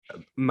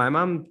My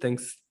mom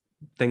thinks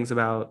things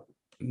about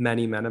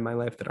many men in my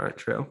life that aren't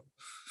true.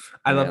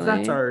 I love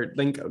that's Really? our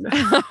lingo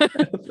now.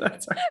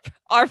 That's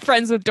Are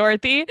friends with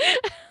Dorothy.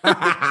 our...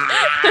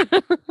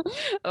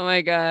 Oh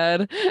my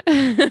God.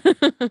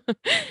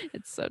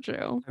 It's so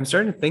true. I'm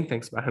starting to think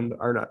things about him that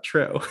are not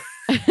true.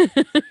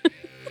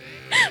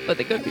 But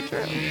they could be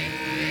true.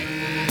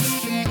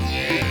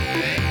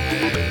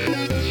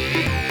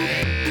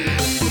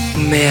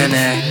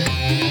 Manic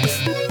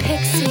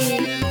Pixie.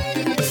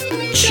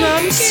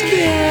 Jump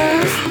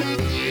Scare.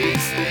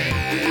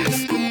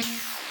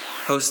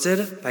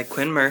 Hosted by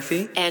Quinn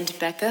Murphy And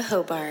Becca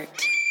Hobart.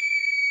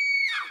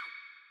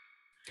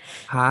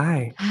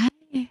 Hi,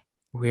 Hi.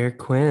 we're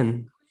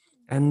Quinn.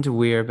 And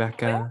we're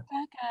Becca.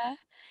 Becca.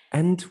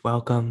 And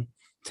welcome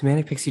to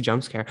Manic Pixie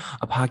Jump Scare,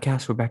 a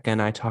podcast where Becca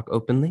and I talk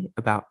openly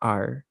about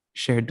our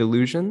shared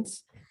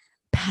delusions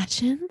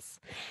Passions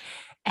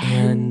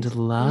and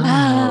love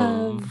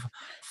love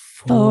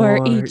for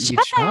for each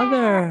each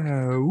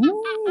other.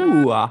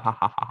 Ooh, ah, ha,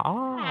 ha, ha,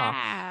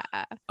 ha.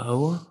 other.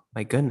 Oh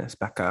my goodness,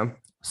 Becca.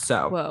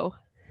 So, Whoa.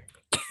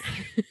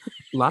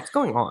 lots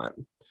going on.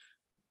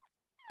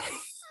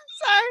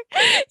 Sorry.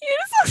 You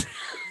just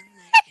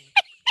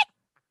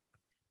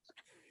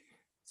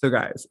So,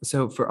 guys,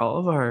 for all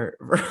of our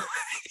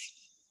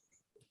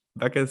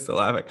Becca's still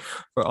laughing.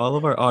 For all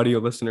of our audio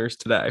listeners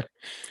today,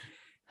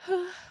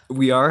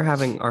 we are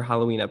having our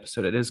Halloween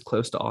episode. It is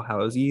close to All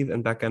Hallows Eve,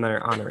 and Becca and I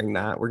are honoring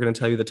that. We're going to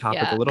tell you the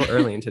topic a Yeah. little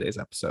early in today's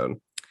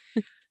episode.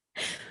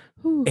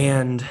 Whew.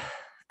 And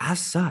as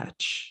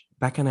such,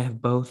 Becca and I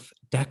have both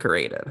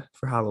decorated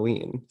for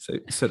Halloween, so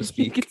to You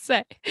speak. could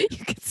say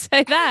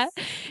that.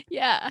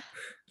 Yeah.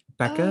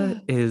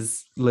 Becca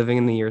is living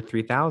in the year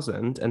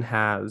 3000 and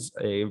has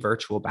a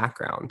virtual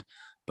background,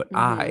 but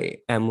I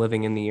am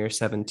living in the year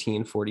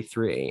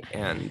 1743,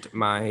 and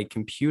my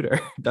computer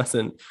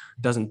doesn't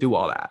do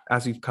all that.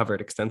 As we've covered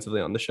extensively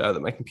on the show,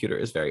 that my computer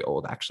is very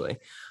old, actually.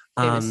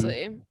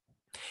 Famously.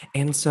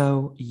 And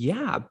so,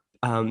 yeah,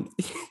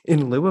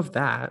 in lieu of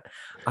that,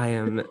 I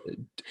am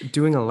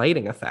doing a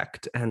lighting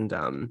effect, and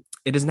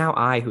it is now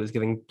I who is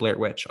giving Blair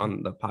Witch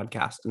on the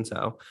podcast, and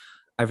so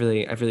I've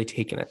really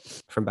taken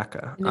it from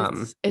Becca.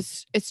 And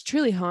it's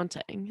truly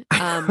haunting.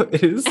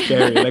 It is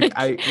scary. Like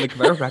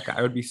if I were Becca,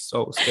 I would be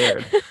so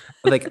scared.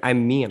 Like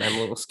I'm me, and I'm a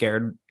little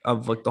scared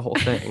of like the whole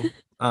thing.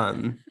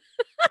 No,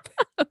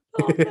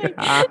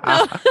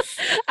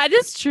 I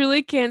just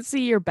truly can't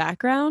see your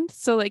background.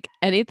 So like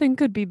anything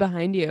could be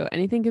behind you.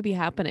 Anything could be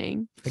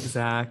happening.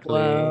 Exactly.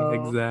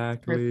 Whoa.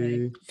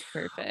 Exactly.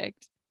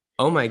 Perfect.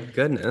 Oh my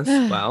goodness.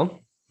 Well,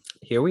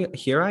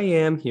 here I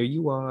am. Here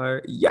you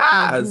are.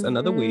 Yes,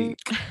 another week.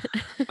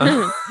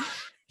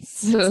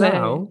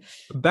 So,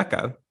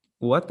 Becca,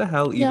 what the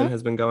hell even Yeah.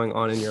 has been going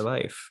on in your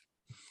life?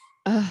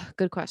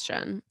 Good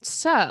question.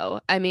 So,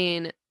 I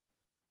mean,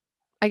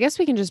 I guess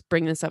we can just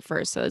bring this up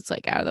first so it's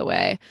like out of the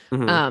way.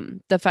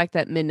 The fact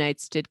that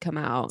Midnights did come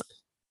out.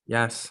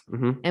 Yes.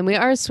 And we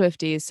are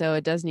Swifties, so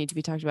it does need to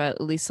be talked about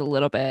at least a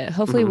little bit.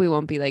 Hopefully we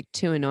won't be like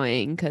too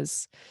annoying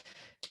because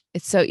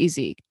it's so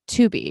easy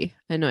to be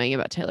annoying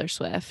about Taylor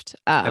Swift.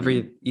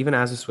 Even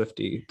as a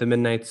Swiftie, the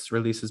Midnight's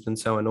release has been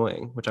so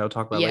annoying, which I will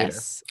talk about later.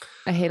 Yes,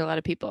 I hate a lot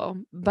of people,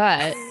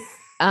 but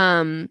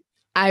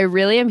I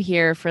really am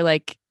here for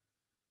like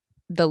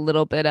the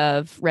little bit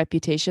of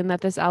reputation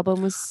that this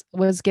album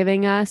was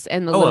giving us,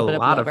 and the little bit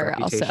of lover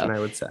also. I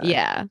would say.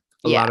 Yeah,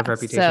 a lot of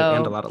reputation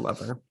and a lot of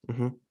lover.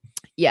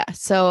 Yeah,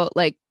 so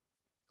like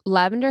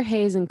Lavender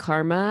Haze and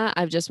Karma,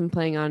 I've just been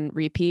playing on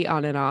repeat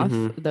on and off.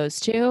 Those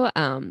two,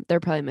 they're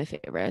probably my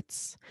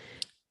favorites.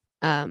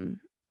 But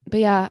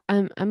yeah,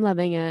 I'm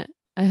loving it.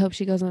 I hope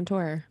she goes on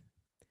tour.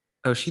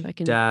 Oh, she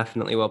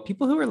definitely will.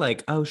 People who are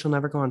like, oh, she'll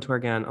never go on tour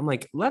again. I'm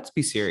like, let's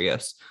be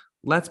serious.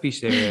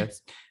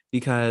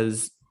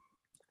 Because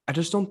I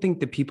just don't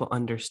think that people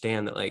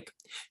understand that like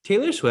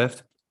Taylor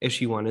Swift, if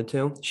she wanted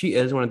to, she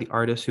is one of the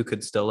artists who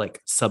could still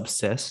like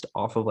subsist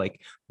off of like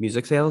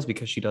music sales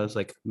because she does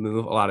like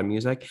move a lot of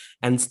music,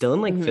 and still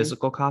in like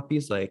physical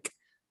copies. Like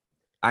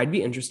I'd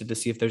be interested to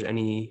see if there's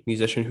any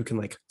musician who can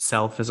like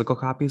sell physical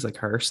copies like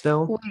her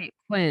still. Wait,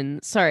 Quinn,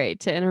 sorry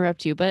to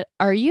interrupt you, but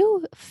are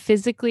you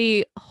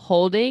physically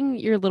holding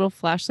your little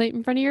flashlight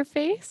in front of your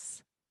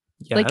face?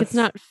 Yes. Like it's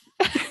not.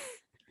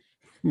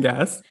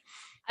 Yes.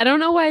 I don't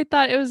know why I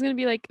thought it was going to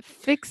be like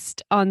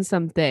fixed on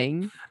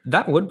something.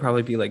 That would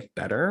probably be like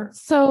better.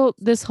 So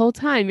this whole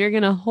time you're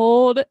going to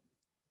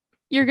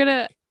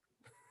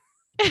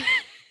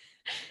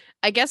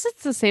I guess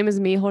it's the same as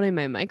me holding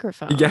my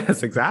microphone.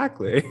 Yes,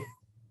 exactly.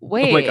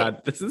 Wait. Oh my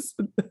God, this is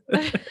No,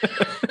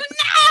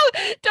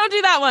 don't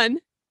do that one.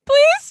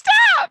 Please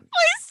stop.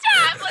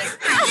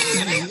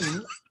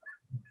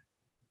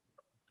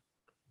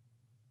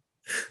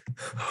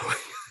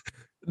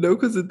 No,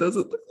 because it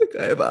doesn't look like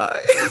I have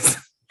eyes.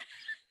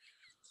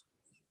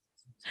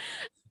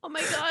 Oh my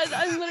God,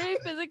 I'm literally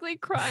physically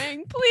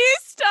crying. Please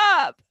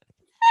stop.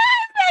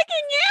 I'm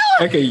begging you.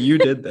 Becca, you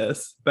did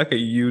this. Becca,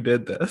 you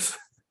did this.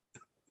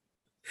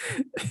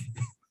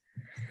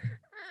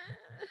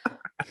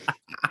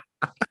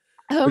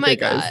 Oh Okay, my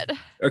guys. God.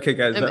 Okay,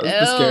 guys, I'm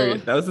ill.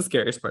 that was the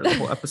scariest part of the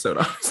whole episode,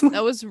 honestly.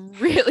 That was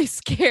really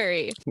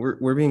scary.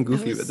 We're being That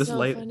goofy, was but so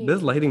this funny.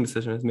 lighting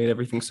decision has made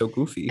everything so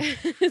goofy.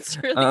 It's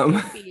really Um,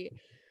 goofy.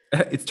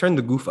 it's turned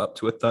the goof up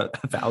to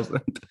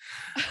 1,000.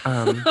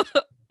 Um,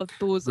 A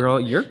thousand. girl,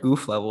 your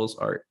goof levels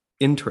are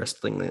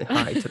interestingly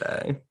high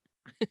today.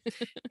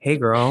 Hey,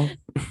 girl,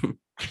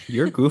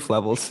 your goof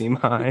levels seem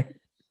high.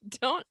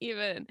 Don't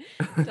even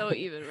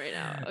right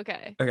now.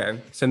 Okay.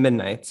 Okay, so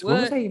midnights. What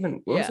was What? I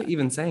even? What was I Yeah.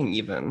 even saying?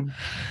 Even.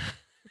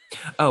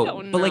 Oh,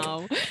 Don't but like,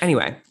 know.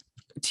 anyway,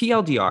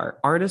 TLDR,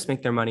 artists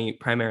make their money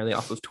primarily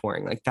off of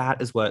touring. Like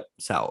that is what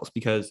sells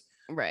because,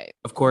 Right.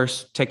 of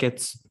course,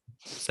 tickets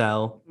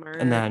sell,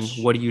 and then Merch.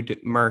 what do you do?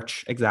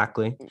 Merch,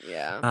 exactly.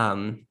 Yeah.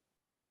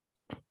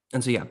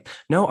 And so yeah,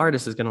 no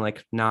artist is gonna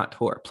like not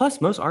tour. Plus,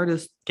 most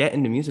artists get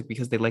into music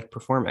because they like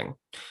performing.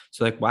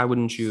 So like, why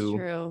wouldn't It's you?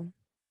 true.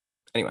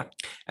 Anyway,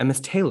 and Miss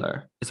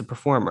Taylor is a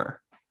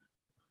performer.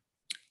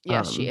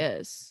 Yes, she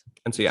is.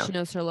 And so yeah, She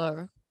knows her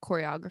lower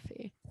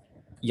choreography.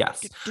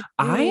 yes,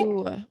 I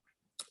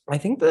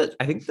think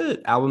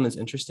the album is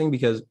interesting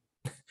because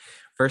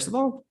first of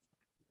all,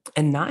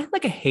 and not in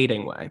like a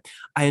hating way,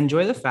 I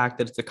enjoy the fact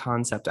that it's a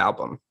concept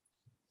album.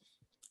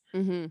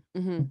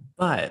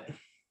 But,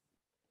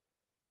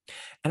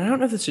 and I don't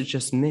know if this is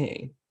just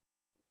me,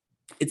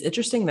 it's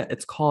interesting that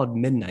it's called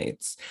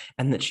Midnights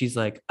and that she's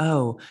like,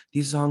 oh,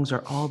 these songs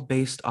are all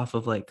based off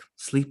of like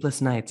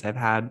sleepless nights I've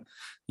had,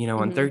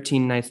 on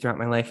 13 nights throughout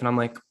my life. And I'm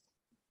like,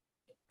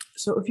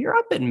 so if you're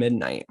up at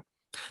midnight,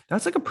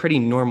 that's like a pretty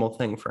normal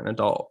thing for an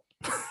adult.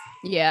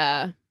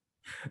 Yeah.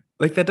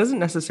 Like that doesn't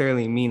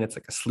necessarily mean it's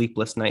like a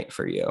sleepless night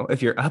for you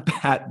if you're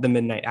up at the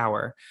midnight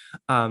hour.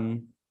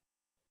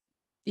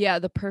 Yeah,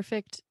 the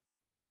perfect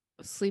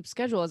sleep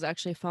schedule is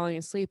actually falling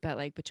asleep at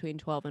like between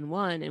 12 and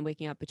 1 and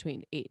waking up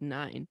between 8 and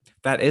 9.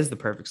 That is the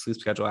perfect sleep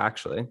schedule,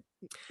 actually.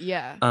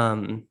 Yeah.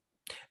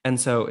 And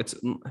so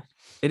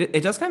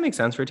it does kind of make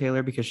sense for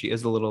Taylor because she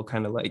is a little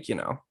kind of like,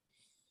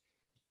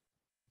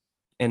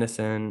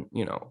 innocent,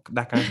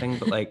 that kind of thing.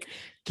 But like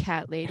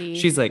cat lady.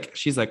 she's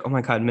like, oh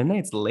my God,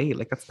 midnight's late.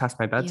 Like that's past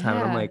my bedtime.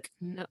 And I'm like,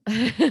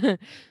 no.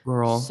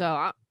 girl.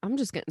 So I'm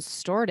just getting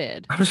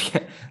started.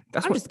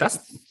 That's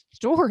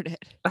started.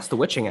 That's the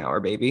witching hour,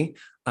 baby.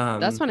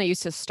 That's when I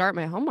used to start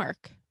my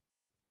homework.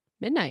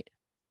 Midnight.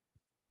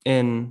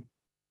 In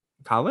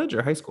college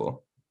or high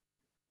school?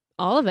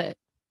 All of it.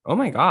 Oh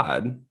my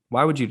God.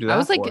 Why would you do that? I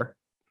was like, for?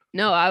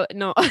 no.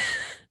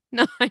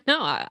 No, I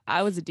know.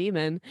 I was a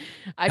demon.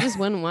 I just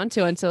wouldn't want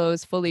to until it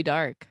was fully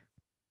dark.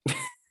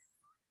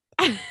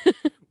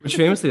 Which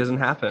famously doesn't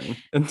happen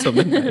until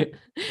midnight.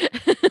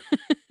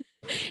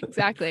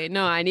 Exactly.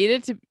 No, I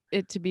needed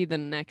it to be the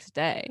next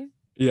day.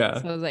 Yeah.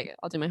 So I was like,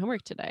 I'll do my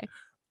homework today.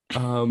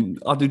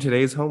 I'll do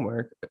today's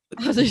homework.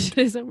 I'll do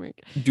today's homework.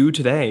 Do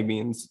today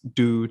means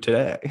do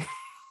today.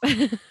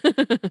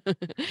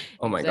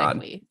 Oh my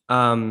Exactly.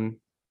 God.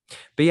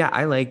 But yeah,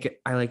 I like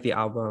the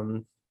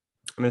album.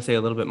 I'm gonna say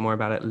a little bit more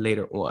about it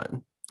later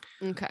on.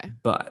 Okay.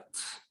 But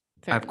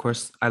of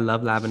course, I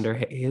love Lavender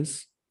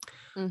Haze.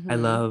 I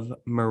love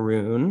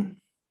Maroon.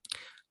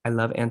 I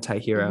love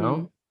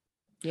Anti-Hero.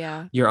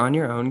 Yeah. You're on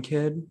Your Own,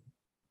 Kid.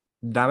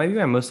 That might be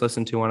my most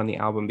listened to one on the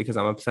album because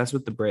I'm obsessed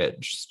with the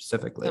bridge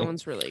specifically. That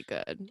one's really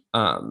good.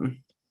 And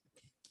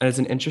it's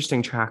an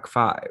interesting track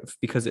 5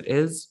 because it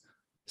is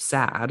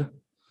sad,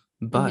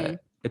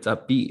 but it's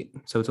upbeat.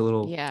 So it's a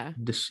little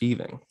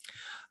deceiving.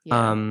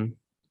 Yeah.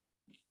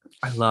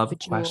 I love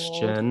Bejeweled.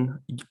 Question,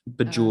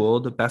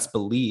 Bejeweled, Best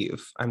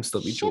Believe, I'm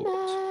Still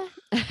Bejeweled.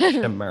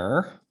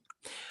 Shimmer.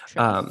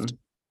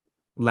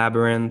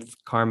 Labyrinth,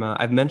 Karma.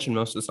 I've mentioned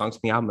most of the songs in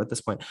the album at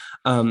this point.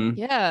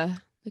 Yeah,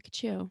 look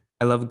at you.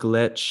 I love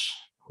Glitch,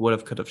 Would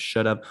Have, Could Have,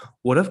 Should Have.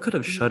 Would Have, Could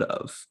Have, Should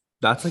Have.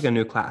 That's like a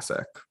new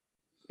classic.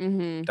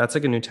 That's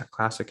like a new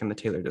classic in the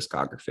Taylor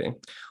discography.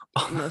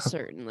 Most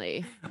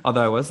certainly.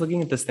 Although I was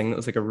looking at this thing that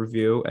was like a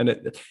review, and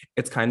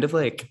it's kind of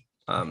like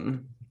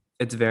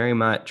it's very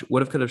much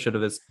Would Have, Could Have, Should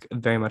Have is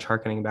very much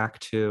harkening back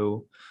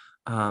to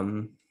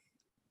not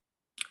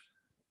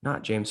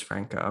James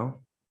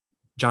Franco,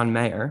 John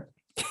Mayer.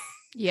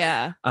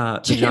 Yeah. The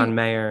John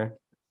Mayer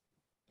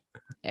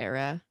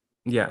era.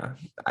 Yeah,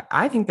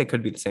 I think they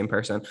could be the same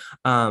person.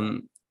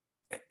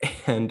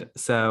 And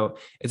so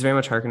it's very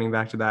much harkening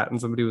back to that. And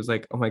somebody was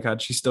like, oh my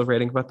God, she's still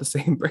writing about the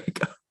same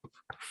breakup.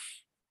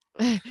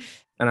 And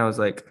I was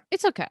like,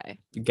 it's okay.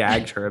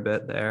 Gagged her a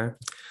bit there.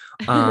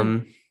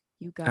 I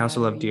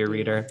also love Dear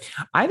Reader.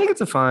 I think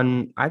it's a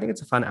fun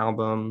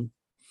album.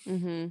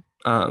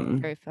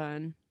 Very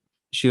fun.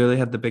 She really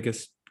had the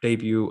biggest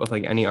debut of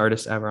like any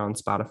artist ever on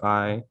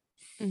Spotify.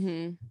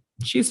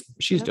 She's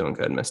doing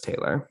good, Miss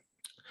Taylor.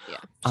 Yeah,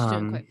 she's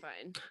doing quite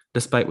fine.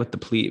 Despite what the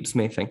plebes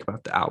may think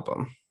about the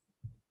album.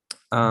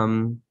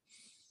 And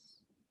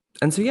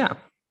so yeah.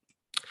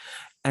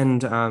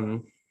 And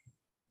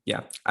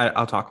yeah,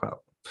 I'll talk about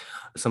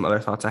some other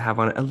thoughts I have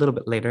on it a little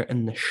bit later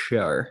in the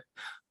show.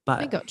 But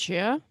I got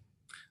you.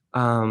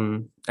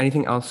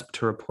 Anything else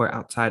to report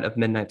outside of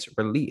Midnight's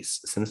release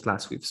since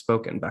last we've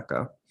spoken,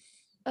 Becca?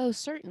 Oh,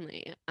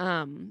 certainly.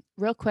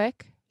 Real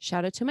quick,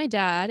 shout out to my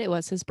dad. It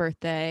was his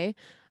birthday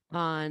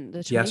on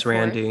the Yes, 24th.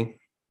 Randy.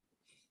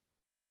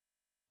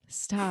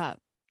 Stop.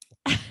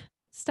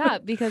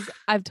 Stop, because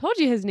I've told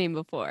you his name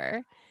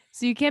before.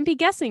 So you can't be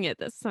guessing it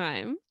this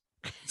time.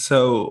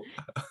 So,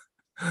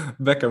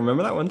 Becca,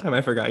 remember that one time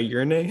I forgot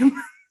your name?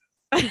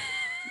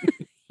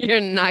 You're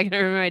not going to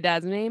remember my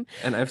dad's name?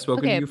 And I've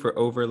spoken to Okay. you for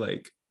over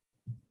like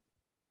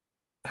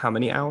how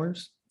many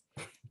hours?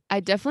 I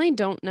definitely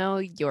don't know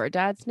your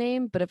dad's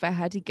name, but if I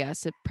had to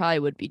guess, it probably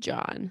would be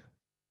John.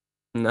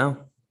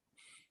 No.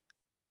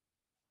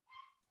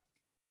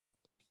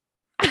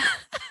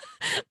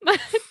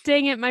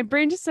 Dang it, my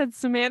brain just said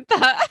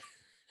Samantha.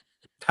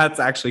 That's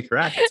actually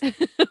correct.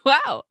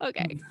 Wow.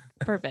 Okay.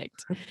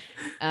 Perfect.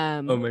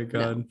 Oh my No.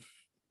 God.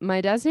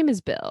 My dad's name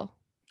is Bill.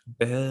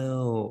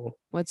 Bill.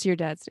 What's your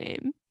dad's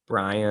name?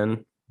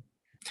 Brian.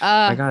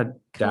 My God,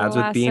 dads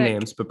with B Classic.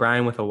 names, but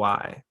Brian with a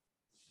Y.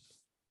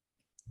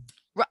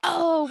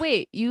 Oh,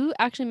 wait. You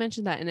actually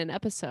mentioned that in an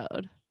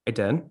episode. I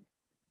did.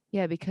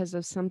 Yeah, because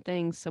of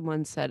something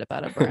someone said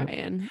about a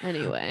Brian.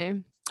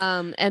 Anyway.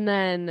 And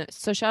then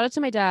so shout out to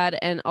my dad,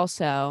 and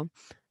also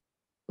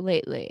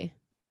lately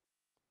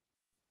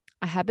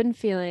I have been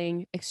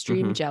feeling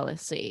extreme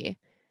jealousy,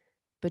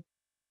 but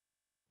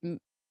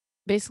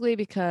basically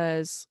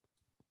because,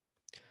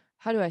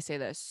 how do I say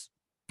this?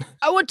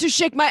 I want to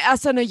shake my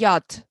ass on a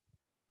yacht.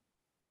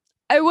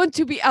 I want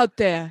to be out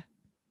there.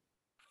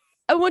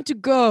 I want to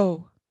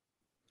go.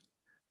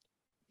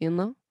 You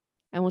know?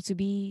 I want to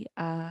be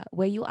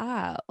where you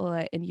are, or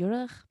in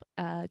Europe,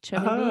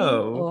 Germany,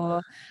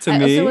 or to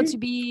I also want me? to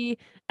be,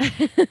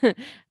 I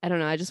don't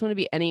know, I just want to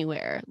be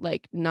anywhere,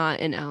 like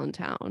not in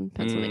Allentown,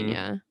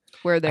 Pennsylvania,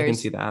 where I can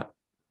see there's that.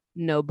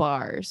 no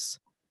bars.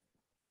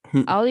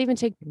 I'll even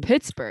take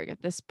Pittsburgh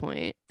at this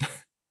point. I'm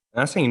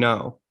not saying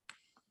no.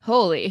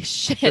 Holy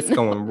shit. Shit's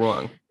going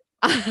wrong.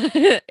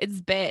 It's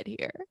bad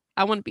here.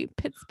 I want to be in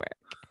Pittsburgh.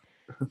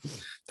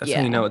 That's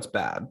how you know it's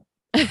bad.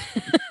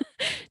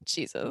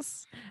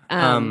 Jesus.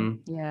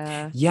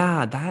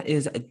 Yeah, that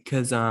is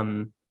because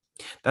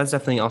that's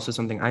definitely also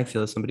something I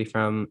feel as somebody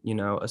from,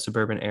 a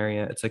suburban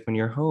area. It's like when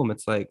you're home,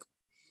 it's like,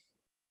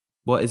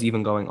 what is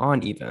even going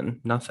on? Even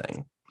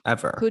nothing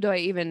ever. Who do I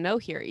even know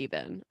here,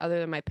 even other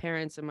than my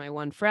parents and my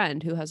one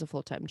friend who has a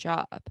full-time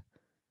job?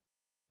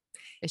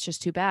 It's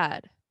just too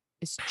bad.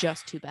 It's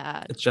just too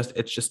bad. It's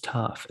just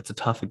tough. It's a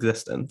tough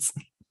existence.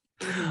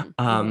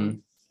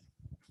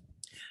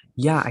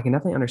 Yeah, I can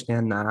definitely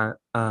understand that.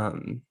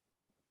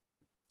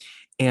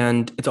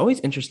 And it's always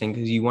interesting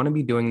because you want to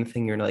be doing the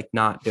thing you're like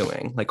not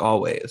doing, like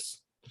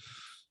always.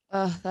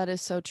 Oh, that is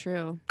so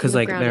true. Because You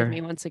have like grounded me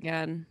once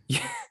again.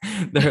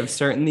 there have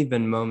certainly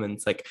been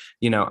moments like,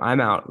 I'm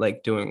out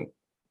like doing,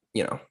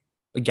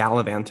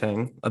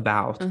 gallivanting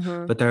about,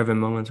 but there have been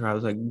moments where I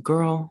was like,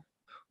 girl,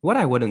 what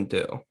I wouldn't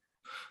do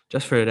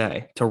just for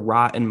today to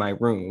rot in my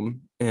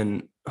room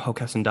in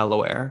Hockessin,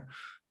 Delaware,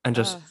 and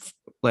just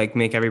like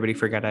make everybody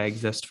forget I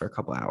exist for a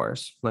couple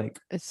hours. Like,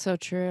 it's so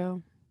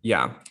true.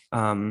 Yeah.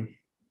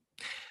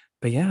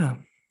 But yeah.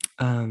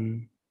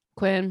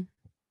 Quinn,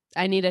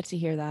 I needed to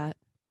hear that.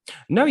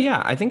 No,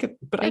 yeah, I think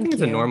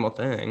it's a you. normal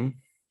thing.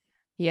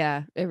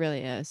 Yeah, it really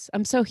is.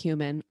 I'm so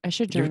human. I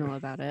should journal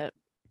about it.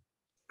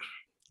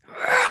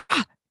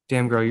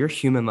 Damn, girl, your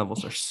human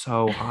levels are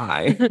so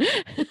high.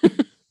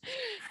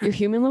 Your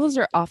human levels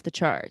are off the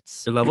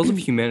charts. Your levels of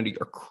humanity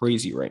are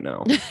crazy right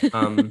now.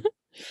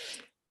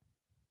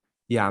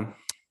 Yeah.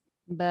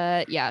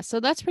 But yeah,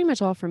 so that's pretty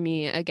much all for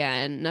me.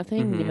 Again,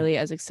 nothing nearly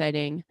as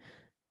exciting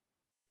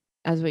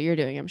as what you're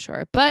doing, I'm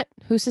sure. But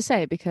who's to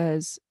say?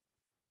 Because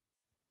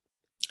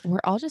we're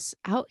all just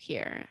out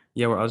here.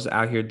 Yeah, we're all just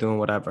out here doing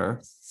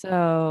whatever.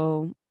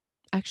 So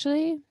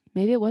actually,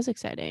 maybe it was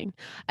exciting.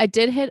 I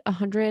did hit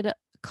 100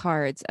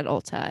 cards at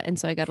Ulta, and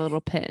so I got a little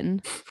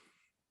pin.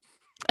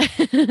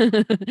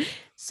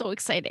 So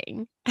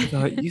exciting. I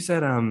thought you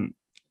said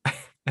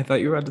I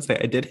thought you were about to say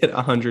I did hit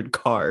 100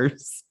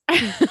 cars.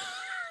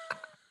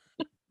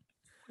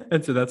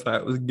 And so that's why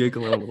I was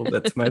giggling a little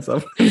bit to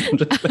myself.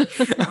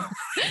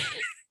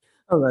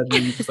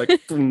 Imagine you just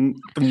like boom,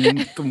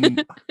 boom, boom.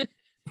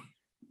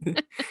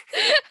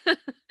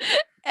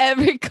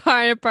 Every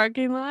car in a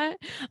parking lot.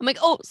 I'm like,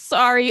 oh,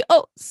 sorry,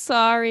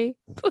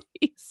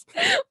 please.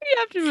 We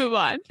have to move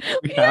on.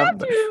 We have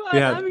to move on.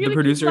 Yeah, the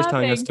producer is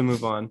telling us to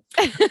move on.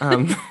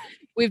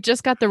 We've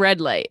just got the red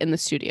light in the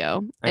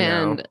studio,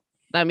 and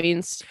that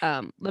means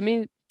let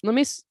me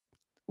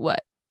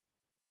what?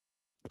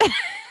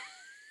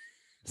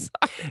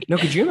 Sorry. No,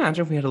 could you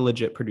imagine if we had a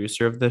legit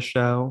producer of this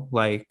show?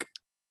 Like,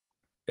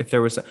 if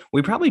there was,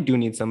 we probably do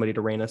need somebody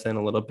to rein us in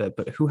a little bit,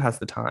 but who has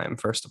the time,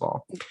 first of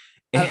all?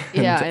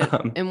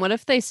 And what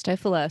if they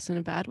stifle us in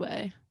a bad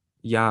way?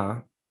 Yeah.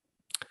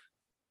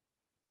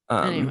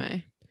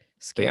 Anyway,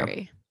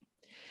 scary.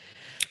 Yeah.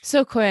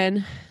 So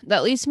Quinn,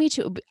 that leads me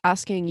to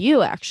asking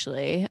you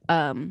actually,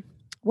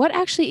 what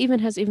actually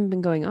has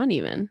been going on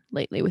even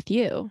lately with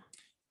you?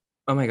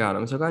 Oh my God,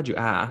 I'm so glad you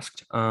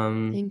asked.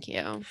 Thank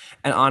you.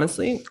 And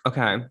honestly,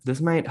 okay,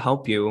 this might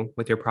help you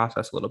with your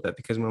process a little bit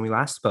because when we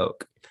last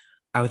spoke,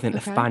 I was in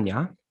Okay.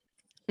 España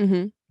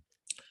Mm-hmm.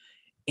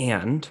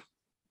 and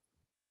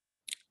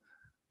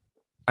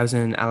I was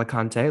in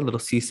Alicante, a little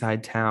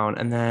seaside town,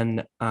 and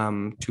then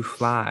to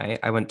fly,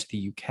 I went to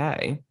the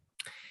UK.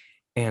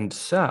 And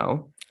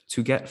so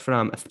to get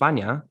from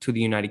España to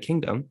the United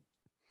Kingdom,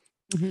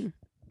 Mm-hmm.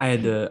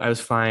 I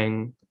was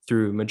flying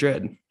through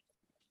Madrid.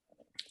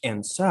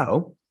 And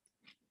so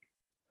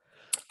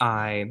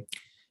I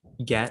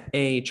get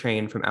a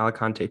train from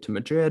Alicante to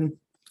Madrid.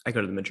 I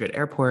go to the Madrid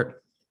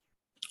airport.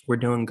 We're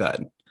doing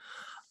good.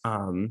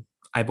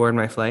 I board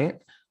my flight.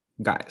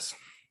 Guys,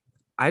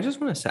 I just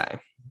want to say,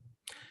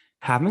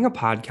 having a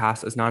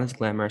podcast is not as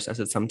glamorous as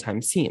it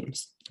sometimes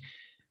seems.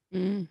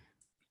 Mm.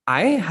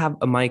 I have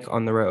a mic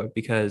on the road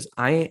because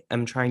I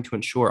am trying to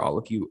ensure all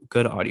of you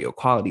good audio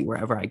quality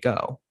wherever I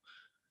go,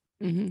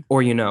 Mm-hmm.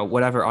 or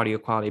whatever audio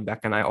quality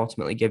Becca and I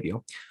ultimately give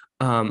you.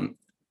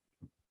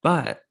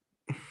 But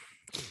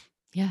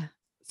Yeah.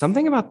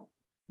 something about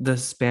the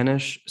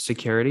Spanish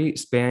security,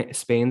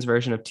 Spain's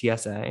version of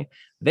TSA,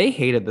 they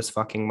hated this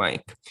fucking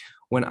mic.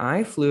 When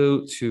I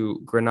flew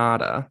to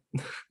Granada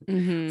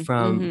Mm-hmm.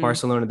 from Mm-hmm.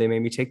 Barcelona, they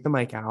made me take the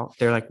mic out.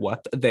 They're like,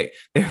 "What?" They're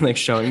like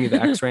showing me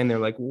the X-ray, and they're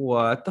like,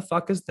 "What the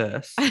fuck is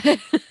this?"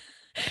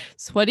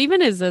 So what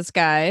even is this,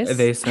 guys?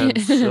 They said,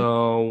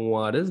 "So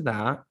what is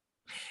that?"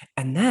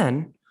 And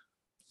then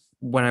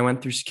when I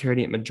went through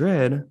security at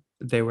Madrid,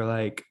 they were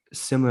like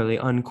similarly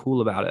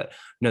uncool about it.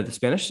 No, the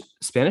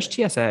Spanish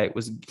TSA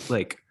was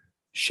like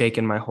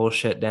shaking my whole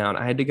shit down.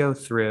 I had to go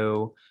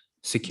through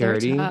They're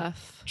security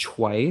tough.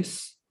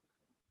 twice,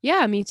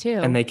 Yeah, me and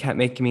too. they kept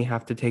making me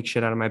have to take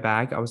shit out of my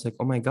bag. I was like,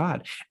 "Oh my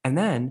God." And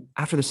then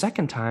after the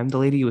second time, the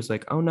lady was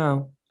like, "Oh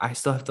no, I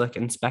still have to like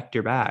inspect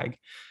your bag."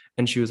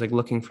 And she was like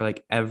looking for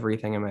like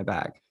everything in my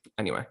bag.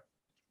 Anyway.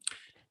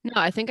 No,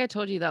 I think I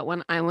told you that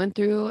when I went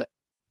through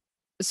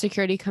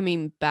security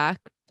coming back,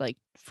 like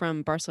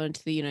from Barcelona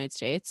to the United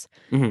States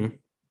Mm-hmm.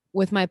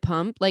 with my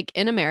pump, like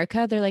in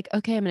America, they're like,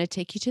 okay, I'm going to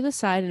take you to the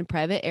side in a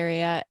private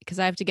area because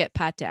I have to get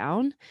pat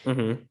down,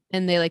 Mm-hmm.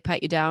 and they like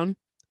pat you down.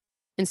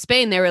 In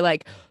Spain, they were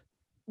like,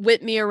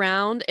 whip me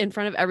around in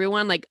front of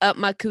everyone, like up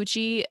my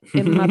coochie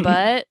in my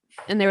butt.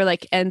 And they were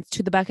like, and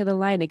to the back of the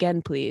line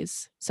again,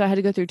 please. So I had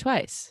to go through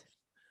twice.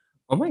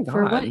 Oh my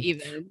For what God.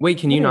 even? Wait,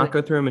 can you not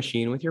Literally. go through a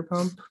machine with your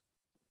pump?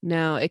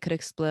 No, it could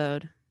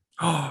explode.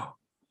 Oh,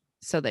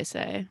 So they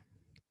say.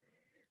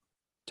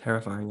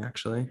 terrifying,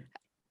 actually.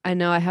 I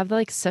know I have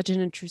like such an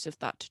intrusive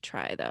thought to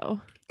try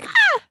though.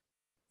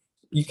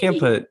 You can't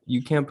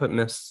put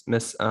Miss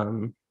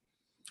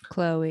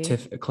Chloe.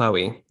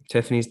 Chloe.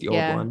 Tiffany's the old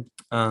Yeah.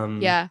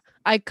 one. Yeah.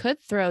 I could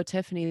throw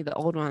Tiffany, the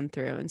old one,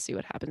 through and see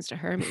what happens to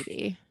her,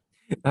 maybe.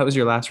 That was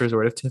your last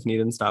resort if Tiffany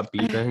didn't stop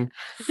beeping.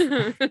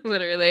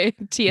 Literally.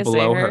 TSA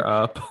Blow her. her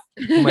up.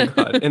 Oh my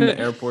God, in the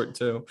airport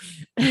too.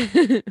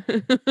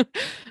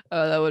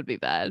 Oh, that would be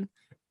bad.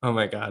 Oh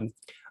my God.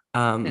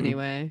 Um,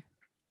 Anyway.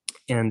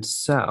 and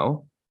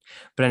so,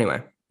 but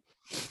anyway,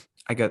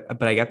 I got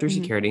through Mhm.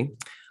 security.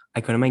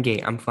 I go to my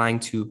gate. I'm flying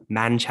to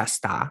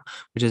Manchester,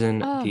 which is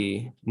in Oh,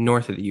 the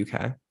north of the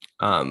UK.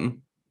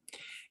 Um,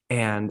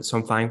 And so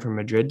I'm flying from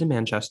Madrid to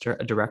Manchester,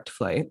 a direct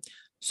flight.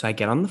 So I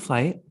get on the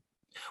flight.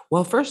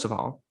 Well, first of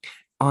all,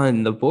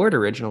 on the board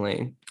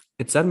originally,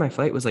 it said my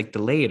flight was like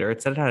delayed or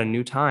it said it had a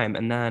new time.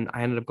 And then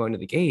I ended up going to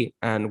the gate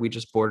and we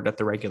just boarded at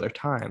the regular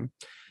time.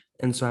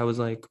 And so I was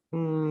like,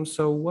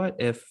 so what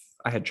if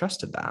I had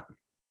trusted that?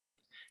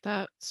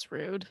 that's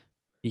rude.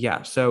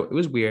 Yeah. So it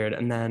was weird.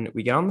 And then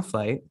we get on the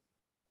flight.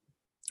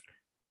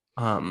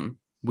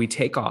 We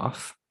take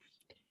off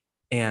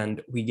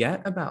and we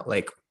get about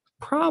like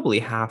probably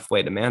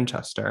halfway to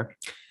Manchester.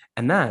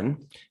 And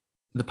then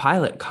the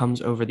pilot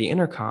comes over the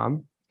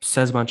intercom,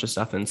 says a bunch of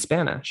stuff in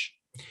Spanish.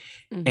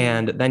 Mhm.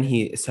 And then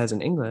he says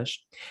in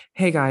English,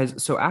 "Hey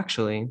guys, so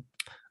actually,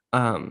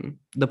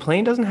 the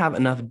plane doesn't have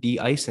enough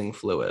de-icing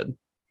fluid.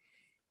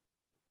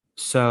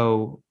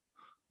 So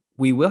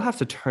we will have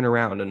to turn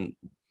around and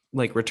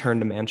like return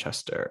to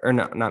Manchester, or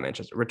not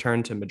Manchester,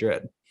 return to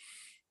Madrid."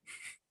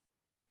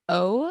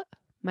 Oh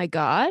my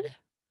God.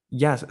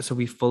 Yes, so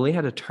we fully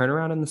had to turn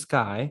around in the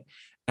sky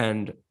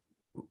and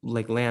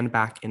like land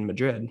back in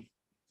Madrid.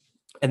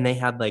 And they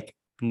had like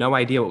no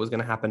idea what was going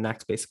to happen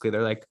next. Basically,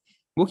 they're like,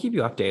 "We'll keep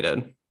you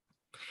updated."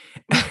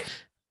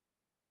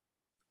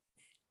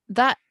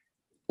 That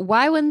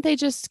why wouldn't they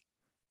just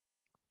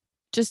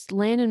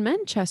land in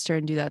Manchester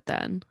and do that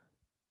then?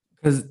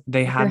 Because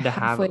they If you're had to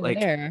have halfway like,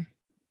 there.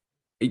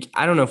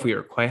 I don't know if we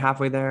were quite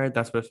halfway there.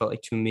 That's what it felt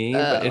like to me,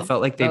 but it Oh.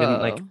 felt like they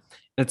didn't like, Oh.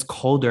 it's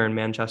colder in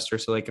Manchester.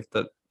 So like if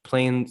the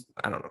planes,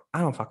 I don't know.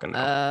 I don't fucking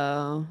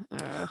know. Oh.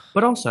 Ugh.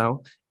 But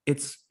also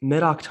it's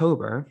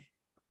mid-October,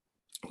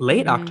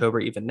 late Mhm. October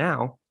even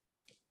now.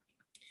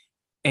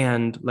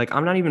 And like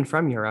I'm not even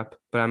from Europe,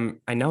 but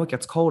I know it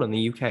gets cold in the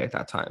UK at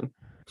that time.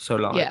 So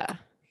like Yeah.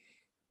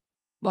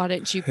 Why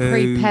didn't you who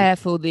prepare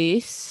for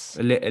this?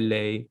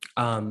 literally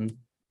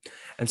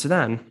and so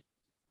then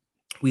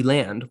We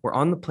land, we're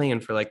on the plane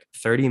for like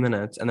 30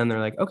 minutes, and then they're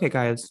like, okay,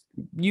 guys,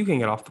 you can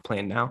get off the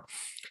plane now.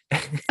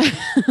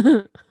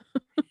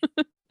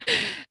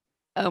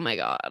 Oh my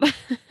God.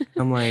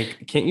 I'm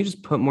like, can't you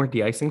just put more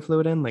de-icing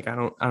fluid in? Like, I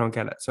don't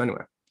get it. So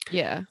anyway,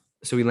 Yeah.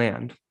 so we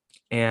land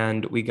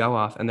and we go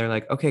off, and they're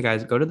like, okay,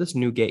 guys, go to this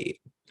new gate.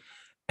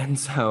 And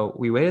so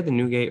we waited the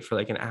new gate for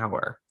like an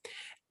hour.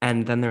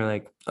 And then they're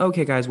like,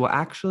 okay, guys, well,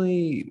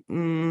 actually,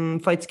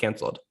 flight's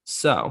canceled.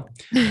 So,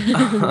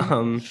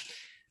 um,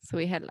 So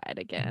we had lied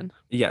again.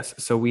 yes,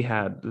 so we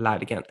had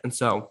lied again. And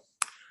so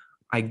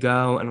I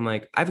go and I'm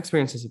like, I've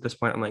experienced this at this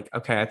point. I'm like,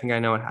 okay, I think I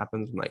know what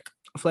happens when like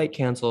a flight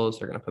cancels.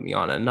 They're going to put me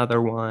on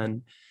another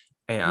one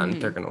and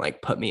they're going to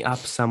like put me up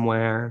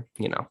somewhere,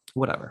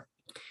 whatever.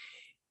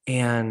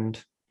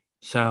 And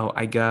so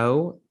I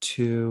go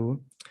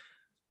to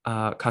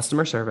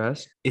customer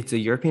service. It's a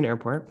European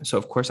airport. So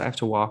of course I have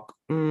to walk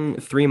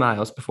 3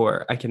 miles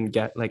before I can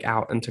get like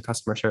out into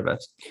customer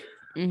service.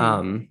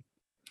 Mhm.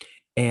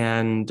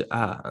 And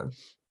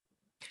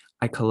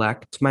I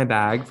collect my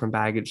bag from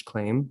baggage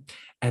claim,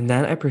 and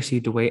then I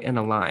proceed to wait in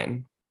a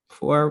line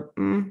for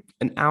an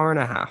hour and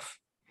a half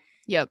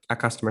Yep. at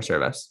customer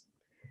service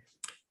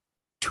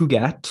to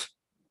get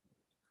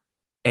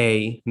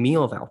a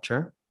meal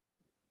voucher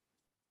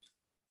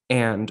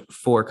and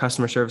for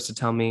customer service to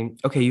tell me,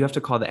 okay, you have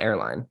to call the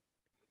airline.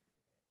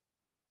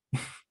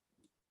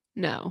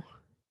 No.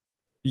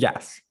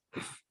 Yes.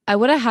 I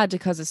would have had to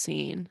cause a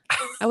scene.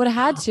 I would have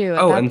had to at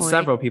Oh, that and point.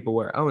 several people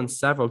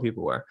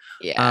were.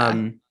 Yeah.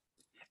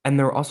 And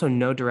there were also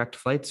no direct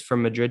flights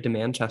from Madrid to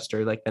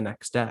Manchester like the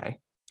next day.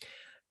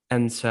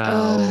 And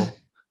so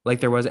like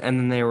there was, and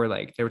then they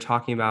were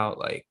talking about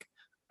like,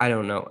 I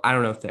don't know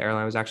if the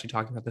airline was actually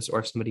talking about this or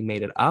if somebody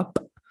made it up,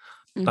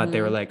 but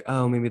they were Mhm. like,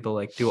 oh, maybe they'll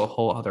like do a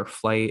whole other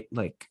flight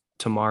like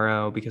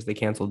tomorrow because they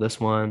canceled this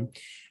one.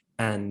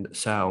 And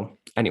so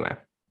anyway,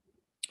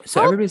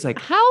 so everybody's like,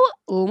 How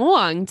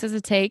long does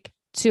it take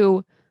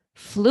to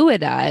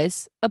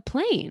fluidize a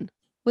plane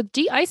with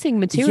de-icing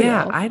material?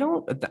 yeah, I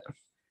don't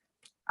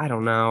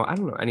know. I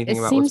don't know anything It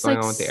about what's seems going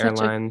like on with the such a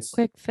airlines.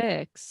 quick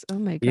fix. Oh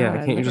my Yeah,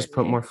 God, can't you just put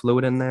literally. more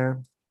fluid in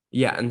there?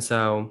 Yeah, and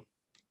so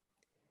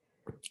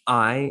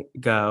I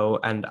go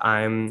and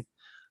I'm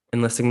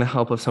enlisting the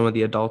help of some of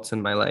the adults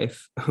in my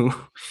life who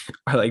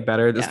are like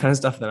better at this Yeah. kind of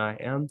stuff than I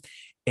am.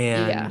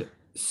 Yeah. And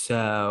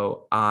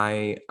so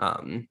I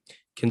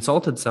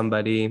consulted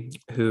somebody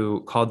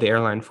who called the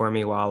airline for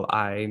me while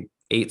I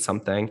ate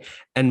something.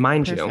 And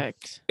mind you,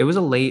 Perfect. it was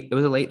a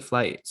late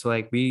flight. So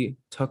like we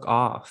took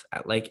off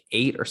at like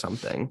 8 or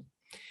something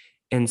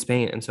in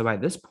Spain. And so by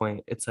this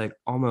point, it's like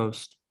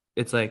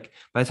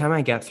by the time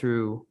I get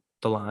through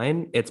the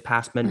line, it's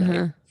past midnight.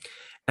 Uh-huh.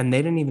 And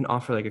they didn't even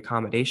offer like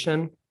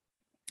accommodation.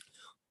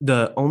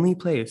 The only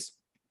place,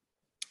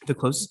 the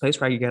closest place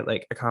where I could get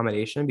like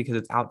accommodation because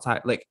it's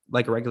outside, like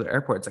a regular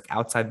airport, it's like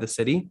outside the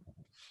city,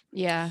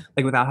 Yeah.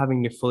 like without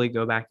having to fully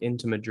go back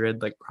into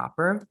Madrid like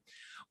proper,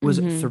 was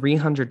Mhm.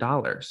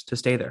 $300 to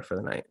stay there for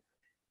the night.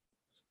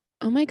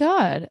 Oh my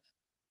God.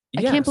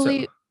 I Yeah, can't so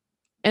believe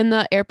and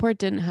the airport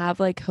didn't have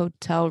like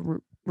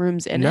hotel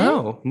rooms in it.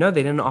 no,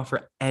 they didn't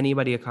offer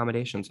anybody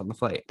accommodations on the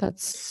flight.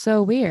 That's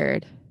so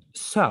weird.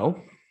 So,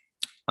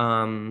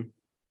 um,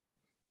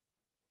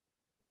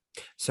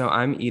 so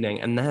I'm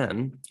eating, and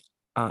then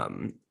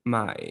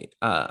my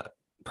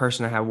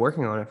person I have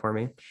working on it for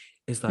me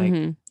is like,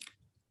 Mhm.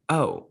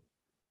 oh,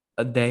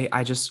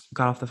 I just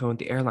got off the phone with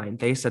the airline.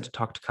 They said to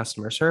talk to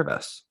customer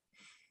service.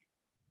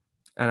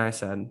 And I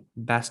said,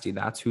 bestie,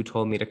 that's who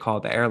told me to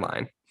call the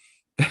airline.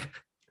 I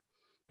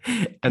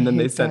And then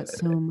they hate said, that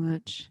so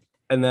much.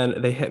 and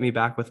then they hit me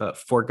back with a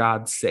for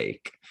God's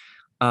sake.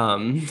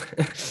 Um,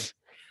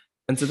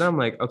 and so then I'm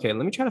like, okay,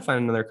 let me try to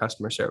find another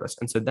customer service.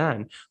 And so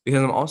then,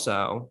 because I'm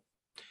also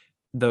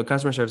the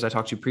customer service I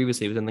talked to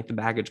previously was in like the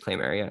baggage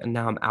claim area, and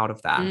now I'm out of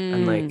that.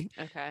 And like,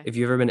 Okay. if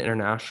you've ever been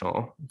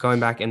international, going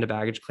back into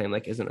baggage claim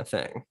like isn't a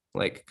thing.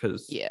 Like,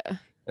 because Yeah.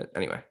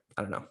 anyway,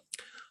 I don't know.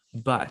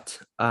 But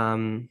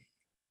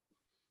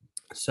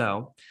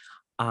so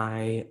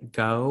I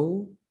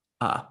go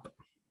up.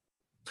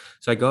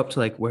 So I go up to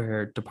like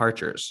where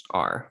departures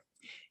are,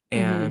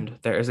 and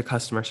there is a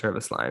customer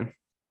service line,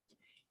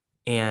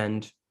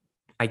 and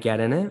I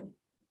get in it.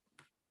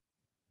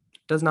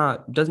 Does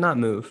not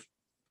moves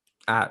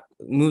at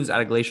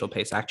a glacial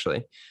pace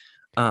actually,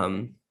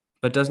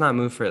 but does not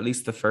move for at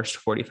least the first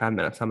 45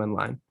 minutes I'm in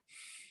line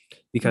Oh my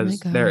because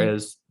there God.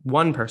 is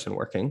one person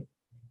working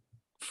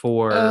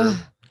for Ugh.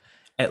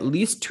 at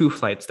least 2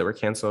 flights that were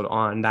canceled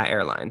on that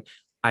airline,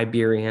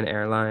 Iberian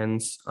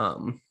Airlines.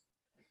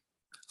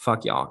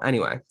 Fuck y'all.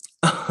 Anyway,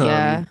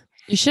 Yeah.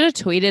 You should have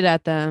tweeted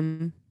at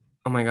them.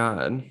 oh my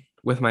God,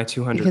 with my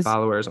 200 Because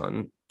followers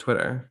on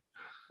Twitter.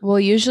 well,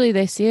 usually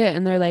they see it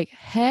and they're like,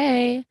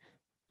 "Hey,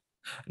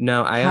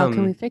 No, I how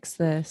can we fix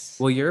this?"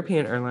 well,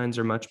 European airlines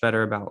are much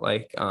better about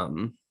like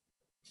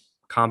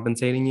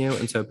compensating you.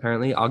 And so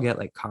apparently I'll get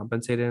like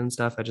compensated and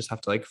stuff. I just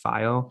have to like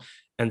file.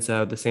 And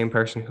so the same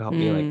person who helped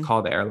me like Mm.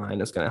 call the airline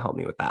is going to help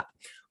me with that.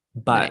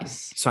 But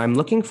Nice. so I'm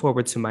looking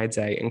forward to my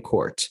day in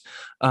court.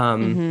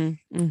 So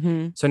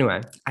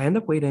anyway, I end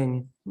up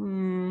waiting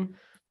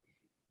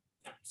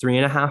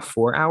 3.5,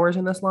 4 hours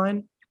in this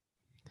line,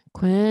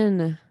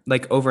 Quinn.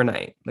 like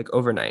overnight.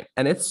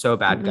 And it's so Oh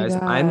bad, my guys.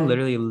 I'm God.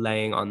 literally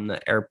laying on the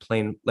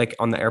airplane, like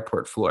on the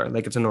airport floor,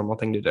 like it's a normal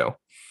thing to do.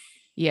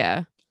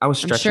 Yeah. I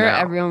was I'm stretching sure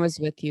out. everyone was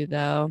with you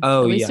though.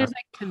 Oh At least yeah. there's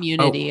like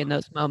community Oh, in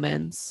those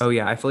moments. oh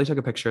yeah. I fully took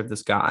a picture of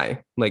this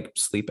guy like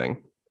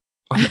sleeping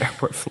on the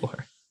airport floor.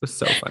 It was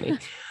so funny.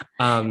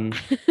 Um,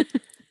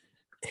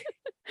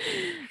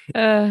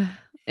 uh,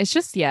 it's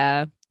just,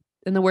 yeah,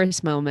 in the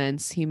worst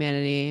moments,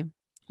 humanity.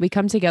 We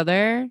come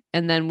together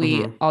and then we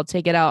mhm. all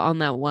take it out on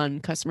that one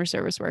customer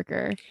service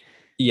worker.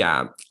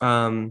 Yeah.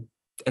 And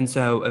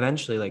so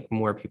eventually like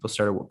more people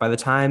started by the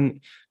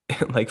time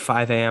like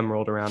 5 a.m.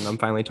 rolled around, I'm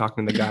finally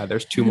talking to the guy.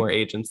 There's two more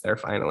agents there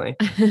finally.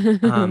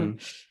 Um,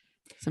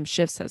 Some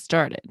shifts have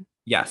started.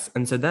 yes.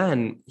 And so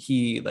then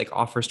he like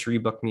offers to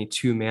rebook me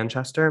to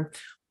Manchester,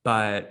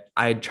 but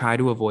I try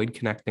to avoid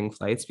connecting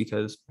flights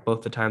because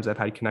both the times I've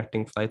had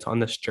connecting flights on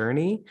this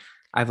journey,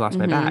 I've lost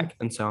my Mm-hmm. bag.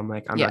 And so I'm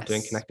like, I'm not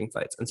doing Yes. connecting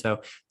flights. And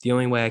so the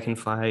only way I can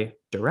fly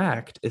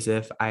direct is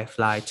if I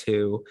fly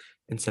to,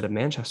 instead of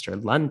Manchester,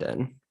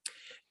 London,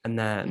 and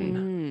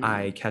then Mm.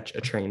 I catch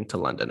a train to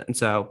London. And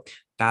so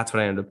that's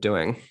what I ended up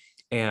doing.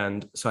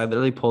 And so I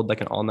literally pulled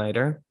like an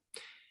all-nighter,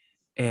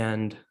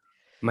 and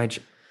my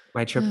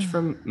my trip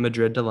from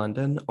Madrid to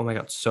London, oh my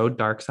God, so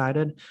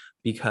dark-sided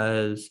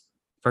because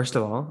first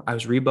of all, I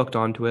was rebooked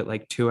onto it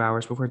like 2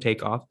 hours before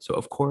takeoff. So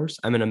of course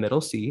I'm in a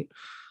middle seat.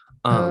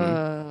 Um,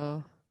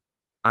 Oh.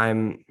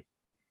 I'm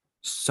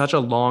such a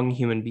long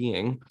human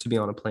being to be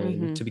on a plane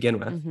Mm-hmm. to begin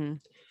with. Mm-hmm.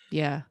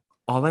 Yeah.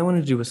 All I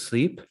wanted to do was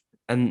sleep.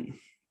 And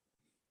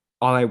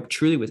all I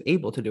truly was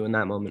able to do in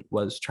that moment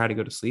was try to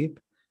go to sleep.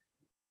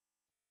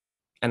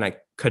 And I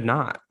could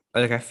not,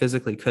 like, I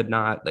physically could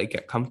not like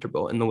get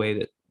comfortable in the way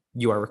that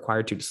you are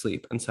required to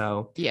sleep. And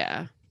so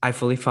Yeah. I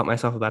fully felt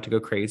myself about to go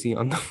crazy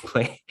on the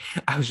plane.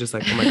 I was just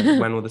like, oh my God,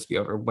 when will this be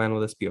over? When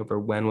will this be over?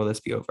 When will this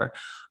be over?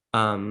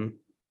 And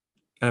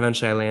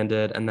eventually I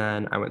landed, and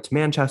then I went to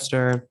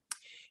Manchester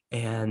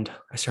and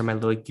I started my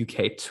little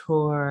UK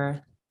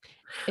tour.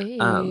 Um,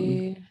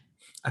 Hey.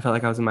 I felt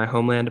like I was in my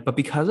homeland, but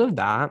because of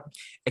that,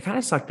 it kind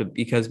of sucked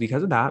because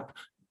of that,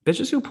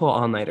 bitches who pull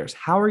all-nighters,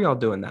 how are y'all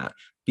doing that?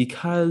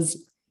 Because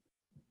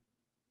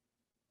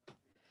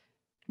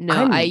No,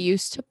 I I'm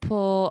used to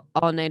pull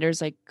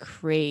all-nighters like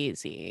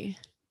crazy.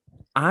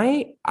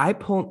 I've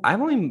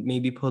only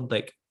maybe pulled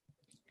like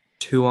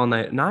two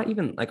all-night, not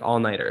even like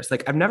all-nighters.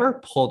 Like I've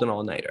never pulled an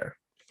all-nighter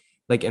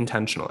like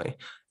intentionally.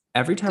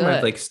 Every time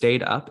I've like Good.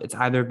 stayed up, it's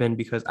either been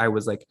because I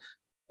was like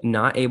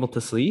not able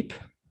to sleep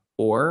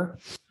or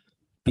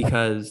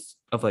because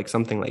of like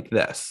something like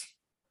this.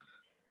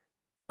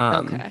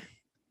 Um, Okay.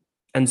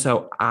 and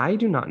so I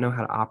do not know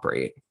how to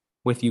operate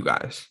with you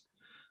guys.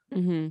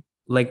 Mm-hmm.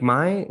 Like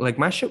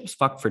my shit was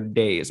fucked for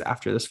days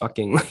after this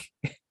fucking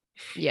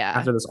Yeah.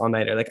 after this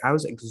all-nighter. Like I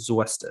was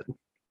exhausted.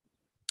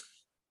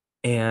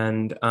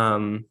 And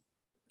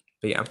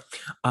but yeah.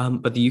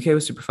 But the UK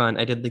was super fun.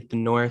 I did like the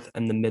North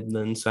and the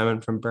Midlands. So I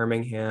went from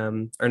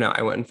Birmingham, or no,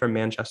 I went from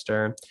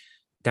Manchester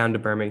down to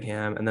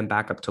Birmingham and then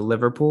back up to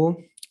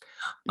Liverpool.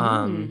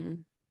 Um,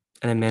 Mm.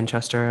 and in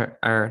Manchester,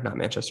 or not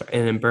Manchester,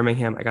 and in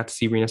Birmingham, I got to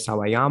see Rina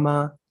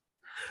Sawayama,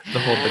 the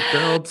Hold the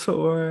Girl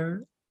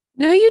tour.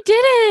 No, you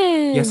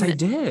Yes, I didn't.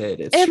 did.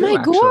 It's Oh true, my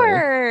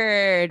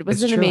actually. god.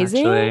 Was It's it true,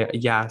 amazing? actually.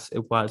 Yes,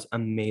 it was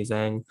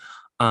amazing.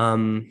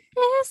 Um,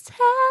 This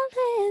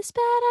hell is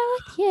better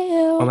with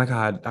oh you. my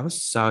God, that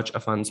was such a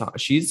fun song.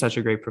 She's such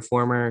a great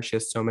performer. She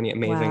has so many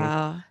amazing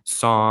Wow.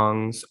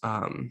 songs.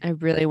 I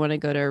really want to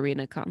go to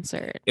arena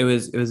concert. It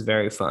was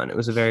very fun. It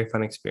was a very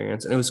fun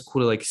experience. And it was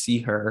cool to like see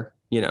her,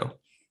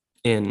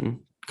 in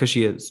because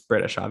she is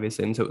British,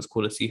 obviously. And so it was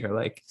cool to see her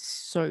like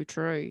So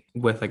true.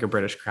 with like a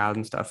British crowd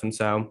and stuff. And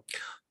so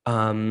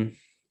but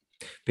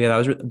yeah,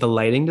 that was the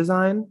lighting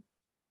design.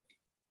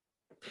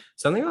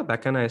 Something about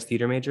Becca and I as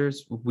theater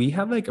majors, we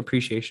have like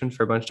appreciation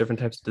for a bunch of different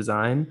types of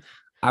design.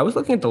 I was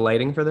looking at the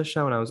lighting for this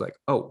show and I was like,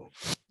 oh,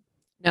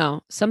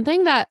 No,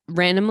 something that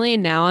randomly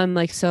now I'm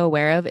like so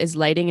aware of is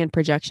lighting and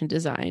projection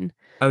design.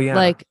 oh yeah.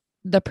 Like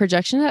the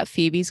projections at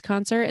Phoebe's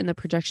concert and the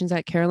projections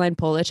at Caroline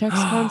Polachek's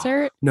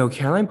concert. No,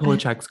 Caroline I-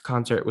 Polachek's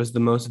concert was the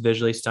most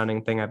visually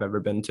stunning thing I've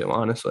ever been to,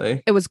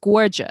 honestly. It was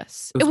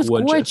gorgeous. It It was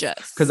was gorgeous.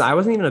 Because gorgeous. I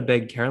wasn't even a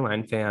big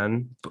Caroline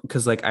fan.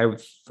 Because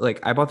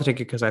I bought the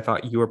ticket because I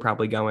thought you were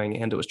probably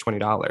going and it was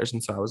 $20.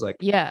 And so I was like,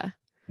 Yeah.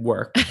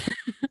 work.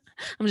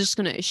 I'm just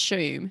gonna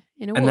assume.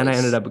 And it And then I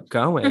ended was. up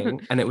going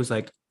and it was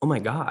like, oh my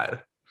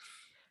God.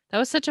 That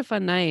was such a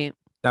fun night.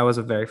 That was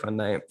a very fun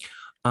night.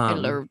 I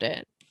Um, loved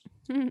it.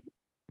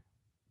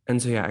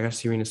 and so yeah, I got to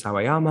see Rina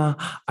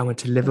Sawayama. I went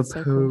to That's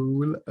so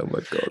cool. Liverpool. Oh my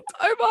God.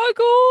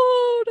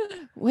 Oh my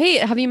god.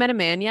 Wait, have you met a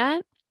man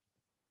yet?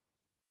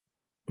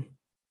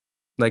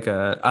 Like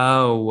my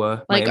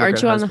Like, aren't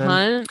immigrant you on the husband.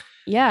 hunt?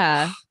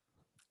 Yeah.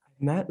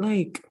 Met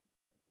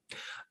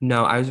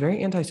no, I was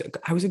very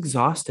I was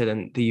exhausted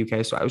in the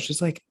UK. So I was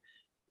just like,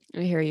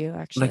 I hear you, Like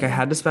I actually.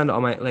 had to spend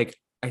all my like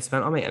I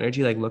spent all my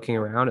energy like looking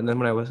around, and then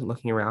when I wasn't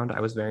looking around,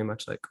 I was very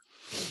much like,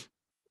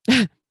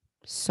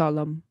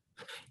 Solemn.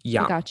 I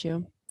yeah. got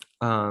you.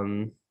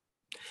 Um,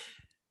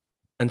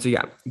 and so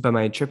yeah, but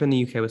my trip in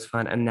the UK was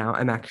fun, and now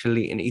I'm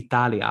actually in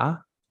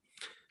Italia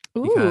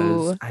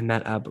because Ooh. I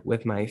met up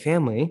with my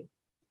family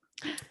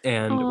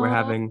and we're Aw.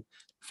 having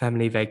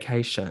family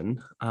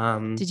vacation.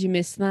 Did you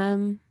miss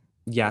them?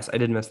 Yes, I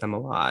did miss them a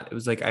lot. It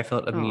was like I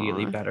felt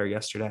immediately Aw. better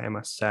yesterday, I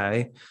must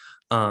say.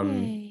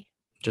 Um, Yay.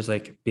 just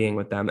like being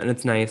with them. And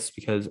it's nice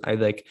because I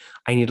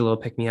need a little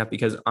pick me up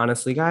because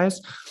honestly,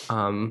 guys,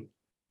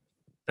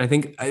 I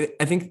think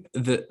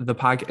the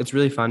podcast it's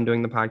really fun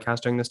doing the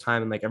podcast during this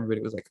time. And like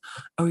everybody was like,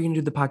 oh, you can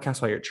do the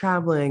podcast while you're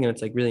traveling. And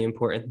it's like really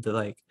important to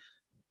like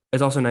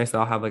it's also nice that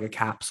I'll have like a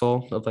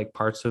capsule of like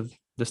parts of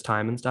this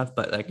time and stuff.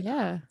 But like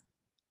Yeah.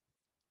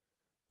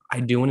 I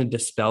do want to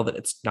dispel that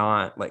it's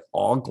not like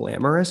all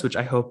glamorous, which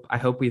I hope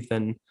we've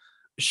been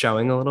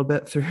showing a little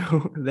bit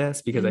through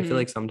this because I feel Mm-hmm.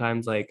 like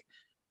sometimes like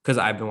because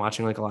I've been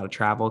watching like a lot of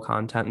travel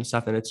content and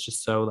stuff, and it's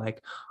just so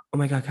like, oh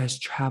my God, guys,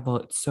 travel,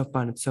 it's so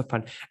fun.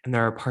 And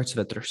there are parts of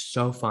it that are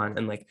so fun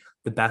and like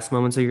the best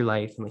moments of your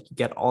life, and like you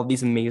get all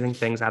these amazing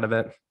things out of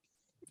it.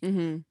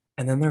 Mm-hmm.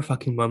 And then there are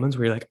fucking moments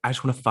where you're like, I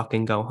just want to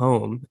fucking go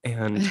home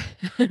and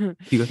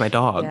be with my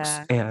dogs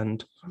Yeah.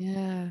 and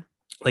Yeah.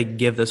 like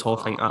give this whole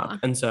thing up. Aw.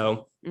 And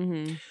so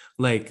Mm-hmm.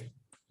 like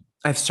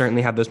I've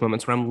certainly had those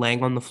moments where I'm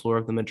laying on the floor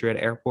of the Madrid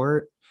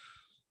airport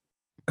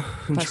and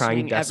trying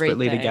Questioning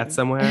desperately to get everything.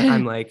 somewhere.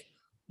 I'm like,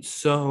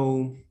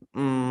 so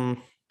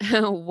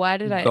Why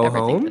did I go ever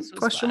think home? this was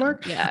Question fun?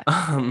 mark. Yeah.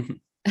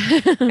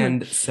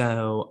 And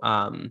so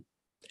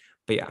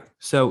but yeah,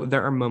 so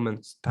there are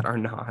moments that are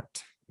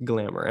not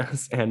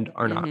glamorous and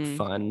are not Mm-hmm.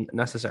 fun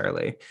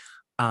necessarily.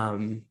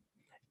 Um,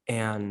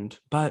 and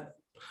but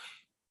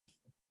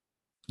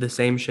the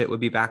same shit would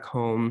be back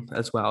home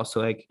as well. So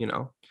like,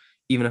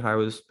 even if I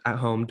was at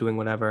home doing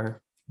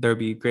whatever, there would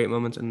be great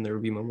moments and there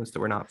would be moments that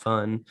were not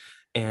fun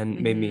and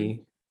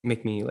Mm-hmm.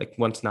 make me like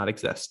want to not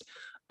exist.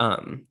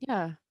 Um,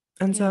 Yeah.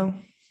 and Yeah. so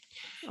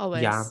yeah.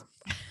 Always.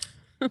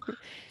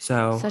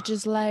 So Such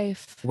is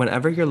life.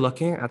 whenever you're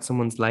looking at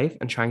someone's life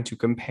and trying to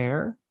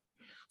compare,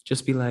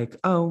 just be like,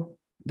 oh,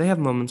 they have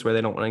moments where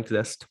they don't want to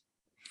exist,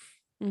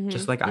 Mm-hmm.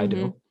 just like I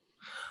Mm-hmm. do.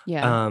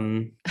 Yeah.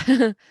 Um,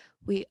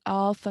 We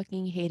all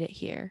fucking hate it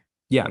here.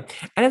 yeah.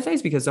 And it's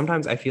nice because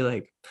sometimes I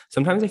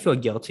feel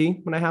guilty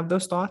when I have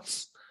those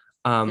thoughts.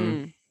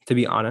 Mm. To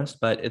be honest,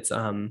 but it's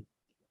something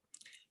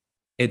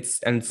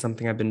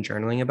I've been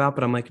journaling about,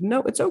 but I'm like,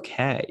 no, it's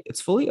okay.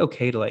 It's fully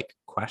okay to like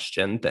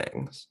question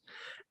things.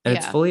 And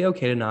it's Yeah. fully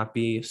okay to not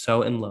be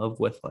so in love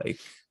with like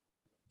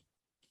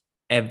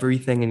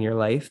everything in your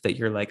life that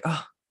you're like,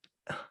 oh,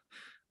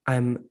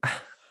 I'm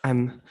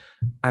I'm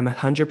I'm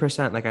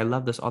 100% like I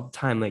love this all the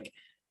time. Like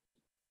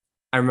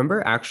I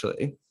remember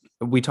actually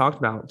we talked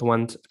about the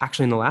one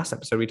actually in the last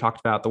episode we talked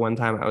about the one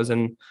time I was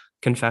in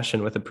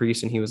confession with a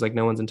priest and he was like,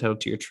 no one's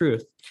entitled to your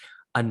truth.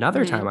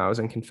 Another Mm-hmm. time I was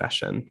in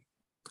confession,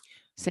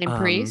 Same um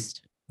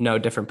priest? no,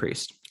 different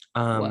priest.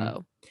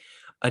 Whoa.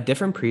 A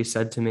different priest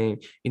said to me,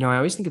 I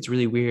always think it's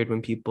really weird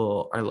when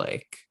people are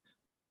like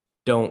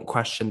don't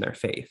question their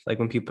faith, like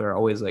when people are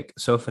always like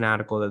so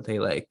fanatical that they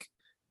like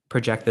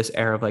project this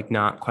air of like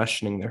not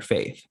questioning their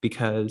faith,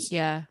 because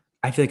Yeah.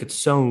 I feel like it's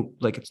so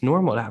like it's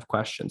normal to have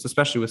questions,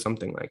 especially with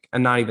something like,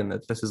 and not even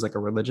that this is like a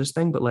religious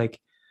thing, but like,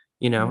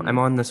 Mm-hmm. I'm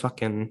on this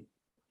fucking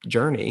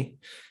journey,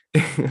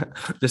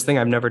 this thing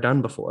I've never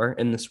done before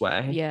in this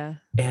way. Yeah.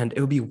 And it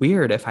would be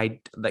weird if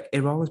I like,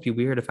 it would almost be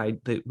weird if I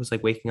was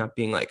like waking up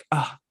being like,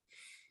 oh,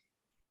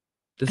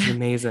 this is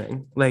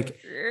amazing. Like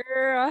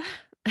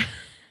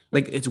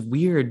it's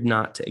weird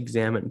not to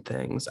examine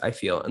things, I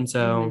feel. And Mm-hmm.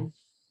 so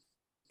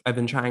I've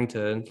been trying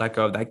to let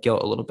go of that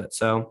guilt a little bit.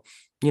 So,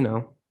 you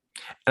know,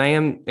 and I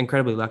am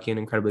incredibly lucky and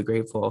incredibly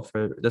grateful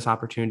for this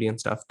opportunity and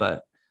stuff,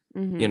 but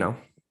you Mm-hmm. know,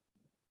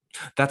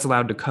 that's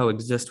allowed to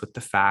coexist with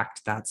the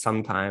fact that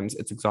sometimes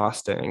it's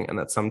exhausting and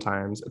that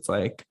sometimes it's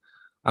like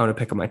I want to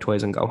pick up my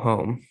toys and go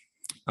home.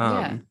 Yeah.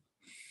 Um,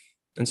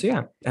 and so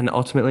yeah, and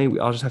ultimately we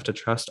all just have to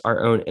trust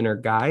our own inner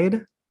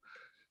guide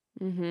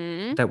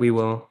Mm-hmm. that we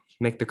will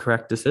make the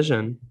correct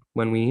decision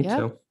when we need Yep.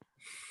 to.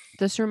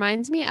 This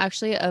reminds me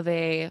actually of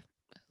a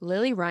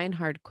Lily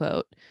Reinhard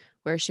quote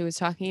where she was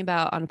talking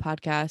about on a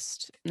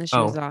podcast that she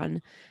was Oh,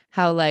 on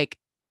how like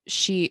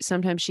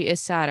sometimes she is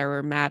sad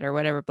or mad or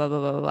whatever, blah, blah,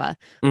 blah, blah, blah.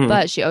 mhm.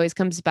 But she always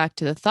comes back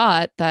to the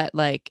thought that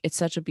like it's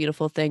such a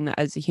beautiful thing that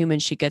as a human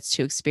she gets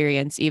to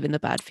experience even the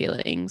bad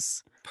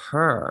feelings.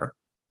 Purr.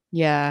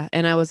 Yeah.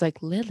 And I was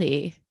like,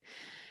 Lily,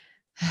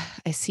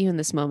 I see you in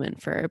this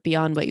moment for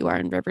beyond what you are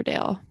in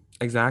Riverdale.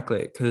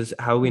 Exactly. Because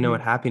how would we know Mhm.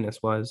 what happiness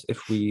was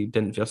if we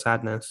didn't feel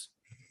sadness?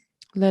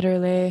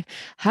 Literally,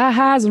 high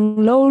highs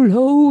and low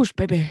lows,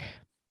 baby.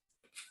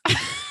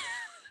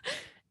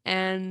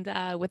 And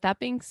with that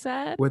being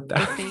said, With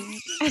I that,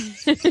 think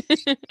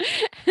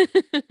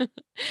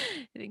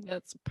I think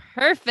that's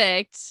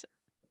perfect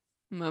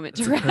moment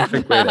it's to a wrap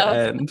perfect way to up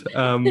end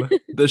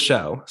the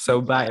show.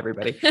 So bye,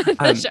 everybody. the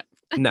Um, show.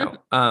 No.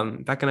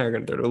 Beck and I are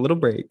gonna do a little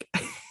break,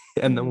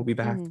 and then we'll be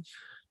back Mhm.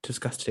 to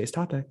discuss today's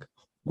topic.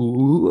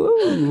 Ooh.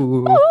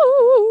 Ooh.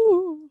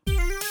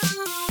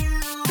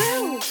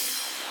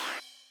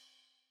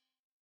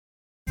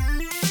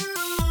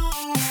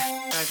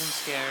 Guys, I'm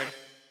scared.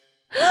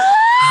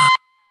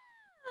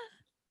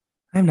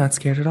 I'm not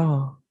scared at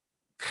all.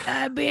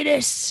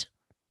 Diabetes.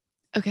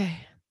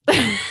 Okay.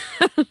 I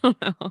don't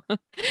know.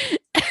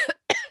 It's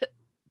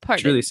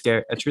Pardon. really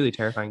scary. A truly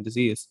terrifying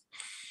disease.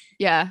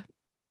 Yeah.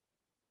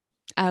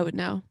 I would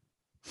know.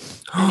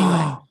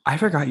 Anyway. I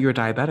forgot you were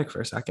diabetic for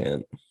a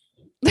second.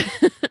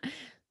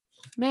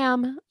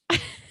 Ma'am.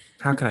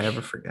 How could I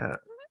ever forget?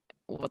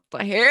 What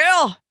the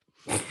hell?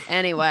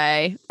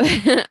 Anyway.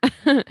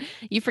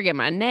 You forget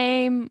my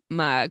name,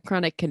 my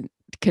chronic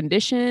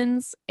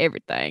conditions,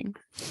 everything.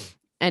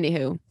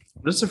 Anywho.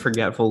 I'm just a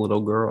forgetful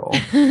little girl.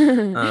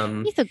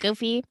 He's so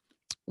goofy.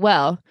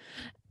 Well,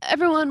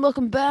 everyone,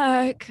 welcome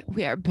back.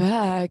 We are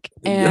back.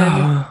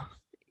 And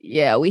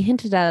yeah, we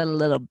hinted at it a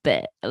little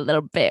bit.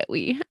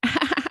 We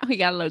we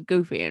got a little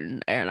goofy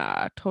and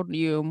I told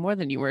you more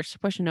than you were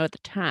supposed to know at the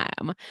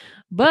time.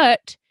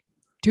 But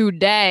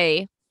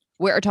today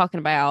we're talking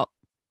about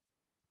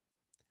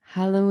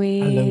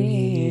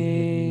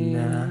Halloween.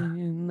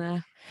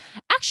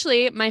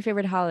 Actually, my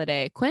favorite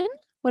holiday. Quinn,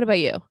 what about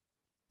you?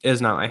 Is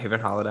not my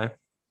favorite holiday.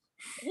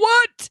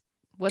 What?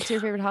 What's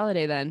your favorite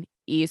holiday then?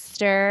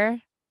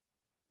 Easter?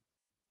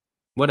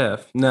 What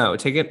if? No,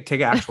 take an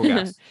actual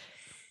guess.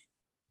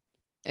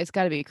 It's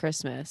got to be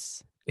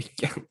Christmas.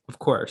 Yeah, of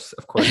course.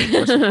 Of course.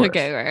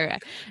 Okay,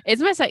 right.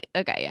 It's my second.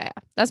 Okay, yeah.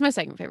 That's my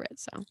second favorite.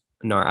 So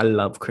No, I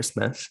love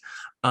Christmas.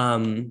 I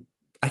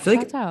feel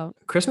like shouts out.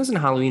 Christmas and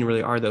Halloween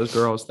really are those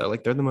girls though.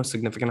 Like they're the most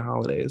significant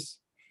holidays.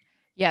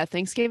 Yeah,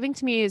 Thanksgiving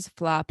to me is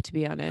flop, to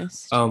be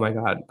honest. Oh my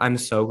God. I'm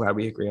so glad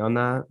we agree on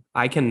that.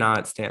 I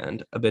cannot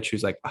stand a bitch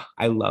who's like, "Oh,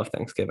 I love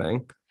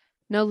Thanksgiving."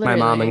 No, My literally.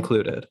 mom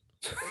included.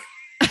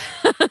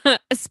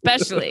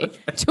 Especially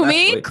to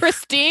me,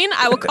 Christine,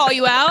 I will call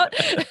you out.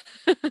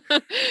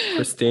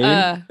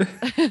 Christine.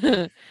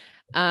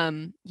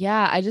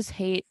 Yeah, I just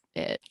hate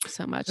it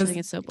so much. I think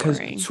it's so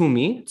boring. To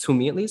me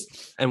at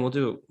least, and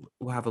we'll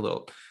have a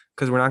little,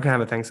 because we're not gonna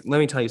have a Thanksgiving. Let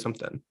me tell you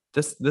something.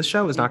 This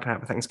show is not gonna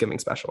have a Thanksgiving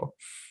special.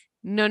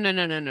 No. No.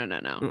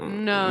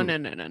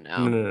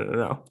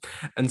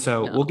 And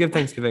so No. we'll give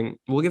Thanksgiving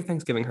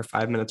her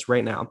 5 minutes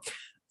right now.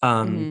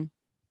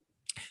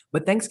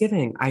 But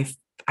Thanksgiving, I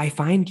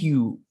find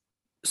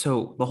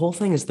so the whole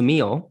thing is the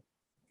meal.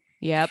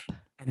 Yep.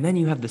 And then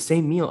you have the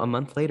same meal a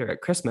month later at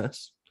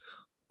Christmas.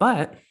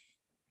 But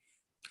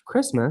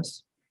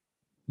Christmas,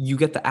 you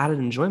get the added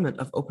enjoyment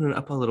of opening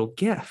up a little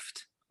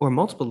gift or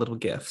multiple little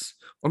gifts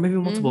or maybe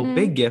multiple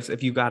big gifts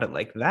if you got it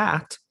like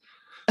that.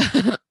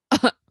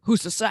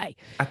 Who's to say?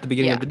 At the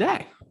beginning of the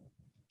day.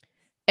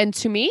 And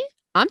to me,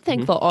 I'm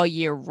thankful all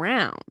year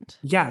round.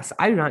 Yes,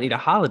 I do not need a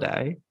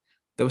holiday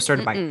that was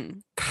started by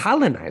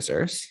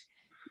colonizers.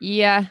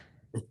 Yeah.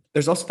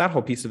 There's also that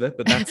whole piece of it,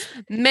 but that's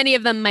many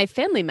of them my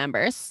family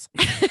members.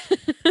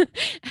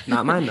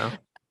 Not mine though.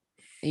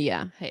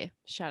 Yeah. Hey,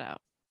 shout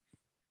out.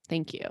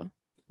 Thank you.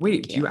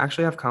 Wait, do you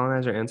actually have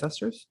colonizer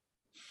ancestors?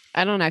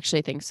 I don't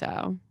actually think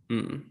so.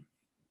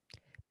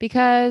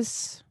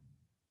 Because,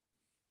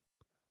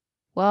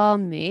 well,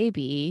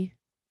 maybe.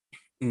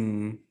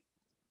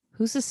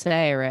 Who's to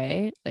say,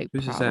 right? Like,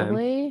 Who's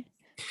probably.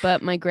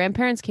 But my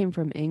grandparents came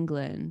from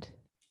England.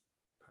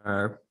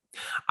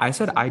 I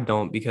said I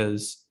don't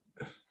because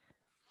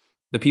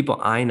the people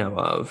I know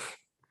of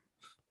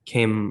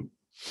came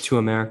to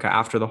America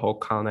after the whole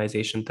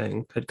colonization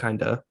thing had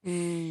kind of,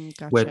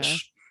 Gotcha.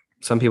 which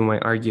some people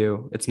might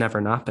argue it's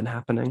never not been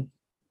happening.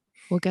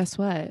 Well, guess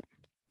what?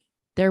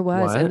 There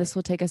was, and this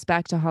will take us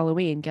back to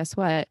Halloween. Guess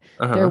what?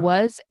 There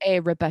was a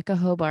Rebecca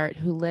Hobart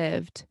who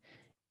lived,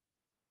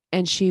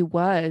 and she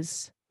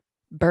was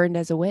burned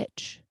as a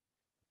witch.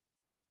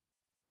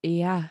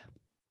 Yeah.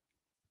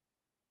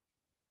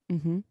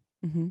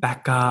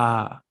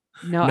 Becca.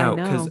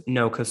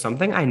 No, because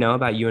something I know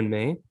about you and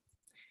me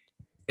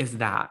is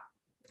that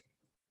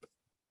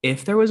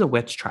if there was a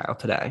witch trial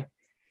today,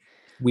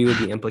 we would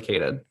be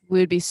implicated. We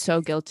would be so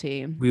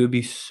guilty. We would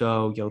be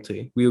so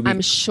guilty. We would be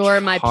I'm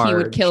sure my pee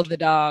would kill the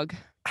dog.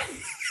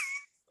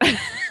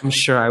 I'm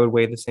sure I would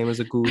weigh the same as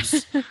a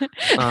goose.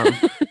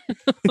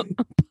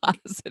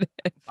 Positive.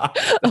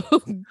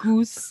 Oh,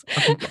 goose.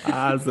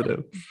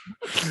 Positive.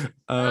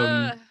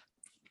 Yeah.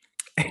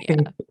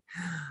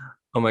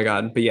 Oh my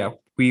God. But yeah,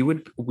 we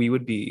would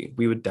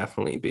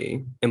definitely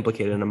be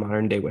implicated in a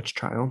modern day witch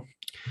trial.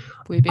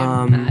 We'd be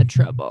in mad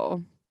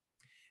trouble.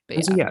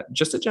 But so yeah,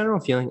 just a general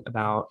feeling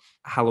about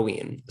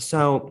Halloween.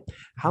 So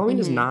Halloween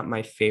is not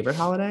my favorite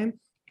holiday,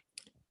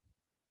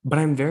 but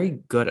I'm very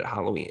good at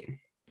Halloween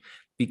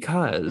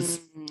because,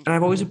 and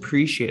I've always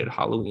appreciated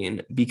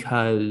Halloween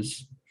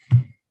because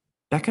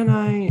Becca and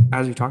I,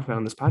 as we've talked about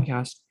on this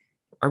podcast,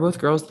 are both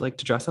girls that like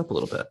to dress up a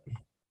little bit.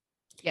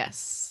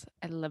 Yes,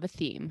 I love a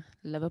theme.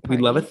 Love a party.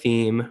 We love a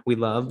theme. We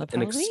love an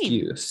Halloween.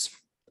 Excuse.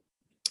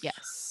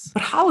 Yes.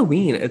 But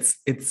Halloween, it's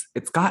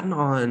gotten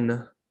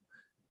on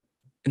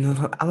in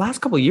the last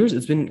couple of years,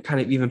 it's been kind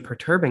of even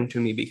perturbing to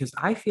me because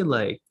I feel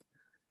like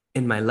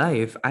in my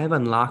life, I have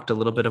unlocked a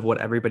little bit of what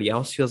everybody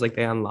else feels like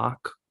they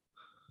unlock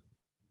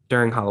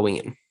during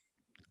Halloween.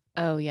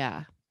 Oh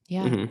yeah.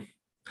 Yeah. Mhm.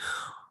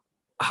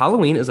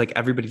 Halloween is like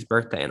everybody's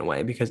birthday in a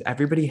way because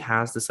everybody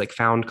has this like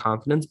found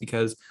confidence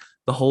because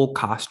the whole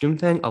costume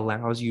thing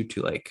allows you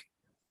to like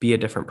be a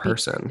different Be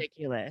person.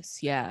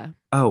 ridiculous. Yeah.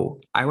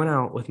 Oh, I went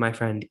out with my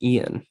friend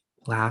Ian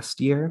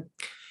last year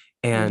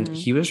and Mm-hmm.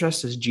 he was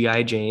dressed as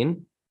G.I.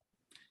 Jane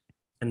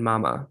and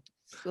Mama.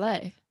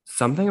 Slay.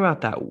 Something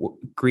about that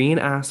green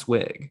ass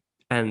wig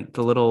and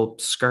the little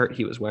skirt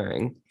he was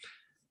wearing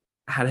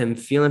had him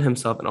feeling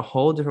himself in a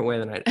whole different way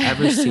than I'd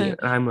ever seen. And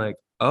I'm like,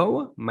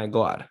 oh my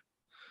God,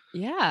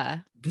 Yeah.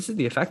 this is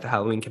the effect that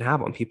Halloween can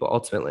have on people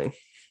ultimately.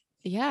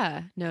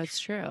 Yeah. No, it's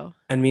true.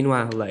 And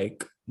meanwhile,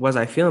 like, was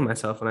I feeling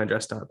myself when I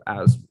dressed up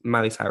as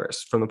Miley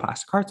Cyrus from the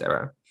Plastic Hearts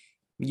era?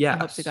 I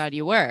hope to Yes. God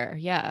you were.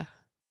 Yeah.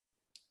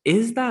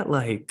 Is that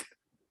like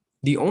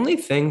the only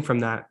thing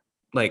from that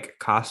like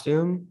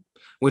costume,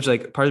 which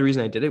like part of the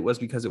reason I did it was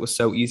because it was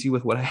so easy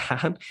with what I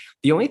had.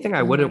 The only thing I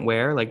Uh-huh. wouldn't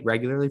wear like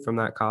regularly from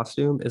that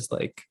costume is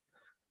like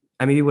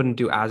I maybe wouldn't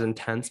do as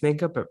intense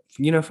makeup, but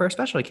for a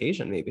special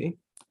occasion, maybe.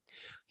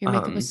 Your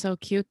makeup was Um, so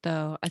cute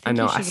though. I I think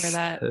know you I should wear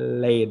that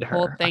slayed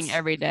whole her. thing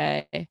every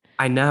day.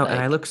 I know, and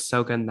I Like, look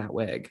so good in that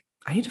wig.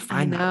 I need to I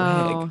find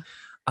that wig. know.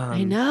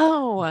 I Um,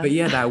 know. but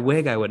yeah, that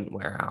wig I wouldn't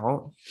wear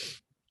out.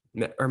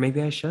 Or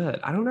maybe I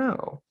should. I don't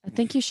know. I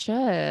think you should.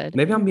 I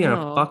Maybe I'm don't being a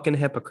know. fucking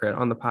hypocrite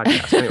on the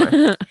podcast.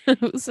 Anyway,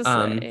 Who's to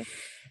um, say?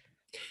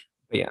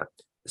 but yeah.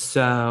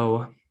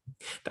 So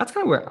that's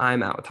kind of where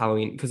I'm at with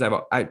Halloween because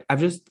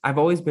I've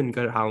always been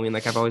good at Halloween.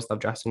 Like I've always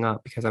loved dressing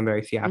up because I'm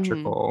very Hmm.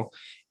 theatrical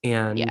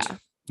and Yeah.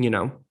 you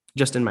know,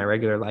 just in my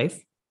regular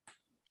life.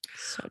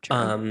 So true.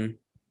 Um,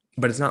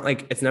 but it's not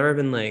like it's never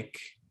been my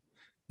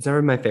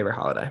favorite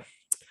holiday.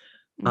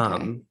 Okay.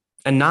 Um,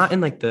 and not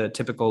in like the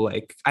typical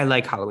like I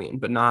like Halloween,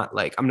 but not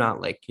like I'm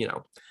not like,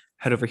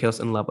 head over heels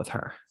in love with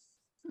her.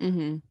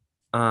 Hmm.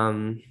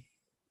 Um,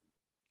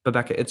 but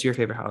Becca, it's your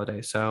favorite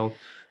holiday. So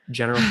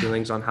general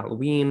feelings on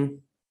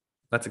Halloween.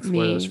 Let's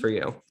explore those Me. for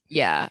you.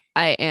 Yeah,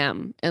 I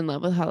am in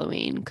love with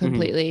Halloween Mhm.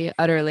 completely,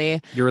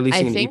 utterly. You're I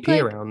releasing an think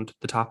EP like around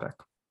the topic.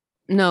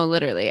 no,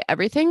 literally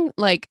everything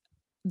like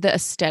the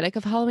aesthetic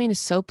of Halloween is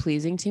so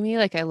pleasing to me.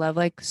 Like I love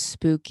like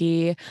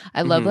spooky.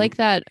 I love Hmm. like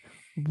that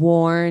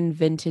worn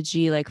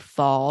vintagey like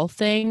fall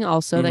thing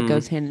also that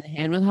goes Hmm. hand in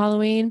hand with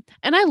Halloween.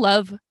 And I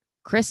love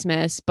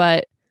Christmas,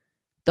 but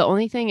the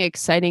only thing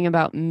exciting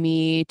about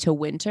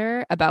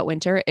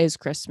winter is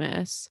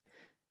Christmas.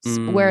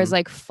 Whereas Mm.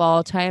 like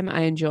fall time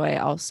I enjoy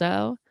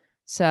also.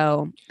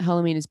 So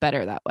Halloween is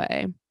better that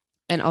way.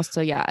 And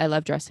also, yeah, I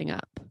love dressing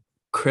up.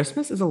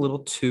 Christmas is a little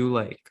too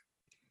like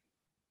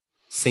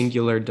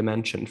singular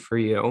dimension for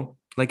you.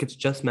 Like it's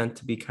just meant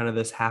to be kind of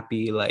this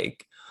happy,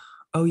 like,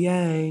 oh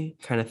yay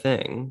kind of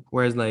thing.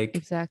 Whereas like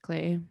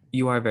Exactly.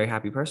 you are a very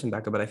happy person,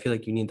 Becca, but I feel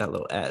like you need that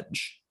little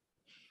edge.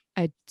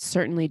 I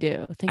certainly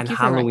do. And Thank you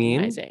for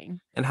Halloween,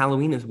 recognizing. and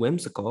Halloween is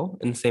whimsical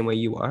in the same way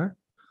you are,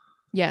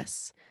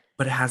 Yes.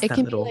 but it has It that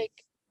can be little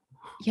like,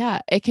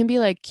 yeah, it can be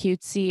like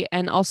cutesy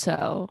and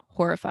also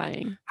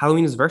horrifying.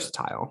 Halloween is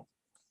versatile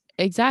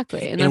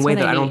Exactly. And in a that's way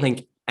what I that I don't need.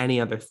 think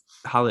any other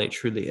holiday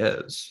truly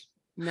is.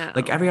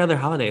 Like No. every other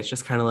holiday, it's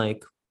just kind of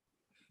like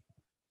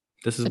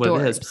this is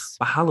what it is. Adorbs.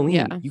 But Yeah.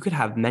 Halloween, you could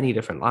have many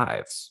different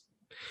lives.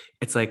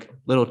 It's like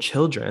little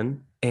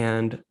children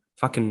and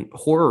fucking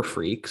horror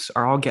freaks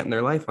are all getting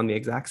their life on the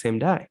exact same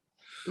day,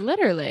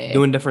 Literally.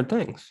 doing different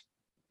things.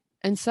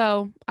 And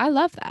so I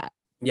love that.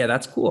 Yeah,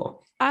 that's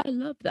cool. I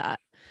love that.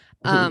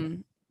 Mhm.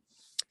 Um,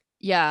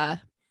 yeah.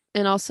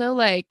 And also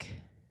like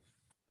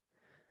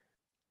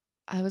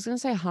I was gonna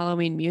say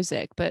Halloween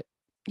music, but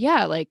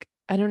yeah, like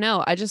I don't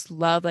know. I just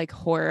love like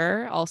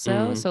horror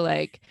also. Mhm. So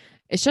like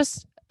it's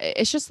just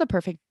the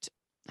perfect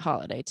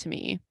holiday to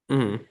me.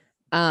 Mhm.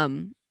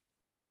 Um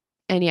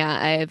and yeah,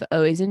 I've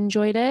always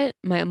enjoyed it.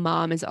 My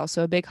mom is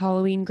also a big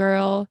Halloween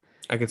girl.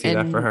 I could see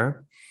that for And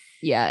her.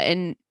 yeah,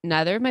 and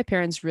neither of my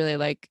parents really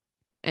like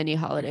any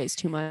holidays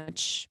too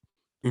much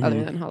other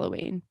Mhm. than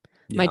Halloween.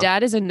 My Yeah.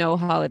 dad is a no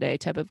holiday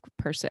type of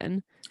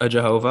person. A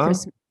Jehovah,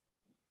 Chris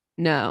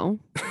no.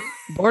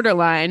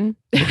 Borderline.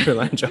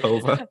 borderline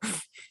Jehovah.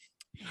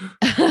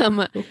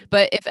 Um,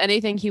 but if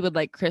anything, he would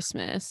like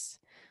Christmas,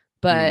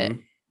 but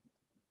Mm,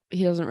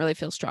 he doesn't really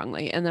feel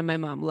strongly. And then my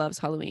mom loves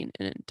Halloween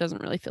and it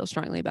doesn't really feel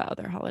strongly about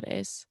other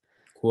holidays.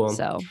 cool.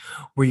 So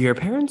Were your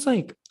parents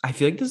like, I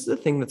feel like this is the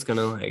thing that's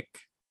gonna like,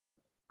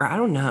 or I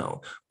don't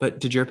know, but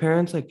did your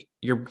parents like,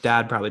 your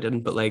dad probably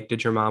didn't, but like,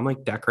 did your mom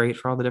like decorate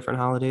for all the different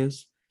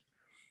holidays?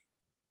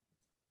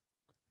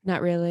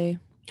 not really.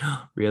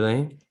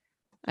 Really?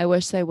 I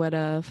wish they would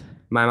have.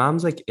 My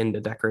mom's like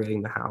into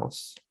decorating the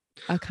house.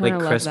 I kind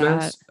Like of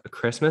love that.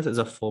 Christmas is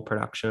a full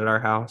production at our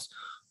house.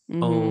 Oh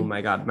Mm-hmm.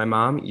 my God. My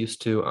mom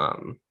used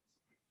to,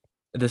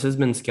 this has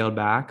been scaled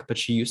back, but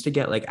she used to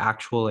get like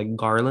actual like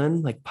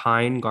garland, like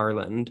pine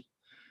garland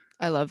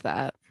I love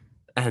that.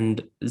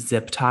 and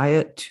zip tie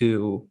it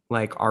to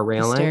like our The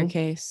railing.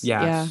 staircase.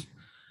 Yeah. Yes.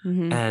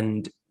 Mhm.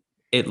 and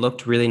it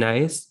looked really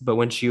nice. But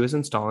when she was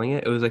installing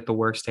it, it was like the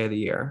worst day of the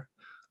year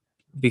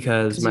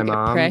because Because you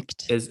get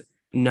pricked.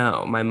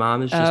 my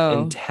mom is just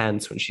Oh.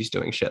 intense when she's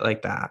doing shit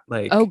like that. Oh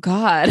Like,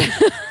 God.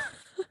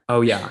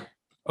 oh yeah.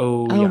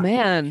 Oh Oh yeah.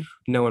 man.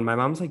 No, when my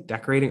mom's like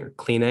decorating or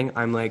cleaning,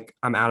 I'm like,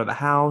 I'm out of the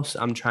house.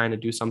 I'm trying to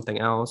do something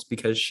else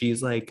because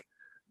she's like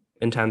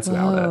intense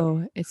about it.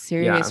 Whoa. It's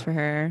serious Yeah. for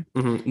her.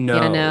 Yeah,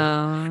 No.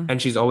 no.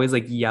 And she's always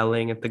like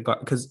yelling at the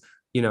because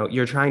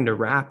you're trying to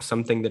wrap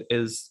something that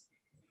is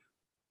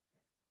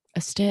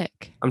A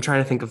stick. I'm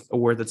trying to think of a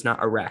word that's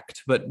not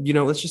erect, but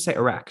let's just say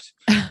erect.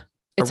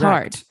 It's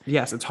hard. Erect.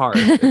 Yes, it's hard.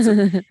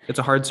 It's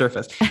a hard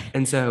surface.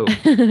 And so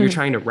you're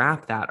trying to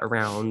wrap that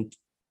around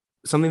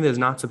something that is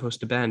not supposed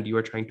to bend. You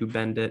are trying to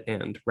bend it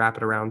and wrap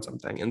it around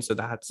something. And so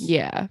that's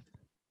Yeah.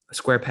 a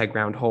square peg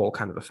round hole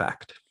kind of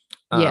effect.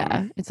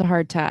 Yeah. It's a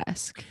hard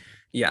task.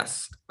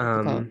 Yes.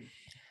 Difficult.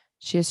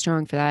 She is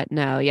strong for that.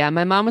 No, yeah.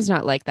 My mom was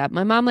not like that.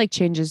 My mom like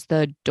changes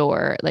the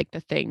door, like the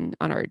thing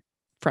on our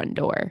front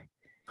door.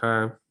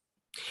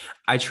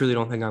 I truly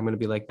don't think I'm going to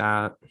be like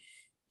that.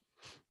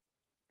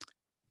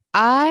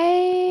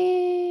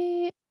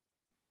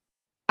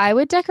 I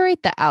would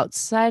decorate the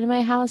outside of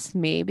my house,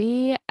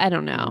 maybe. I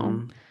don't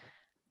know.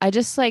 I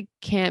just like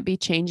can't be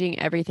changing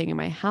everything in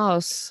my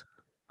house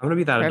I'm going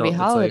to be that for every adult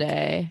that's like,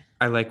 holiday.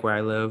 I like where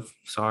I live.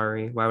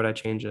 Sorry. Why would I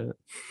change it?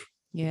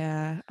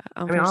 Yeah,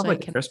 I mean, I'll have unfortunately, I like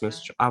a can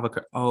Christmas.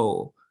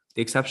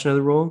 The exception of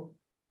the rule.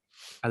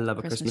 I love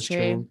a Christmas Christmas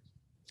tree.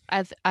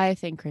 tree. I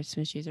think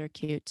Christmas trees are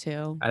cute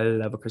too. I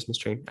love a Christmas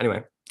tree.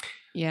 Anyway,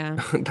 Yeah.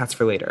 that's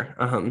for later.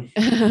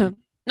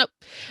 Nope.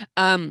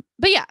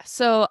 But yeah,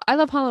 so I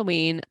love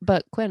Halloween,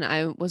 but Quinn,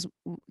 I was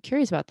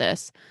curious about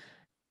this.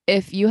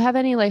 If you have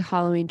any like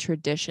Halloween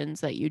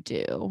traditions that you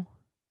do,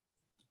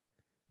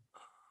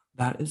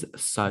 That is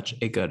such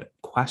a good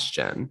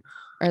question.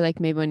 or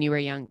like maybe when you were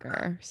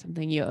younger,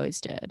 something you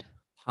always did.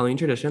 Halloween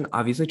tradition,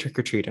 obviously trick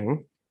or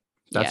treating.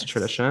 That's a Yes.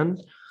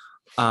 tradition.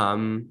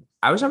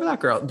 I was never that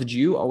girl. Did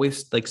you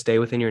always like stay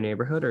within your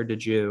neighborhood or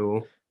did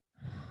you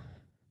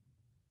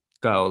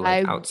go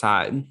like I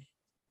outside?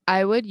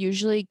 I would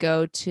usually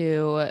go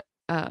to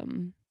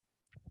um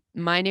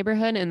my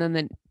neighborhood, and then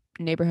the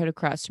neighborhood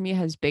across from me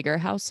has bigger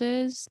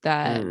houses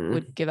that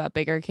would Mm. give out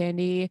bigger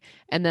candy.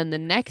 And then the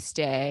next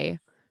day,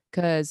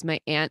 because my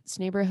aunt's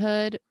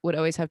neighborhood would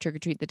always have trick or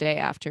treat the day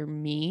after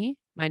my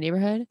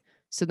neighborhood.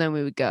 So then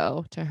we would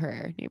go to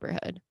her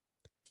neighborhood.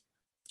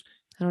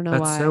 I don't know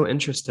That's so why.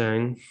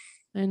 interesting.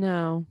 I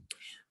know.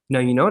 No,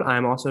 you know what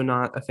I'm also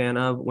not a fan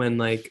of when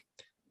like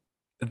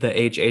the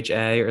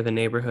HHA or the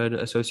neighborhood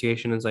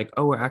association is like,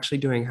 oh, we're actually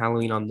doing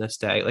Halloween on this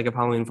day. Like if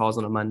Halloween falls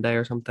on a Monday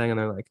or something, and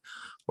they're like,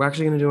 we're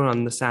actually going to do it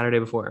on the Saturday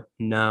before.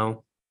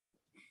 No.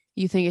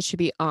 You think it should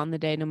be on the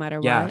day no matter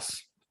what?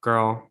 Yes,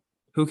 girl.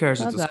 Who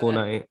cares? It's Love a school that.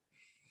 night.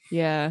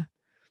 Yeah.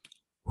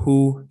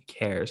 Who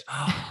cares?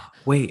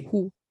 Wait.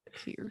 Who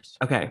cares?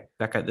 Okay,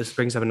 Becca, this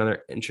brings up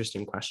another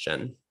interesting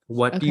question.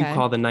 What do you Okay.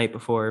 call the night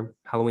before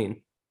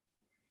Halloween?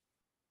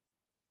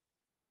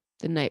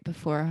 The night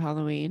before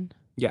Halloween.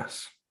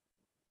 Yes.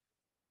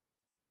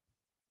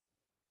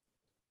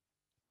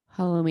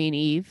 Halloween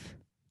Eve.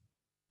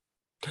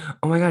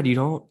 Oh my God, you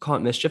don't call it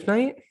Mischief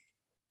Night?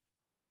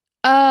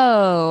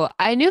 Oh,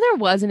 I knew there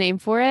was a name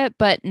for it,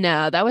 but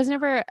no, I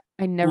never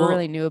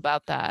really Well, knew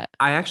about that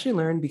I actually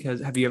learned because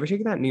have you ever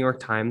taken that New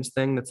York Times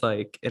thing that's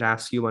like it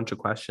asks you a bunch of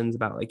questions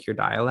about like your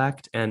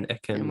dialect and it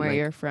and can where like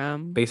you're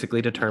from.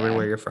 basically determine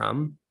where Yeah. you're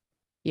from?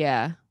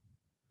 Yeah.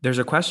 There's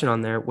a question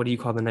on there, what do you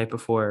call the night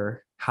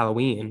before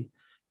Halloween?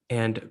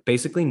 And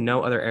basically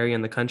no other area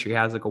in the country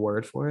has like a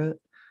word for it.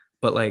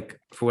 But like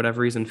for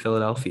whatever reason,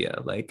 Philadelphia,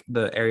 like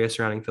the area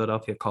surrounding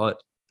Philadelphia call it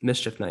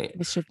Mischief Night.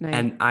 Mischief Night.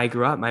 And I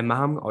grew up, my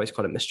mom always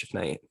called it Mischief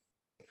Night.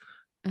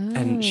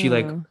 And she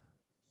like Oh.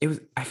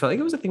 I felt like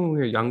it was a thing when we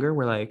were younger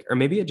where like, or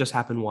maybe it just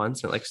happened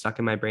once and it like stuck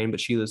in my brain, but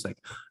she was like,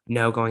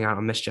 no, going out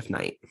on Mischief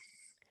Night.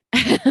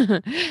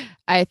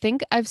 I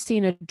think I've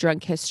seen a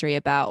drunk history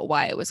about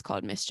why it was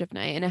called Mischief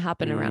Night, and it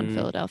happened around Mm,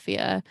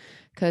 Philadelphia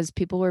because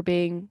people were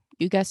being,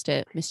 you guessed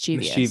it,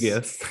 mischievous.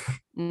 mischievous.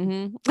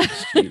 Mm-hmm.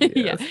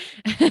 Yeah. Mischievous.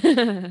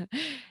 That's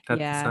the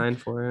Yeah. sign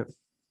for it.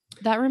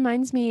 That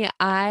reminds me,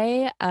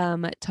 I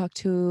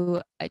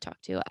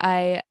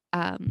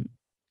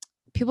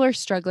people are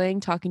struggling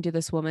talking to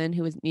this woman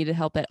who needed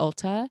help at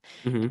Ulta.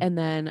 Mhm. And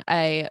then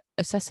I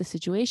assessed the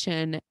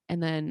situation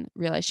and then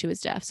realized she was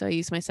deaf. So I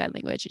used my sign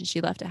language and she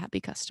left a happy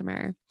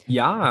customer.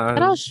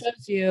 That all Yes.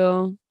 shows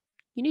you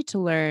need to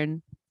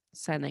learn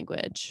sign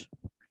language.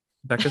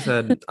 Becca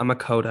said, I'm a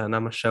coda and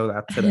I'm gonna show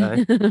that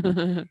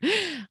today.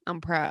 I'm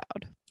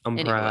proud. I'm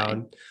Anyway.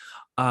 proud.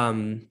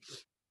 I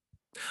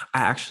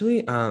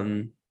actually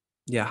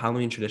yeah,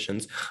 Halloween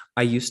traditions.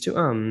 I used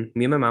to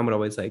me and my mom would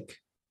always like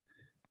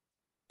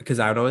because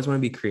I would always want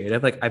to be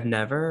creative. Like I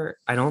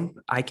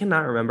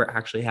cannot remember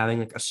actually having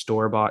like a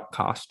store-bought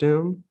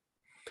costume.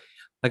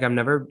 Like I've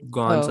never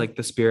gone to Oh. like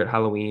the Spirit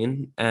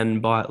Halloween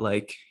and bought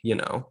like,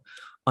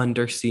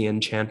 Undersea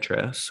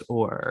Enchantress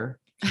or,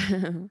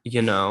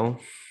 you know,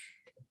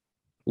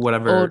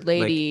 whatever Old like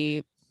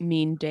lady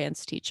mean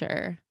dance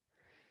teacher.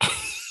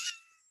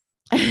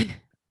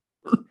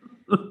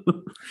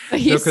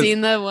 No,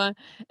 Seen the one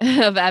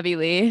of Abby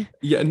Lee?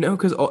 Yeah, no,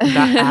 because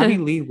that Abby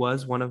Lee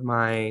was one of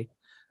my.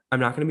 I'm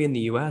not going to be in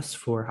the US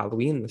for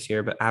Halloween this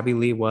year, but Abby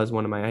Lee was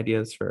one of my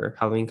ideas for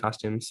Halloween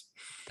costumes.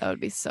 That would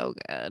be so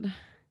good.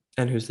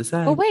 And who's to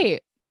Oh say?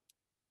 wait,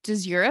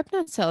 does Europe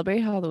not celebrate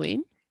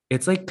Halloween?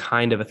 It's like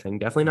kind of a thing.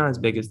 Definitely not as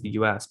big as the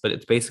US, but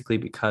it's basically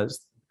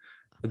because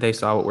they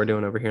saw what we're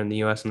doing over here in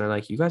the US and they're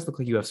like, you guys look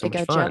like you have so They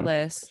much got fun.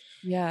 jealous.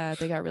 Yeah,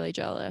 they got really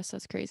jealous.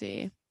 That's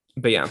crazy.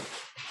 But yeah.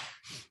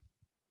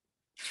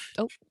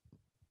 Oh,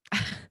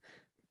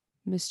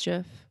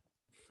 mischief.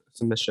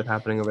 Some mischief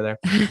happening over there.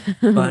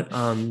 But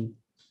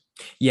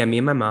yeah, me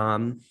and my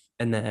mom,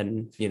 and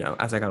then,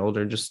 as I got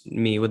older, just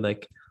me would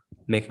like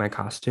make my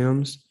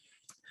costumes.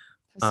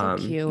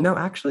 That's so cute. No,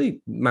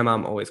 actually, my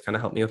mom always kind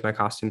of helped me with my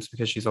costumes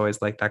because she's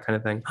always like that kind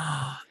of thing.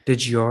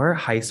 Did your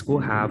high school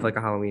have like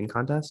a Halloween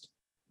contest?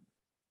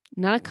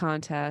 Not a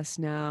contest,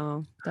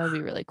 no. That would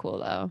be really cool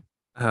though.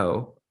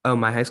 Oh,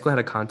 my high school had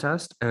a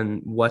contest,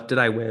 and what did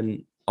I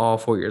win all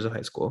 4 years of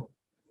high school?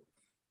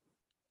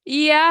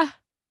 Yeah.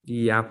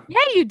 Yeah.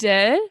 Yeah, you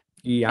did. I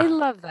Yeah.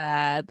 love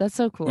that. That's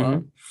so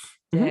cool.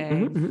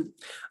 Dang.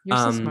 You're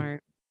so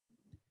smart.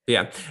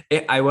 Yeah.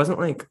 I wasn't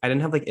like, I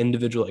didn't have like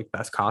individual like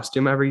best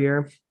costume every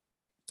year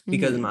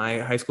because my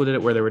high school did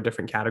it where there were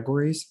different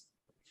categories.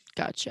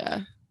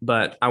 Gotcha.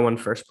 But I won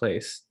first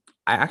place.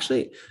 I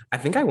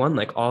think I won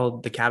like all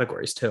the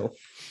categories too.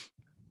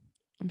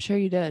 I'm sure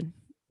you did.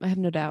 I have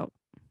no doubt,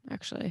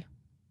 actually.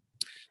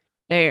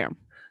 Damn.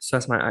 So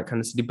that's my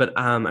iconicity. But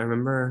I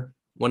remember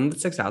one that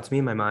sticks out to me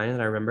in my mind that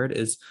I remembered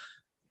is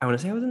I want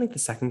to say I was in like the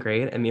second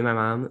grade, and me and my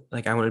mom,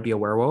 like, I wanted to be a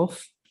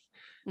werewolf.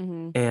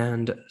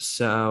 And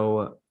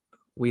so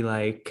we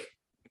like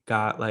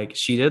got like,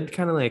 she did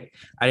kind of like,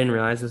 I didn't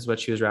realize this is what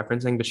she was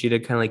referencing, but she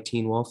did kind of like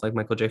Teen Wolf, like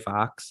Michael J.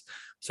 Fox.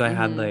 So I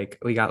had like,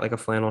 we got like a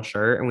flannel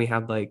shirt and we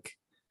had like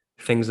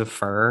things of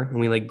fur and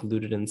we like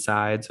glued it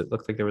inside. So it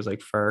looked like there was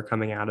like fur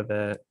coming out of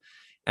it.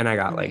 And I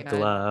got like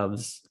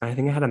gloves. I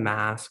think I had a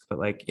mask, but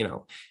like,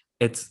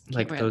 it's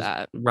like those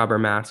rubber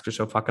masks are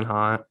so fucking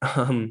hot.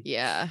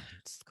 Yeah,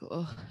 it's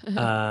cool.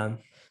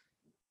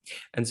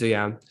 And so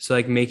yeah, so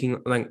like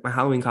making like my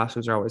Halloween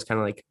costumes are always kind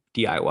of like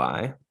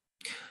DIY.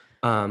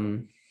 Oh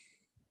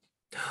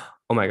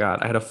my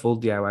God, I had a full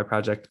DIY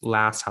project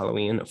last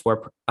Halloween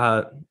for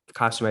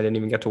costume I didn't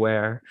even get to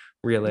wear,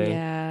 really.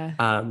 Yeah.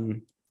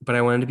 But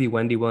I wanted to be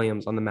Wendy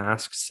Williams on The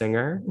Masked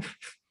Singer.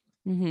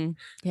 Yeah.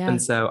 And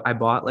so I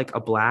bought like a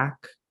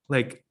black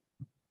like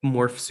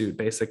morph suit,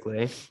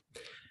 basically,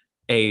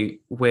 a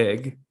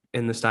wig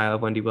in the style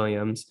of Wendy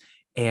Williams,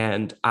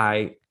 and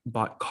I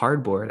bought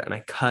cardboard and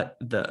I cut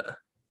the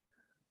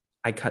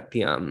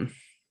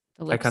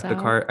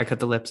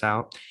lips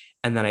out,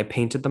 and then I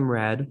painted them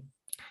red,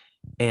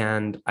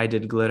 and I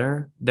did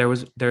glitter. There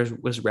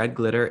was red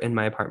glitter in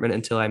my apartment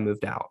until I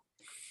moved out.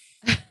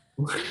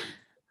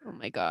 Oh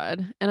my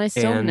God. And I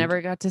still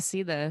never got to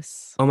see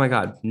this. Oh my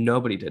God,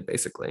 nobody did,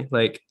 basically.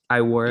 Like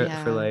I wore it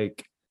for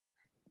like,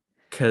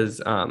 because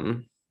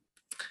Becca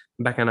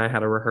and I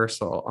had a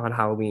rehearsal on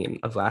Halloween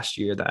of last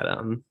year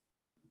that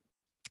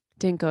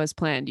didn't go as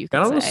planned, you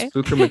got could a say.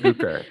 little spooker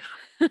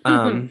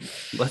magooker.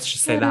 Let's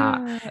just say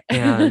that.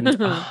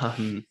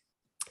 And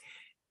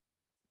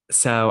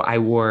so I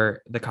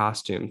wore the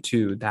costume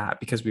to that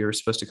because we were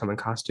supposed to come in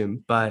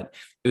costume, but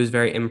it was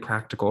very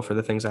impractical for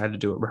the things I had to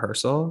do at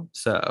rehearsal.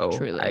 So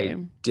Truly. I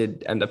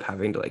did end up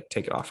having to like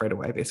take it off right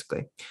away,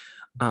 basically.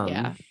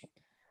 And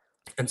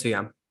so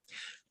yeah,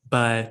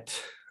 but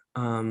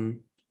yeah.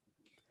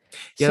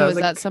 So is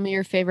that some of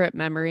your favorite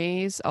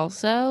memories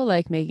also,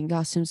 like making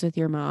costumes with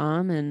your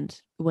mom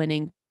and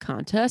winning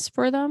contests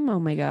for them? Oh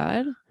my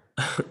God.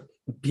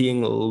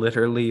 Being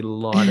literally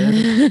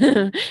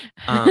lauded.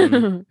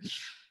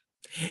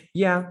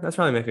 Yeah, that's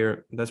probably my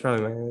favorite. That's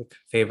probably my like,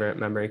 favorite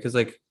memory because,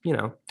 like,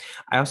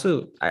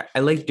 I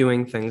like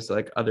doing things that,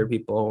 like, other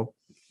people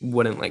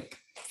wouldn't like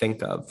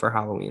think of for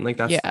Halloween. Like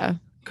that's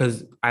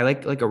because I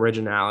like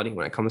originality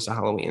when it comes to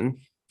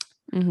Halloween.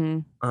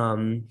 Another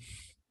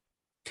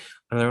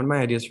one of my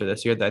ideas for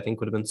this year that I think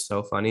would have been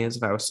so funny is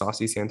if I was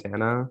Saucy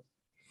Santana.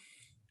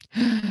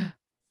 Oh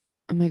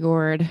my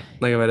God.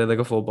 Like if I did like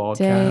a full bald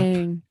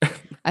Dang. cap.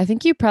 I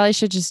think you probably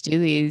should just do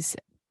these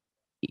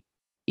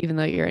even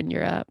though you're in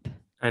Europe.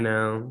 I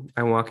know.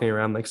 I'm walking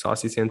around like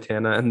Saucy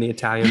Santana and the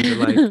Italians are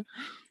like,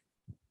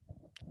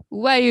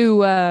 why you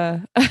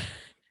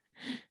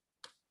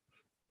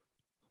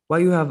why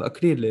you have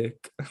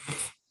acrylic?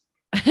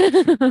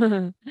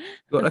 Your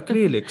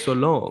acrylic so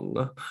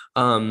long.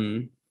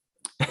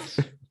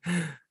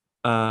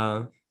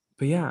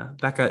 But yeah,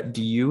 Becca,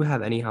 do you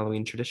have any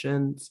Halloween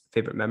traditions,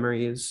 favorite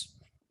memories?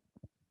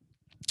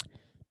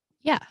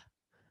 Yeah.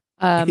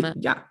 Yeah.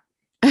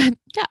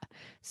 Yeah.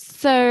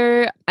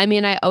 So, I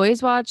mean, I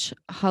always watch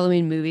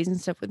Halloween movies and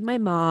stuff with my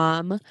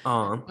mom.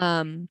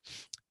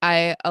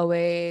 I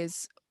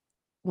always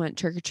went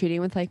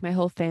trick-or-treating with like my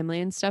whole family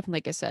and stuff. And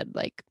like I said,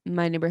 like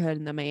my neighborhood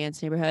and then my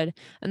aunt's neighborhood.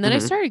 And then I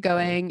Mhm. started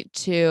going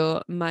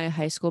to my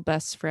high school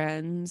best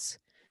friend's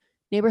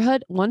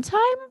neighborhood. One time,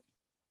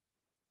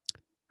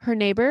 her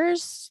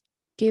neighbors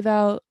gave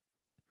out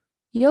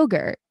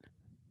yogurt.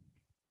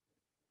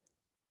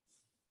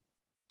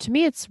 To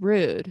me, it's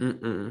rude.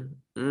 Mm-mm.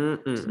 To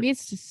Mm-mm. me,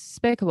 it's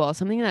despicable.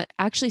 Something that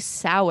actually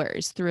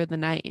sours through the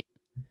night.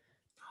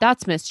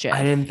 That's I mischief.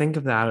 didn't think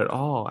of that at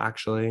all,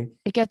 actually.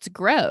 It gets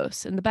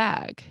gross in the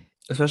bag.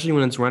 Especially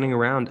when it's running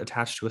around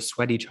attached to a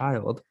sweaty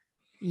child.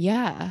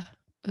 Yeah.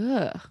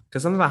 Ugh.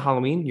 Because something about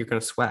Halloween, you're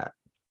gonna sweat.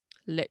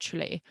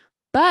 Literally.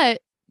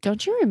 But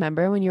don't you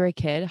remember when you were a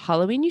kid,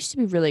 Halloween used to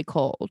be really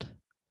cold?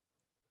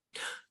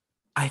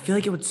 I feel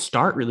like it would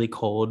start really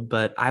cold,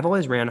 but I've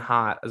always ran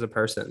hot as a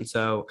person.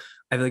 So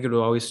I feel like it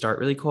would always start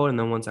really cold. And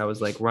then once I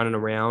was like running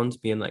around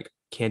being like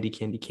candy,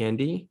 candy,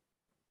 candy,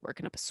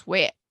 Working up a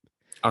sweat.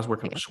 I was I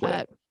working up a get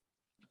sweat. that.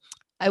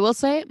 I will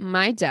say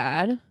my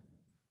dad,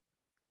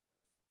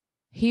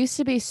 he used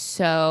to be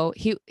so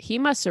he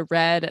must have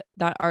read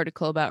that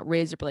article about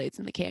razor blades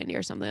in the candy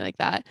or something like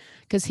that.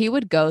 Because he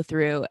would go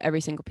through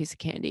every single piece of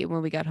candy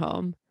when we got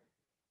home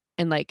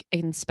and like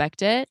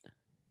inspect it.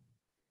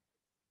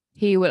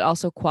 He would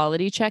also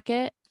quality check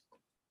it.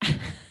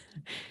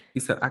 He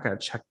said, I gotta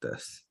check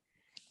this.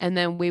 And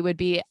then we would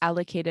be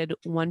allocated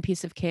one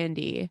piece of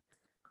candy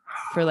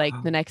for like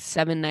the next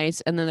 7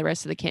 nights, and then the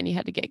rest of the candy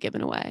had to get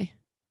given away.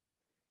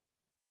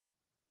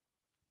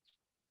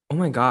 Oh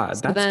my God,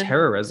 So that's then,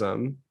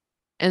 terrorism.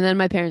 and then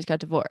my parents got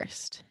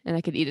divorced, and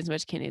I could eat as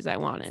much candy as I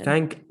wanted.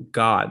 Thank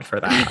God for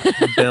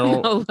that.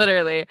 Bill, No,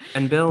 literally.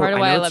 and Bill, Part of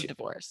I why know I it's love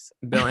divorce.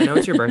 Bill, I know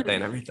it's your birthday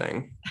and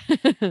everything,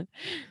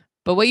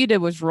 But what you did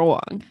was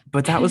wrong.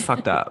 but that was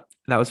fucked up.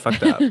 That was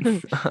fucked up.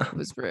 It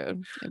was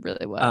rude. It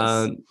really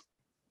was.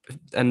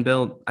 And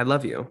Bill, I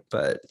love you,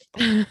 but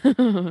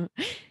and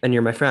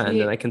you're my friend, See,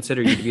 and I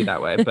consider you to be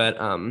that way. But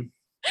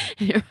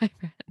you're my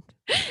friend.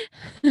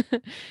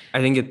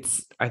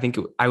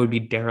 I would be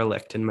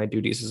derelict in my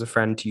duties as a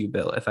friend to you,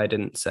 Bill, if I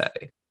didn't say,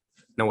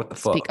 no, what the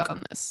Speak fuck?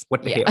 on this.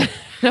 What the Yeah. hell?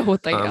 No,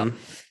 what the hell? Um,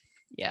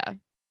 Yeah.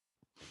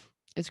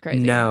 It's crazy.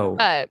 no.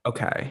 But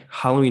Okay.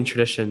 Halloween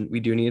tradition we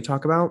do need to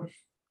talk about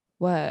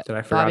what? that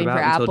I forgot Bobbing for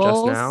about until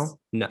just apples?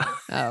 now.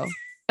 No.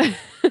 Oh.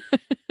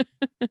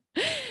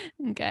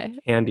 Okay.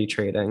 Candy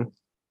trading.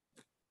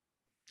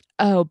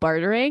 Oh,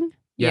 bartering?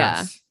 Yeah.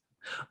 Yes.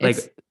 Like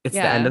it's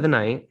the end yeah. of the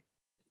night.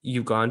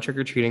 You've gone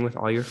trick-or-treating with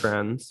all your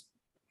friends.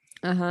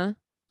 Uh-huh.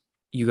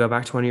 You go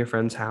back to one of your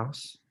friends'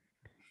 house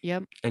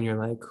Yep. and you're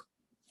like,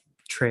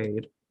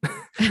 trade.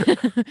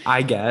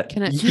 I get,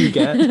 Can I you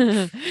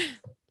get.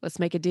 Let's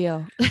make a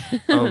deal.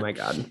 Oh my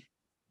God.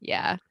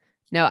 Yeah.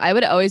 No, I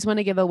would always want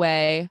to give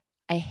away.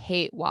 I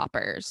hate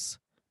Whoppers.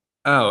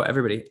 Oh,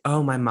 everybody.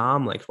 Oh, my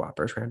mom likes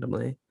Whoppers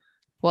randomly.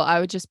 Well,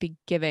 I would just be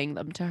giving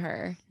them to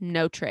her.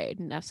 No trade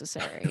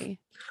necessary.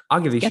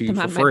 I'll give these Get to you them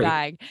for out of free. my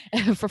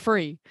bag for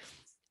free.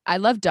 I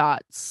love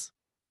dots.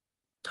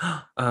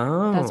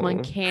 Oh, That's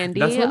one candy.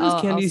 that's one of those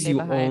I'll candies stay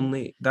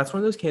behind. that's one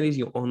of those candies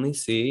you only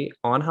see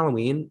on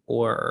Halloween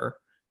or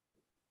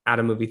at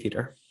a movie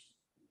theater.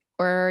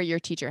 Or your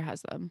teacher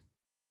has them.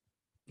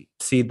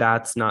 See,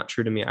 that's not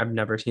true to me. I've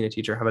never seen a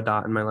teacher have a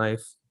dot in my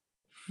life.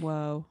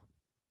 Whoa.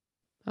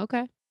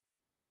 Okay.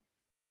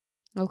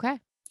 Okay.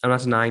 I'm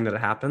not denying that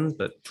it happens,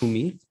 but to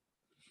me.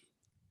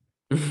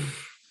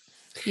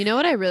 You know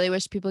what I really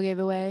wish people gave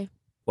away?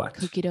 What?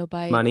 Cookie dough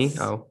bites. Money?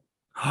 Oh.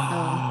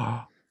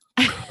 Oh.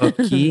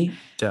 Cookie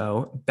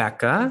dough.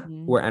 Becca,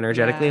 Mhm. we're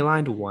energetically Yeah.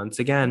 aligned once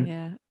again.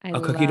 Yeah.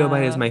 A cookie dough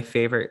bite is my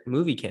favorite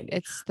movie candy.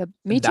 It's the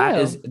me too.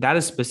 That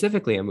is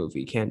specifically a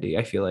movie candy,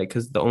 I feel like,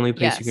 because the only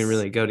place you can Yes.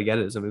 really go to get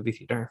it is a movie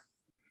theater.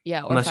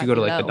 Yeah. Or Unless you Five go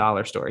to like the Below.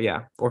 dollar store.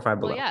 Yeah. Or Five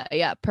Well, Below. yeah.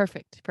 Yeah.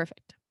 Perfect.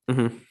 Perfect.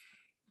 Mhm.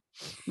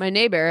 My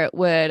neighbor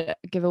would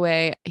give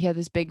away, he had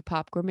this big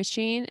popcorn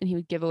machine and he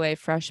would give away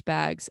fresh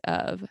bags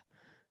of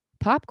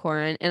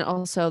popcorn and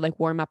also like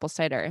warm apple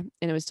cider.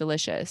 And it was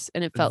delicious.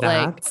 And it felt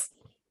like That's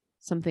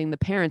something the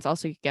parents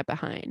also could get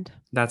behind.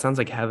 that sounds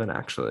like heaven,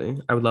 actually.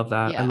 I would love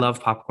that. I Yeah. love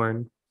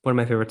popcorn. One of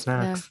my favorite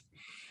snacks.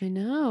 I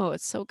know.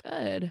 It's so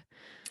good.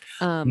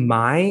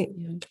 My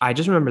Yeah. I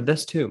just remembered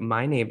this too.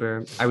 My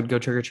neighbor, I would go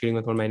trick-or-treating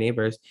with one of my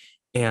neighbors,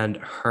 and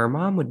her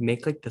mom would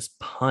make like this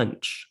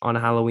punch on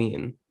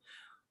Halloween.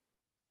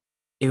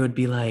 It would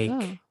be like,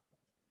 Oh.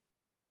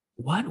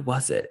 what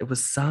was it? It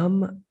was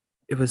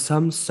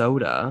some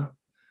soda,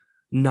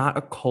 not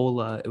a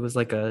cola. It was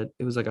like a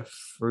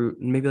fruit,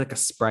 maybe like a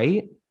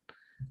Sprite,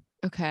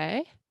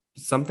 Okay.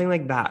 something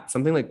like that,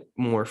 something like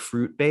more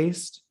fruit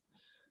based.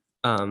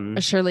 A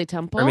Shirley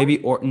Temple? Or maybe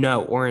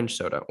no, orange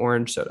soda.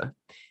 Orange soda.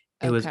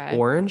 It was Okay.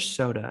 orange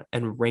soda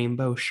and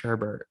rainbow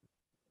sherbet.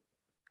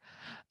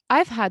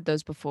 I've had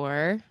those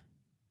before. And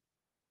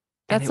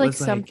That's it like was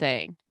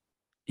something.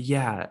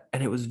 Yeah,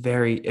 and it was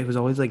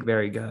always like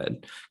very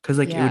good because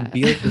like it Yeah, would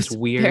be like it this was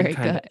weird very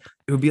kind of good.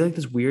 it would be like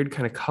this weird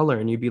kind of color,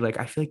 and you'd be like,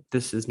 I feel like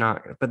this is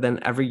not. But then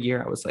every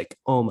year I was like,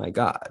 oh my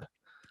God,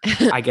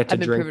 I get to I've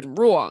been drink. proven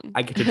wrong.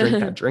 I get to drink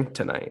that drink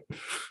tonight.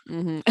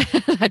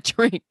 That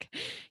drink.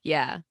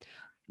 Yeah.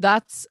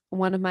 That's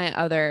one of my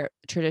other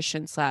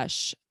tradition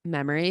slash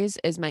memories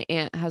is my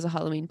aunt has a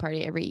Halloween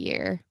party every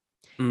year.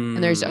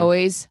 And there's Mm,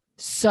 always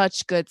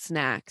such good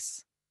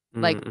snacks.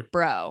 Like, mm.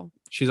 bro.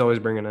 She's always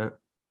bringing it.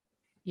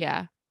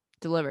 Yeah.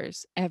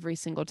 Delivers every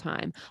single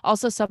time.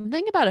 Also,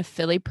 something about a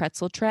Philly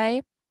pretzel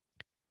tray.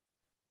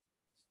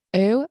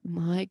 Oh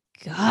my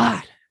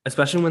God.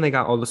 Especially when they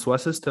got all the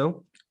sauces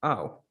too.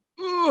 Oh,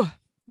 Ugh.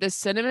 The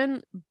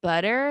cinnamon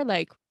butter,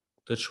 like,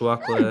 the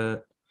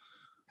chocolate,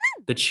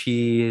 the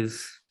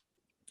cheese.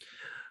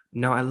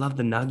 No, I love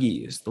the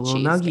nuggies, the little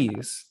cheese. Yeah.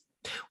 nuggies.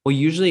 Well,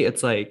 usually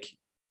it's like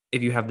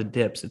if you have the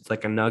dips, it's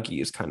like a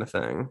nuggies kind of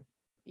thing.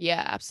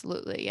 Yeah,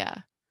 absolutely. Yeah.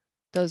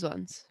 Those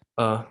ones.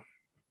 Uh,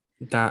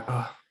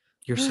 that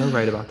you're so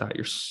right about that.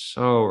 You're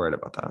so right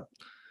about that.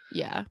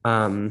 Yeah.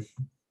 Um,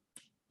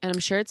 And I'm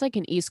sure it's like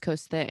an East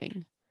Coast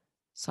thing.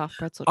 Soft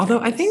pretzel although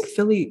trays.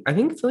 I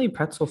think Philly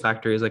Pretzel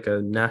Factory is like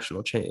a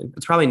national chain.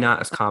 It's probably not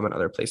as common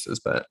other places,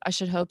 but I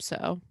should hope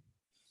so.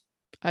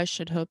 I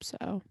should hope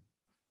so.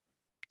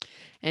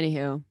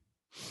 Anywho.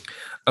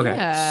 okay.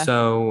 Yeah.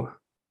 So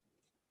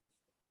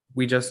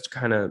we just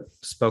kind of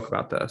spoke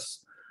about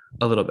this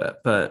a little bit,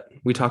 but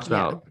we talked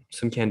Yeah. about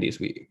some candies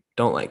we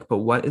don't like. But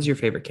what is your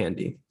favorite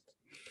candy?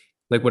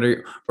 Like, what are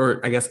your,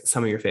 or I guess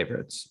some of your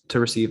favorites to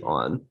receive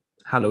on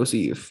Hallows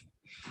Eve?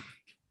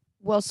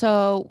 Well,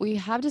 so we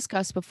have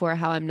discussed before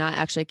how I'm not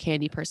actually a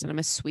candy person. I'm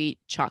a sweet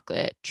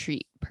chocolate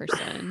treat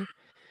person.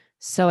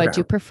 So I Okay.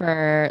 do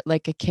prefer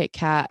like a Kit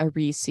Kat, a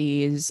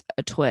Reese's,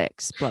 a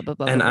Twix, blah, blah,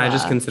 blah, And blah, I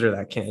just blah. consider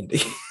that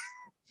candy.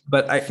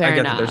 But I Fair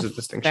get that there's a enough.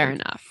 distinction. Fair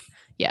enough.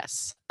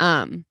 Yes.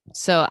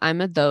 So I'm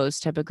a those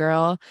type of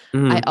girl. I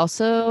Mhm.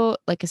 also,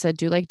 like I said,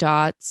 do like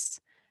dots.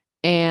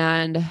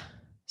 And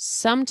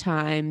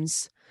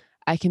sometimes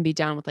I can be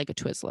down with like a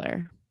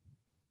Twizzler.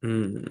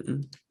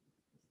 Mm.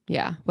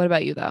 Yeah. What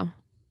about you though?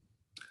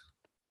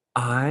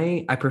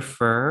 I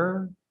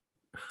prefer.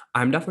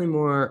 I'm definitely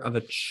more of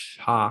a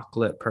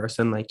chocolate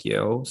person like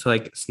you. So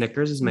like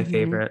Snickers is my Mhm.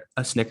 favorite.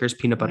 A Snickers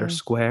peanut butter Whoa.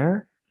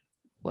 square.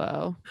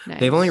 Whoa.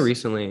 They've only Nice.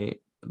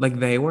 recently, like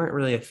they weren't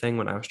really a thing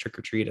when I was trick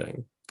or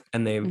treating,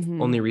 and they've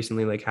Mhm. only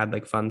recently like had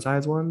like fun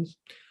size ones.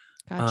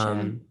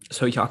 Gotcha.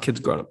 So y'all kids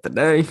growing up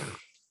today.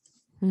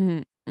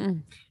 Mhm.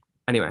 Mm.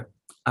 Anyway,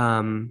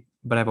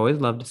 but I've always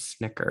loved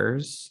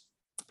Snickers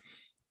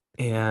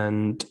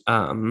and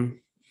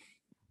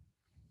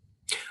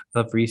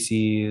love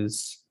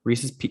Reese's.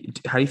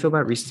 How do you feel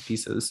about Reese's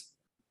Pieces?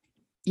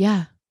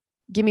 Yeah.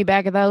 Give me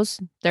back of those.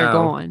 They're Oh,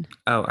 gone.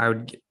 oh,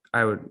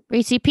 I would,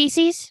 Reese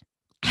Pieces?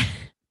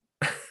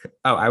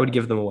 oh, I would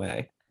give them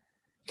away.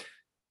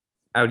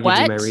 I would give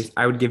you my What?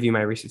 I would give you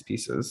my Reese's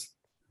Pieces.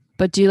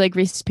 But do you like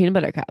Reese's peanut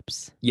butter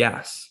cups?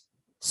 Yes.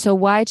 So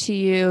why do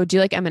you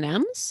like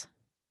M&Ms?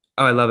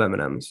 Oh, I love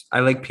M&Ms.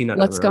 I like peanut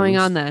What's going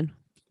on M&Ms. then?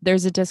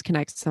 There's a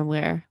disconnect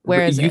somewhere.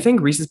 Where is You it?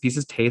 think Reese's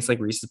Pieces taste like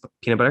Reese's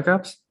peanut butter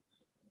cups?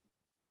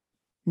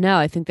 No,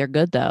 I think they're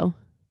good though.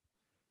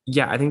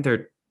 Yeah, I think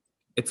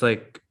it's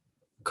like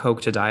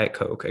Coke to Diet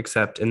Coke,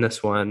 except in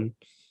this one,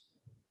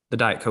 the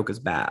Diet Coke is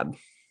bad.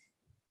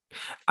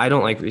 I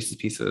don't like Reese's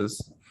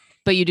Pieces.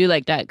 But you do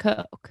like Diet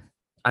Coke.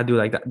 I do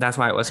like that. That's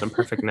why it wasn't a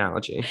perfect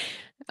analogy.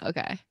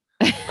 Okay.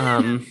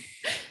 Um,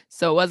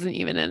 So it wasn't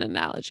even an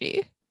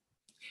analogy.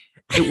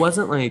 it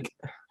wasn't like,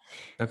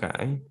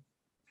 okay,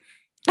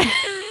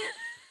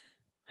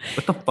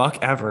 what the fuck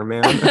ever,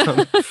 man.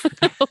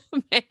 Oh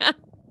man.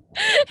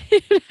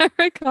 You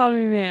never called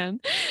me man.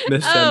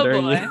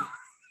 Misgendering boy.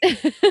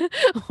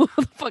 you. What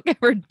the fuck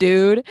ever,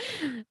 dude.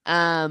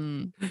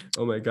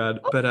 Oh my god.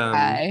 But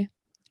Okay.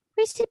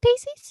 Reese's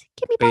Pieces?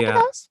 Give me but back yeah,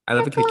 of those. I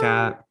love a They're Kit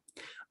gone. Kat.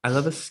 I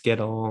love a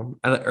Skittle.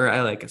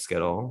 I like a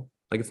Skittle.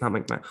 Like it's not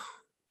like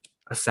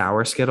a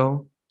sour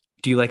Skittle.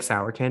 Do you like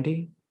sour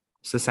candy?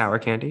 It's a sour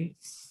candy.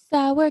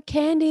 Sour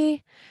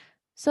candy.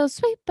 So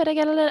sweet, but I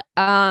get a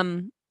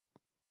little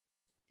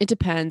it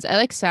depends. I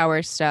like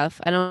sour stuff.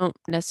 I don't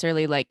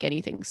necessarily like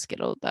anything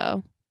Skittle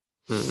though.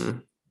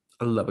 Mm.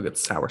 I love a good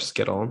sour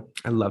Skittle.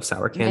 I love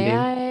sour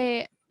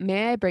candy.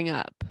 May I bring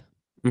up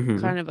Mm-hmm.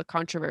 kind of a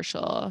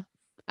controversial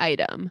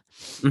item?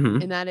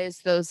 Mm-hmm. And that is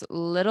those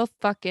little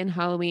fucking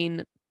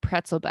Halloween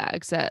pretzel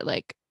bags that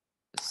like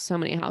so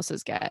many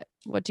houses get.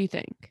 What do you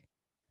think?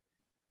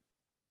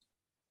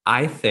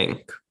 I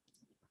think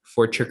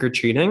for trick or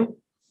treating,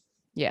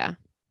 Yeah.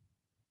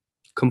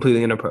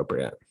 completely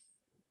inappropriate.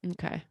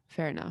 Okay.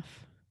 Fair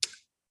enough.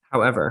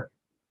 However,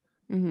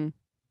 Mm-hmm.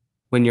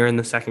 when you're in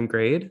the second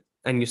grade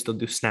and you still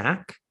do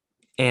snack,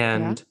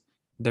 and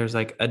there's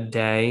like a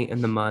day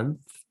in the month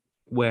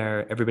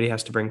where everybody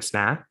has to bring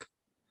snack,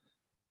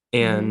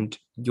 and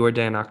your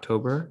day in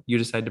October, you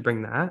decide to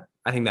bring that,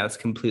 I think that's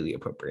completely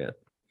appropriate.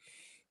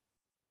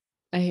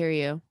 I hear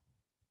you.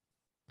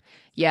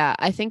 Yeah,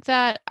 I think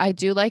that I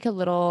do like a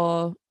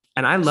little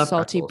And I love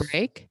salty pretzels.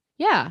 break.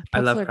 Yeah, I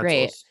love pretzels are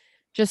great. pretzels.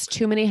 Just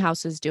too many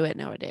houses do it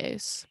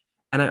nowadays.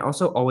 And I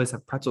also always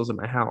have pretzels in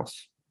my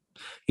house.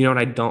 You know what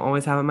I don't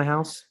always have in my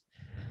house?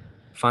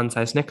 fun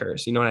size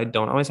Snickers. You know what I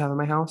don't always have in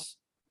my house?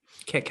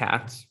 Kit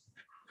Kats.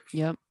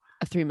 Yep.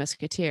 A Three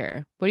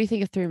Musketeer. What do you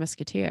think of Three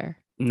Musketeer?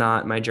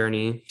 Not my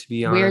journey, to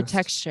be Weird honest.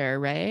 texture,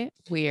 right?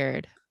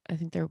 Weird. I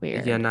think they're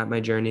weird. Yeah, not my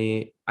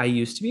journey. I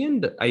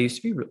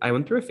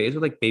went through a phase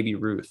with like Baby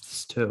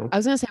Ruths too. I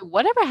was gonna say,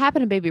 whatever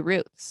happened to Baby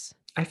Ruths?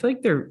 I feel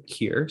like they're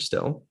here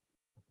still.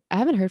 I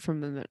haven't heard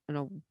from them in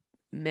a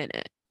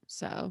minute,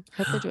 so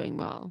hope they're doing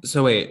well.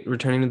 So wait,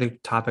 returning to the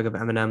topic of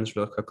M&Ms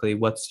real quickly,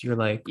 what's your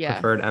like Yeah.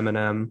 preferred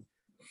M&M?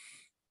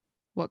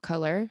 What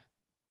color?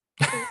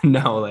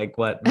 No, like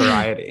what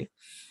variety?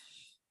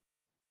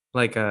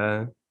 Like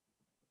a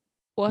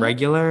What?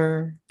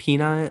 regular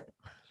peanut,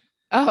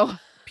 Oh,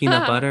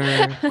 peanut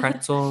butter,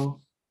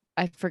 pretzel.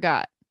 I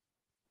forgot.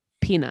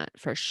 Peanut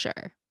for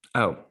sure.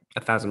 Oh,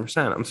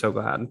 1,000%. I'm so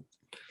glad.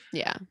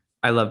 Yeah.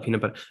 I love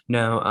peanut butter.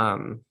 No,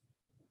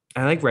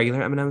 I like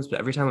regular M&Ms, but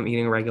every time I'm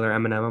eating a regular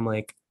M&M, I'm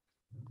like,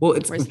 well,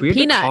 Where's the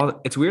peanut?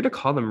 it's weird to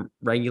call them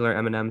regular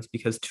M&Ms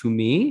because to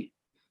me,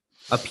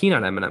 a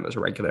peanut M&M is a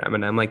regular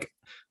M&M. Like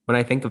when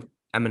I think of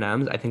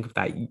M&Ms, I think of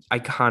that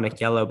iconic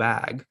yellow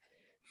bag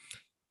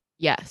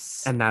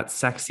Yes. and that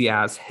sexy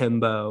ass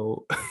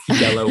himbo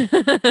yellow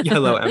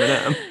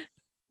M&M.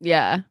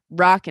 Yeah,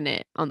 rocking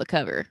it on the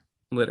cover.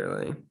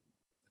 Literally.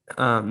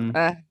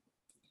 Yeah.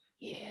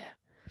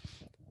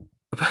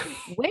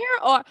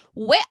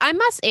 Where I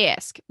must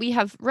ask, we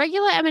have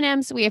regular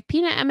M&Ms, we have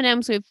peanut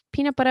M&Ms, we have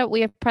peanut butter,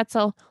 we have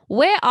pretzel.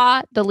 Where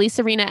are the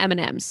Lisa Rena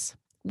M&Ms?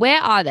 Where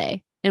are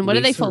they? And what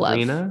are they full of?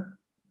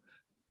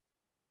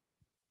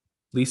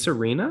 Lisa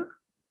Rena?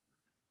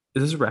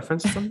 Is this a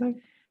reference to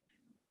something?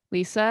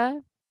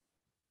 Lisa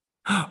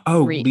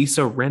Oh,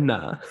 Lisa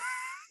Rinna.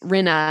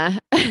 Rinna.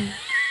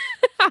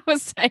 I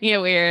was saying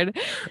it weird.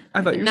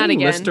 I thought you were Not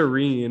saying again.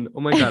 Listerine. Oh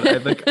my god!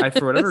 I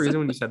for whatever reason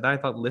when you said that I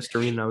thought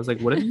Listerine. And I was like,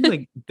 what if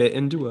you bit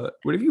into a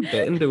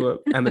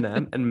M&M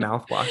and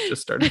mouthwash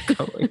just started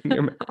going in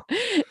your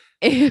mouth?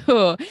 Ew. That And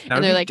would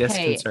they're be like, hey,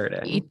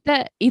 disconcerting.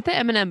 eat the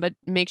M&M, but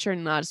make sure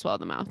not to swallow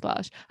the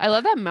mouthwash. I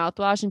love that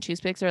mouthwash and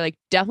toothpicks are like,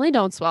 definitely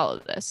don't swallow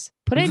this.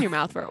 Put it in your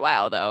mouth for a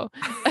while though.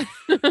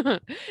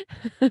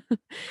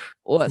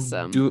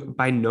 Awesome.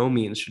 By no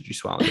means should you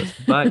swallow this,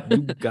 but you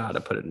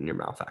gotta put it in your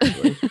mouth.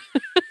 Actually,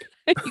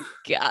 You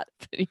got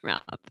to put it in your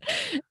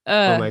mouth.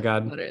 oh my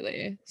god!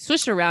 Literally,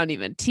 swish it around,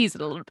 even tease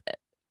it a little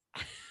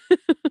bit.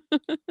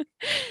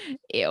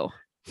 Ew.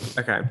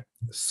 Okay,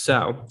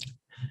 so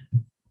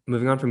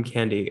moving on from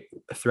candy,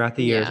 throughout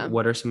the years, Yeah.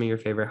 what are some of your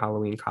favorite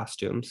Halloween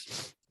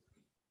costumes?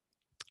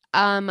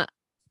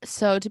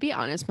 So to be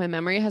honest, my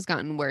memory has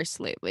gotten worse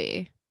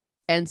lately.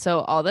 And so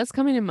all that's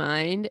coming to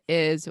mind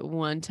is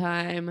one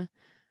time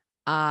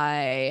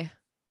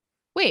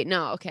wait,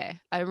 no, okay.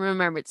 I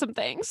remembered some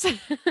things.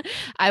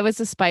 I was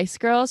the Spice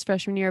Girls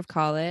freshman year of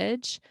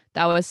college.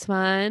 That was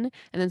fun.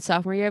 And then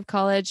sophomore year of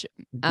college,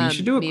 We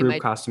should do a me and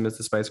group costume as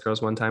the Spice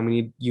Girls one time. We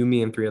need you,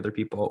 me, and 3 other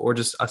people, or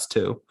just us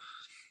two.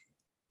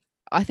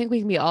 I think we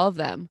can be all of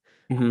them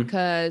Mhm.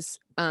 because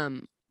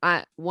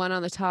I one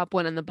on the top,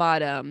 one on the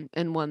bottom,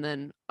 and one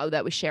then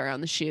that we share on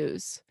the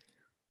shoes.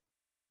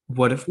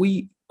 What if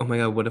we? Oh my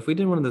god! What if we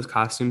did one of those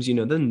costumes? You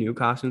know, the new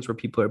costumes where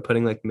people are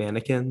putting like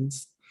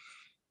mannequins.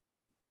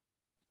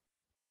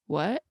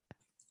 What?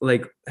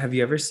 Like, have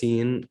you ever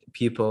seen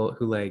people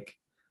who like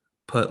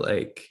put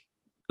like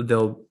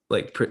they'll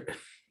like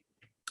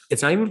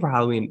it's not even for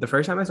Halloween. The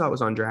first time I saw it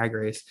was on Drag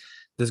Race.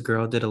 This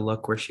girl did a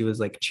look where she was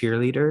like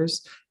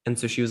cheerleaders, and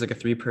so she was like a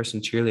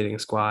 3-person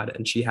cheerleading squad,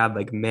 and she had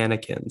like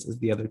mannequins as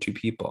the other 2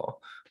 people,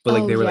 but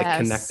like Oh, they were like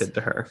yes. connected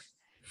to her.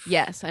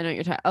 Yes, I know what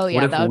you're talking. Oh What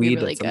yeah, if that would be we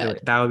really did something good.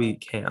 like that? Would be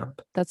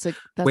camp. That's Wait,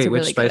 a which really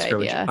good Spice Girl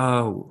would you? idea.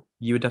 Oh,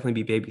 you would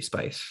definitely be Baby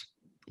Spice.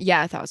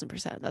 Yeah,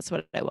 1,000%. That's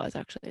what I was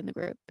actually in the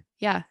group.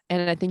 Yeah,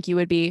 and I think you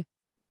would be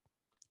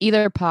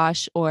either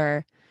Posh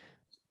or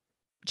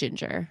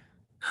Ginger.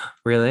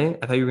 Really?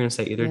 I thought you were gonna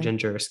say either Yeah.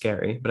 Ginger or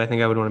Scary, but I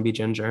think I would want to be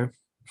Ginger.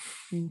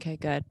 Okay,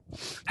 good.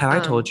 Have I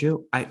told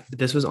you?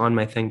 This was on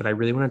my thing, but I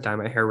really want to dye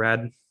my hair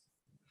red,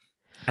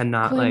 and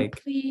not Quinn,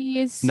 like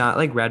please. not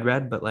like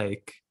red, but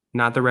like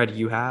not the red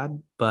you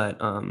had,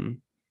 but like No,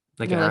 an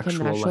like a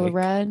actual natural like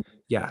red.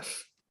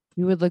 yes.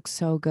 You would look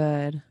so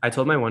good. I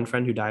told my one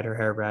friend who dyed her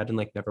hair red and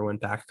like never went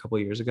back a couple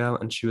years ago,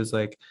 and she was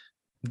like,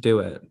 "Do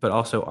it, but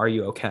also, are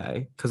you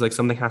okay? Because like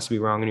something has to be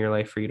wrong in your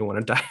life for you to want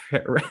to dye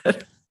your hair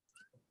red."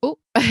 Oh,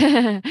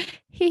 I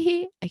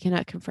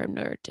cannot confirm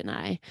nor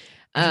deny.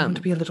 I just want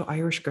to be a little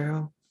Irish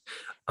girl.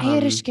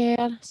 Irish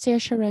girl,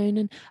 Saoirse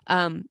Ronan.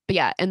 But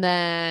yeah, and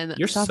then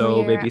You're sophomore so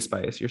year, Baby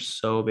Spice. You're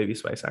so Baby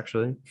Spice,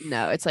 actually.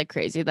 no, it's like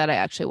crazy that I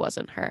actually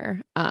wasn't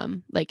her.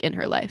 Like in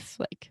her life,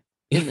 like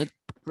in the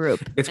group.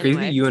 It's crazy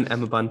that Anyway. you and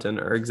Emma Bunton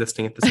are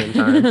existing at the same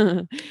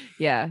time.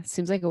 Yeah,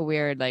 seems like a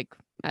weird, like,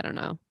 I don't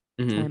know,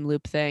 Mhm. time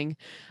loop thing.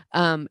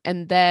 And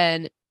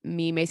then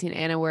me, Macy, and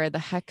Anna were the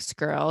Hex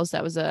Girls.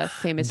 That was a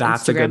famous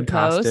That's a Instagram good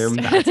post. costume.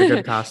 That's a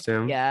good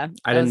costume. Yeah,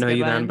 I that didn't was a know good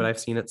you then, one. but I've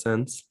seen it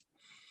since.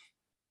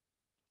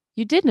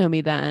 You did know me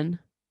then.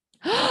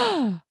 No,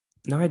 I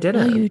No,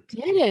 didn't. you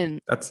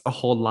didn't. That's a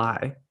whole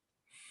lie.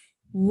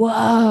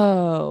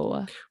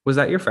 Whoa. Was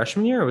that your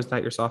freshman year or was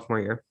that your sophomore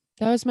year?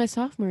 That was my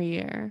sophomore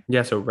year.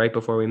 Yeah, so right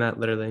before we met,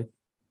 literally.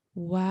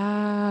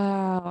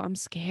 Wow. I'm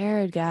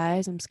scared,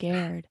 guys. I'm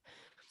scared.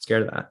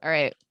 Scared of that. All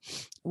right.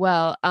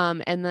 Well,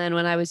 and then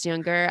when I was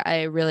younger,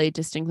 I really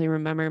distinctly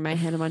remember my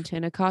Hannah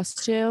Montana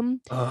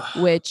costume,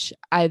 Ugh. which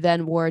I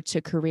then wore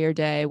to career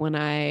day when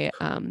I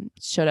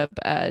showed up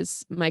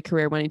as my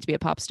career wanting to be a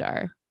pop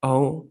star.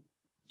 Oh,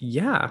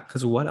 yeah.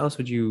 Because what else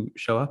would you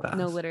show up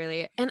No, as?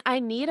 literally. And I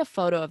need a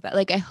photo of that.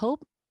 Like, I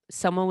hope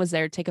someone was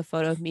there to take a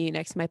photo of me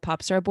next to my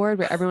pop star board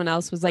where everyone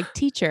else was like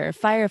teacher,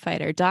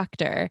 firefighter,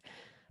 doctor,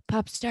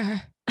 pop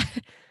star.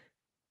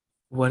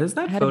 What is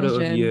I that had a photo of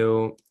vision.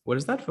 you? What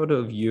is that photo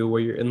of you where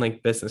you're in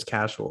like business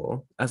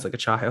casual as like a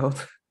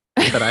child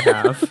that I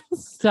have?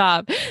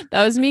 Stop.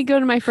 That was me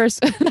going to my first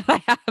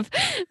I have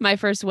my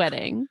first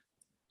wedding.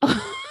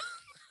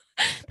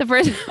 The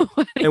first And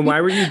wedding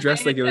why were you I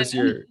dressed like it was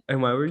attended. your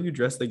and why were you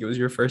dressed like it was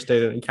your first day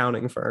at an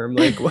accounting firm?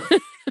 Like what?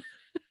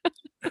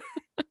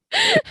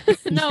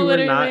 No,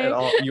 literally.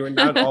 You were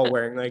not at all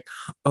wearing like,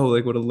 oh,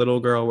 like what a little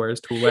girl wears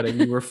to a wedding.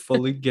 You were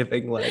fully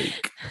giving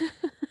like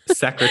Like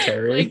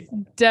secretary,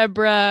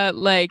 Deborah,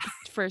 like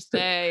first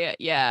day.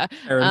 Yeah.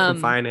 Erin from Um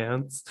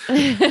finance.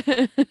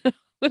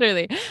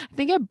 literally. I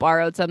think I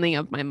borrowed something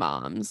of my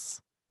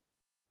mom's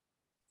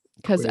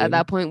because at Queen.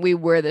 that point we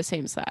were the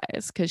same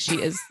size because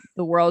she is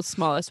the world's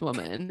smallest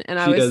woman and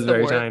I She was is the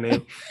very world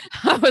tiny.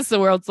 I was the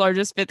world's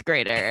largest fifth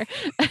grader.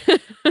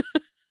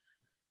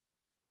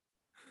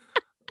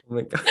 Oh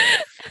my God.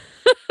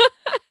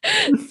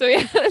 So we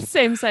had the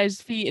same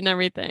size feet and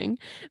everything.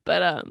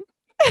 But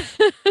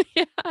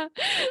yeah.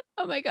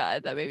 Oh my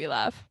God, that made me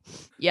laugh.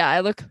 Yeah, I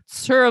look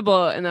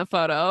terrible in that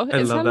photo. I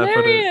It's love that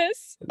photo.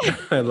 hilarious.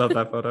 I love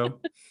that photo.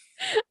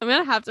 I'm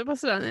gonna have to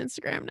post it on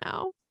Instagram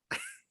now.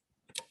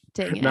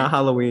 Dang Not it.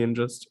 Halloween,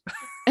 just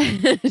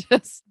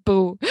Just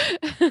boo.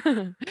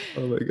 oh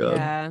my God.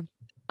 Yeah.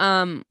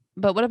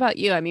 But what about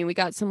you? I mean, we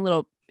got some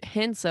little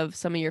hints of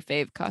some of your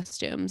fave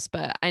costumes,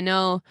 but I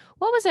know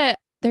what was it?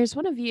 There's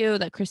one of you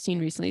that Christine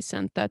recently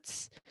sent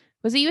that's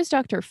was it you as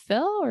Dr.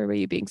 Phil or were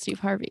you being Steve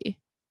Harvey?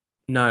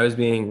 No, I was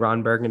being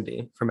Ron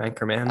Burgundy from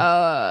Anchorman.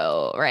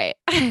 Oh, right.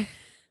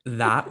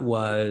 That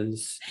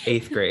was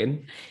eighth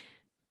grade,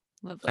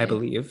 I Lovely.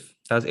 believe.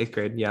 That was eighth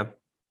grade, yeah.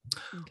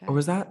 Or Okay.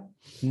 was that?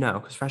 No,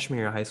 because freshman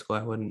year of high school,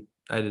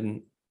 I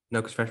didn't,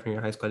 no, because freshman year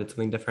of high school, I did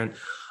something different.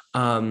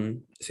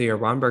 So yeah,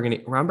 Ron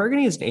Burgundy. Ron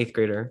Burgundy is an eighth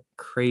grader.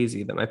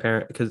 Crazy that my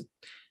parent, because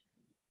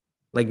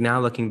like now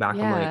looking back, I'm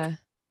Yeah,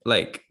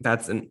 like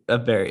that's a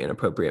very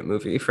inappropriate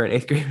movie for an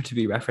eighth grader to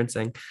be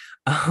referencing.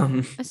 Um, I I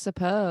didn't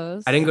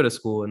suppose. go to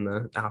school in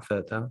the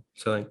outfit though,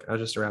 so like I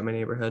was just around my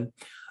neighborhood.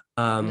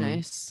 Um,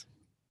 Nice.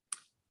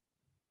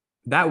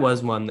 that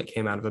was one that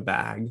came out of a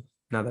bag.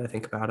 Now that I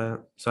think about it,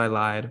 so I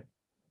lied.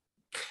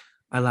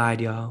 I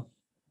lied, y'all.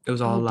 It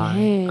was all Oh, a lie.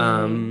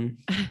 dang.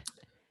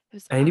 It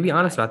was I need all to a be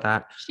honest lie. about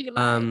that. She lied.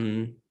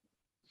 Um,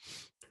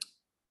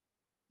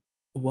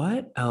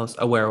 what else?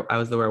 Oh, where I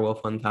was the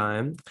werewolf one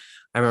time.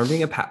 I remember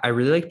being I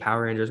really liked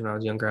Power Rangers when I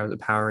was younger. I was a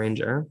Power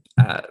Ranger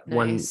at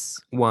Nice.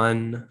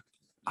 one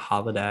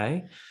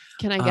holiday.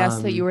 Can I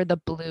guess that you Um, were the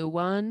blue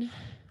one?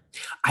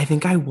 I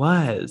think I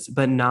was,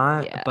 but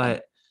not, Yeah.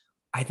 but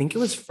I think it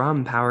was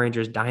from Power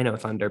Rangers Dino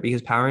Thunder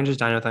because Power Rangers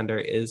Dino Thunder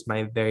is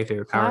my very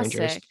favorite Power Rangers.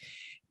 Classic.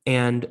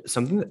 And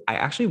something that I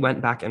actually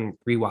went back and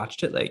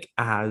rewatched it like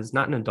as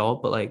not an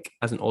adult, but like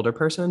as an older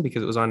person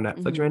because it was on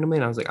Netflix Mhm. randomly.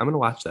 And I was like, I'm gonna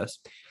watch this.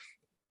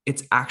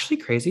 It's actually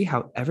crazy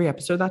how every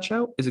episode of that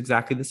show is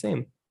exactly the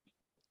same.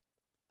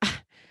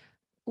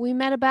 We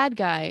met a bad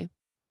guy.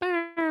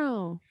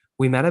 Bow.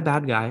 We met a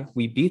bad guy,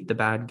 we beat the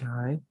bad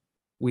guy.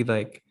 We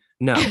like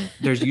no,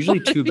 there's usually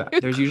What two are bad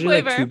you there's usually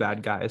like two quiver?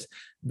 bad guys.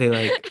 They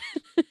like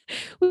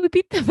We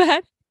beat the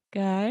bad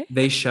guy.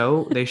 they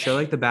show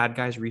like the bad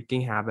guys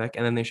wreaking havoc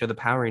and then they show the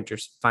Power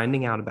Rangers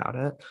finding out about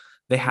it.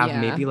 They have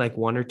Yeah. maybe like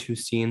one or two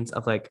scenes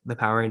of like the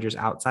Power Rangers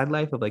outside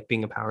life of like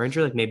being a Power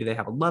Ranger. Like maybe they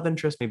have a love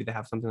interest, maybe they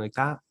have something like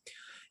that.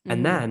 And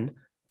Hmm. then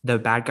the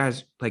bad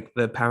guys, like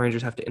the Power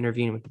Rangers have to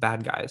intervene with the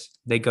bad guys.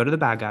 They go to the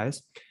bad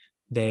guys,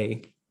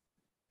 they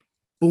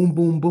boom,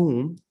 boom,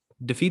 boom,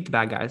 defeat the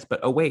bad guys. But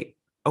oh wait,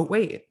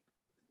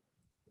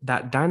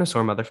 that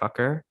dinosaur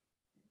motherfucker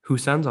who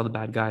sends all the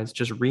bad guys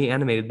just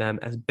reanimated them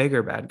as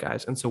bigger bad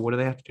guys. And so what do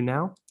they have to do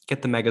now?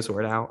 Get the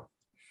Megazord out.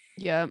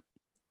 Yep.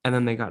 And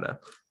then they gotta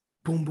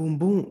boom, boom,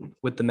 boom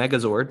with the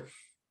Megazord.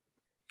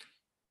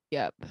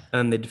 Yep. And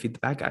then they defeat the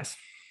bad guys.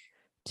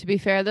 To be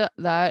fair,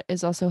 that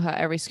is also how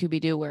every Scooby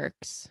Doo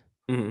works,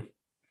 Mhm.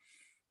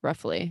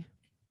 roughly,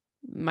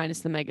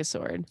 minus the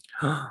Megazord.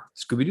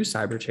 Scooby Doo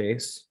Cyber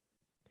Chase.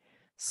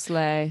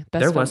 Slay,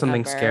 There best was film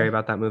something scary ever.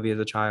 about that movie as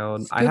a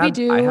child. Scooby I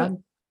Doo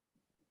had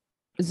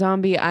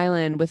Zombie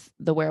Island with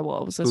the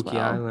werewolves as Spooky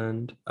well.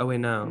 Island. Oh wait,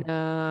 no.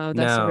 No,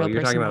 that's the No, real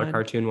you're talking person about a one.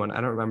 cartoon one.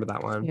 I don't remember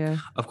that one. Yeah.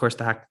 Of course,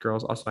 the Hacked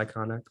Girls also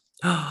iconic.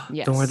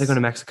 The one where they go Yes. to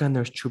Mexico and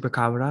there's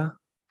Chupacabra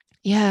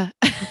Yeah.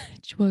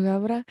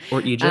 Chupacabra.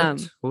 or Egypt. Um,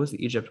 What was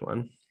the Egypt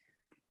one?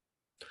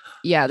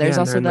 yeah, Yeah, there's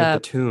and they're also in like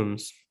the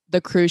tombs.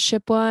 the cruise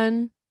ship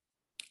one.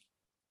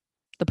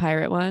 the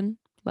pirate one.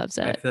 Loves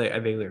I it. feel like I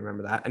vaguely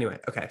remember that. Anyway,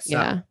 okay, so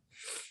Yeah.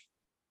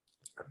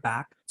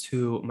 back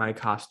to my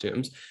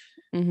costumes.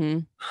 Mm-hmm.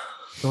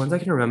 The ones I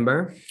can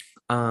remember.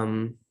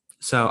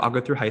 So I'll go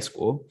through high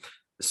school.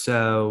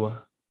 So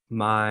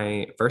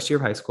my first year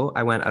of high school,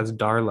 I went as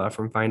Darla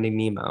from Finding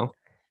Nemo.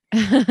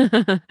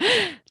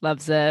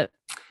 Loves it.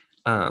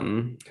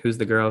 Who's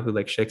the girl who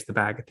like shakes the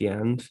bag at the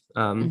end.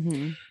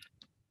 Mm-hmm.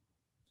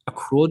 A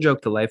cruel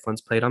joke to life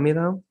once played on me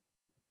though.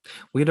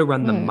 We had to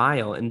run the What?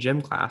 mile in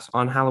gym class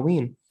on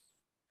Halloween.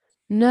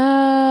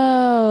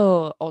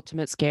 No.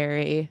 Ultimate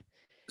scary.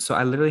 So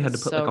I literally had to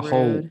put like So a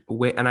whole rude.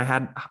 way, and I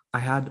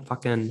had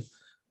fucking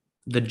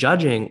the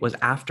judging was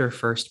after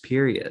first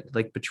period,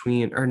 like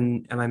between, or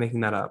am I making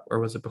that up? Or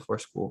was it before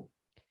school?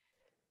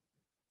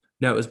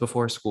 No, it was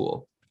before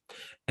school.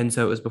 And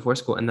so it was before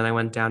school. And then I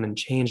went down and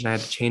changed, and I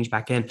had to change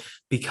back in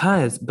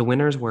because the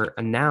winners were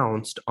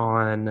announced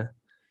on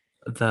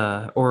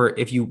or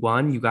if you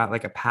won, you got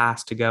like a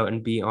pass to go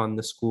and be on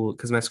the school,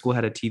 because my school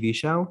had a TV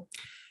show.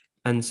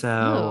 And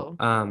so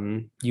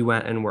Oh. you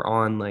went and were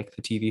on like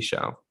the TV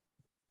show.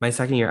 My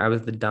second year, I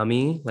was the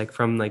dummy, like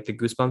from like the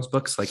Goosebumps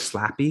books, like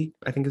Slappy,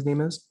 I think his name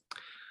is.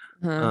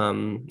 Huh. I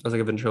was like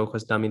a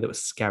ventriloquist dummy that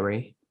was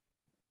scary.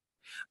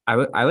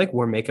 I like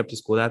wore makeup to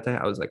school that day.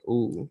 I was like,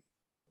 ooh,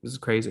 this is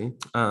crazy.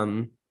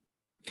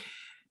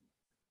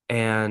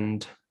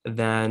 And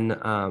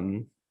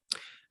then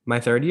my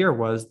third year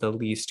was the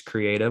least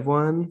creative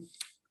one.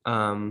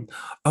 Oh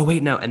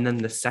wait, no. And then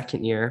the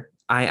second year,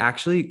 I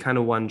actually kind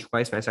of won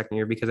twice my second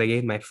year because I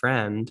gave my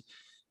friend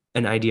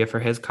an idea for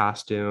his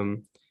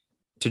costume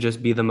to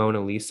just be the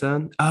Mona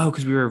Lisa. Oh,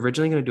 because we were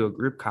originally going to do a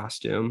group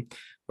costume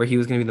where he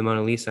was going to be the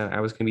Mona Lisa and I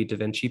was going to be Da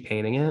Vinci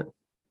painting it.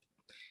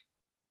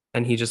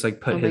 And he just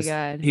like Oh my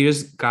God. he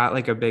just got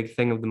like a big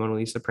thing of the Mona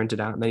Lisa printed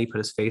out, and then he put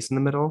his face in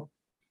the middle.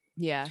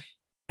 Yeah.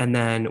 And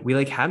then we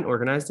like hadn't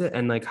organized it.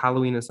 And like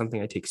Halloween is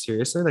something I take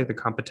seriously, like the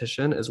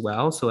competition as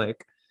well. So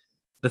like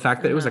the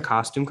fact that it was a Uh-huh.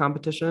 costume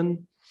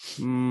competition,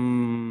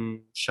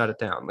 shut it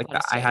down. Like A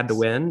lot of I had to stakes.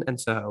 win.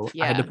 And so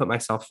I had to Yeah. put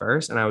myself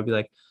first. And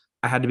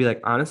I had to be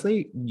like,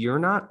 honestly, you're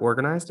not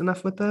organized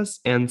enough with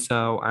this. And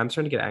so I'm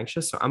starting to get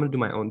anxious. So I'm going to do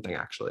my own thing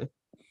actually.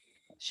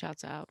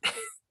 Shouts out.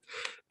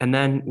 And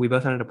then we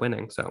both ended up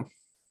winning. So,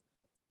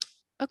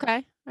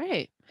 Okay. All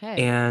right.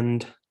 Hey.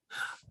 and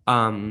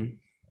um,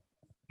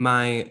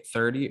 my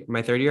third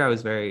year, I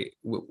was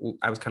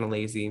I was kind of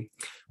lazy.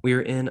 We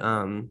were in,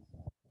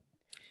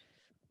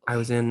 I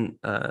was in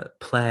a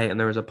play, and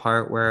there was a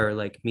part where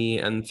like me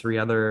and three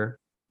other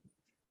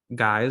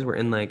guys were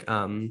in like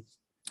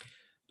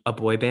a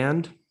boy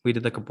band. We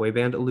did like a boy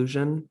band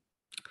illusion.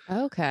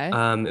 Okay.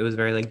 It was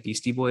very like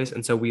Beastie Boys,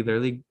 and so we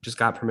literally just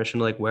got permission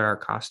to like wear our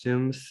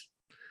costumes.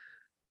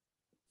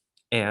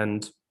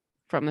 And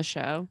From the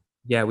show.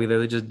 yeah, we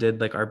literally just did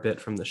like our bit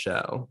from the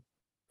show,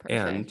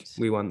 and Perfect.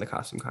 we won the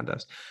costume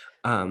contest.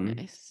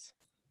 Nice.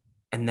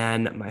 And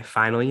then my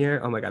final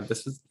year, oh my God,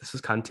 this is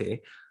cunty.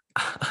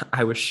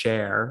 I was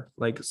Cher,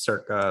 like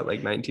circa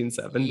like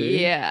 1970.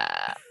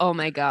 Yeah. Oh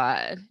my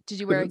God. Did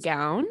you It wear a was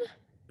gown?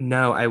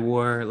 No, I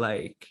wore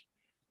like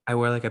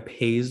a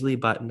paisley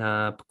button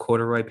up,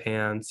 corduroy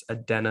pants, a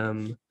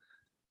denim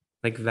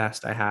like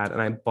vest I had, and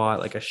I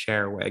bought like a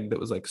Cher wig that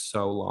was like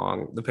so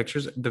long. The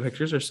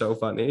pictures are so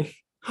funny.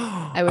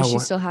 I wish Oh, you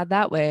still had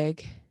that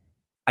wig.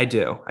 I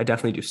do. I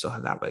definitely do still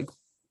have that wig.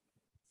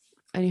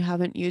 And you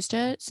haven't used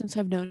it since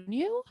I've known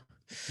you?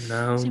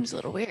 No. Seems a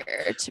little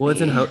weird to Well, me.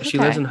 She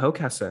lives Okay. in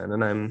Hockessin,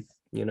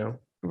 and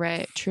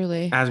Right.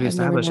 Truly. as we I've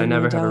never established, I known you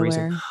never in have a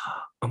reason. Delaware.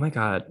 Oh my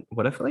God.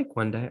 What if like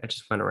one day I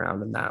just went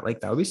around in that? Like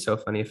that would be so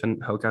funny if in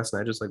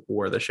Hockessin I just like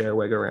wore the Cher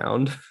wig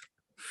around.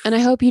 And I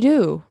hope you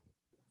do.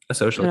 A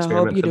social And I hope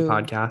experiment you for the do.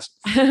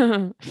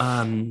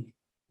 podcast.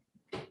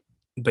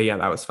 But yeah,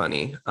 that was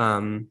funny.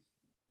 And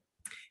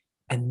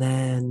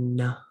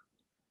then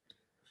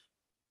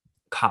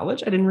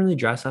college, I didn't really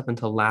dress up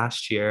until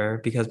last year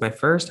because my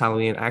first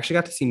Halloween, I actually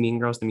got to see Mean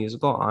Girls the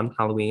musical on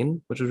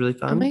Halloween, which was really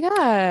Oh my fun.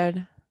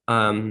 God.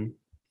 Um,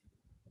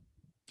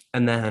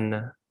 and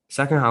then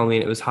second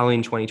Halloween, it was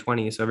Halloween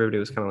 2020, so everybody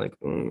was kind of like,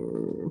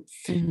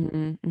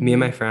 Me and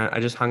my friend, I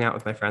just hung out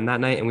with my friend that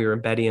night, and we were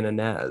Betty and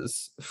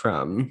Inez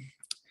from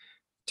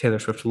Taylor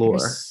Swift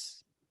Lore,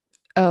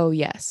 Oh,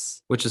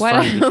 yes. which is Why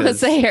fun not?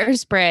 What's because the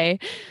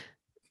hairspray?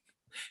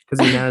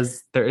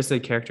 Inez, there is a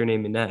character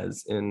named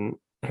Inez in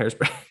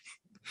Hairspray.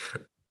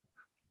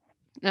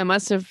 I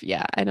must have,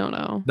 yeah, I don't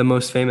know. The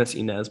most famous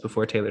Inez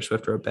before Taylor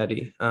Swift wrote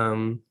Betty.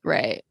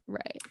 Right.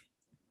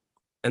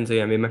 And so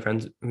yeah, me and my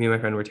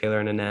friend were Taylor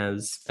and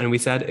Inez, and we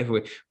said if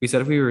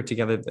we were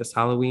together this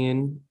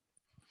Halloween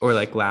or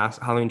like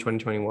last Halloween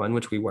 2021,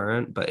 which we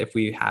weren't, but if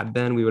we had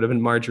been, we would have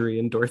been Marjorie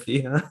and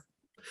Dorothea.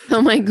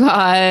 Oh my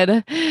God.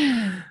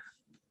 And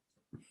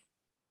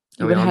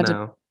You we would all have had to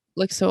know.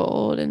 look so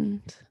old and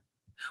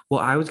Well,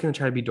 I was gonna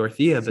try to be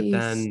Dorothea, but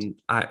deceased.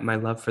 then my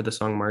love for the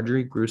song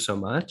Marjorie grew so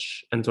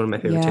much, and it's one of my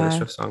favorite Taylor Yeah.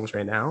 Swift songs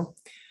right now.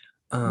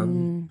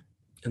 Mm.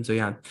 And so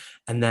yeah,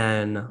 and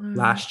then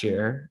last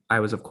year I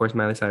was of course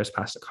Miley Cyrus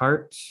Plastic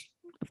Hearts.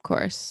 Of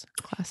course.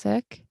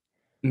 Classic.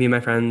 Me and my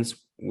friends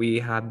we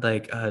had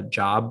like a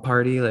job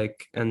party,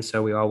 like, and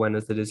so we all went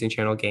as the Disney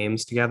Channel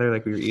games together.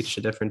 Like we were each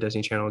a different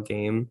Disney Channel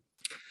game.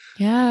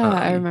 Yeah,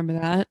 I Um, remember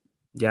that.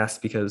 yes,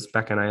 because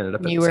Becca and I ended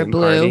up at You the were same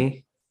blue.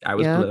 party. I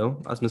was Yeah.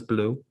 blue. I was Miss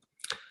Blue.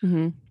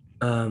 Hmm.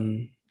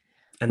 Um,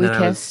 and We then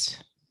I was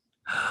kissed,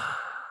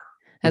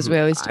 as we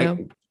always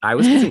do. I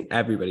was kissing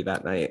everybody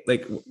that night.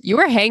 Like You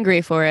were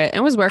hangry for it.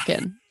 It was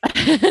working.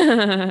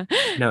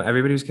 no,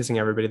 everybody was kissing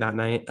everybody that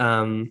night.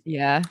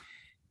 Yeah.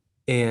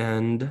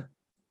 And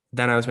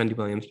then I was Wendy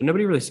Williams, but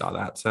nobody really saw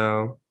that.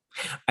 So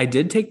I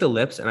did take the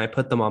lips and I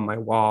put them on my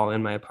wall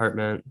in my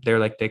apartment. They're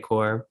like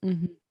decor.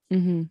 Hmm.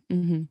 Hmm.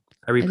 Hmm.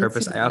 I I did see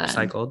repurposed, I that.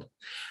 upcycled.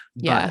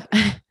 Yeah.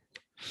 But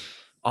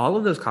all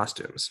of those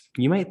costumes,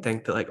 you might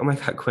think that like, oh my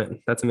God, Quinn,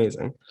 that's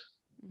amazing.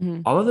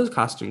 Mhm. All of those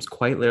costumes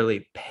quite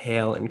literally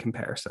pale in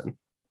comparison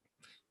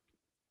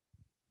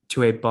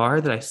to a bar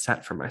that I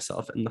set for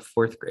myself in the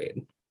 4th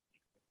grade.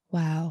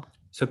 Wow.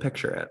 So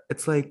picture it.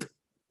 It's like,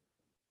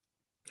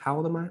 how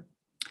old am I?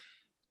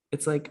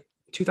 It's like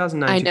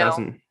 2009, I know.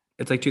 2000.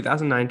 It's like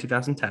 2009,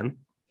 2010.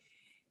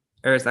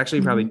 Or it's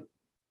actually probably,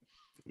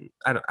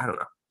 I don't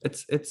know.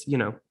 It's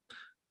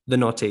the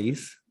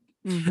noughties.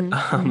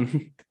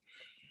 Mhm.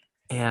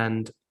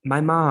 And my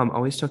mom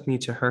always took me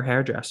to her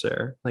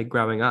hairdresser, like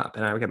growing up,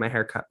 and I would get my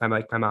hair cut by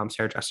like my mom's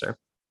hairdresser.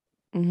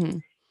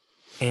 Mhm.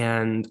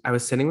 And I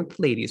was sitting with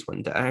the ladies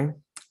one day,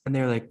 and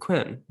they were like,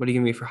 Quinn, what are you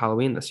gonna be for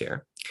Halloween this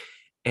year?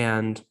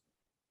 And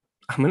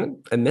I'm gonna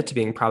admit to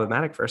being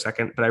problematic for a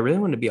second, but I really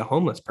wanted to be a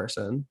homeless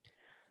person,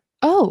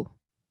 Oh,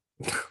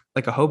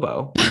 like a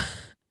hobo,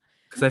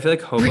 because I feel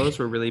like hobos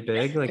were really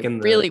big, like I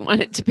really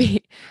want it to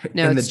be.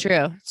 No, in it's the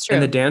true. It's in true.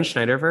 the Dan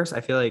Schneider verse.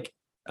 I feel like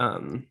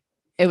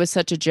It was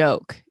such a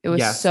joke. It was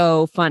yes,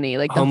 so funny.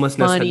 Like the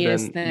homelessness had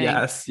funniest been thing.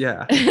 yes,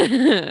 yeah.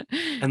 It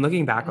And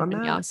looking back had on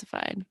been that,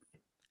 ossified.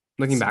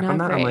 looking It's back on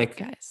not that, I'm great, like,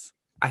 guys.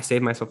 I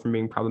saved myself from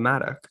being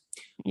problematic.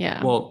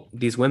 Yeah. Well,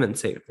 these women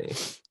saved me.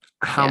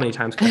 How Yeah. many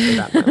times can I say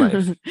that in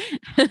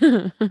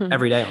my life?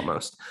 Every day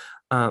almost.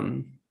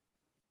 And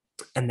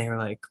they were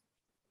like,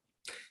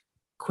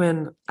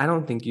 Quinn, I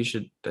don't think you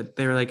should.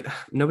 They were like,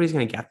 nobody's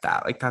gonna get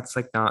that. Like, that's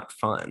like not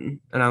fun.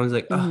 And I was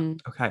like, oh, Mhm.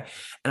 okay.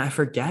 And I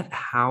forget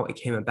how it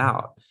came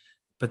about.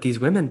 But these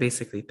women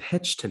basically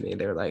pitched to me.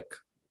 They're like,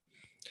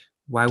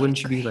 why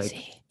wouldn't you be like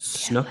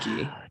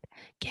Snooki?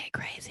 Get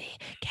crazy,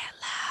 get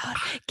loud,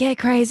 get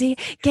crazy,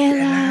 get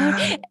loud.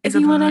 It's If a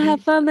you want to party.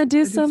 have fun, then do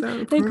It just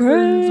something sounds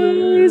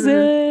crazy.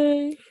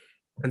 crazy.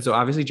 And so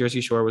obviously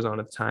Jersey Shore was on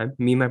at the time.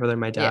 Me, my brother,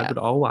 and my dad Yeah. would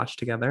all watch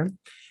together.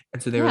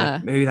 And so they were Yeah.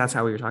 like, maybe that's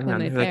how we were talking When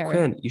about it. they They were like,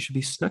 pair. Quinn, you should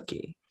be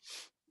Snooki.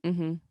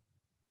 Mm-hmm.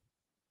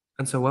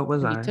 And so what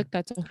was You I? took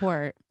that to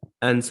heart.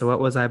 And so what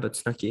was I but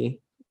Snooki?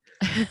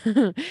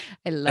 I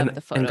love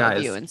the photo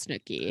of you guys, and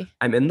Snooki.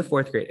 I'm in the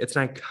 4th grade. It's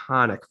an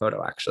iconic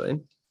photo,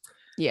 actually.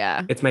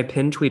 Yeah. It's my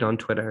pinned tweet on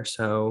Twitter.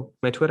 So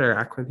my Twitter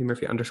at Quinn P.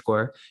 Murphy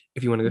 _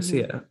 if you want to go see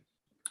it.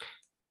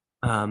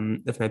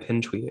 It's my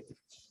pinned tweet.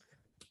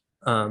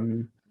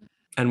 And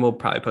we'll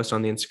probably post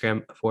on the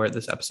Instagram for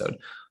this episode.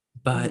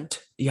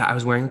 But yeah, I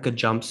was wearing like a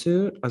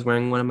jumpsuit. I was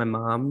wearing one of my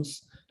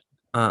mom's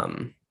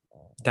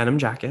denim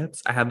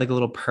jackets. I had like a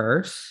little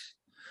purse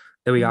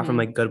that we got from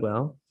like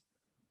Goodwill.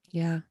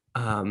 Yeah.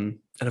 And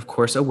of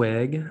course a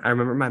wig. I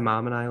remember my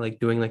mom and I like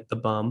doing like the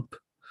bump.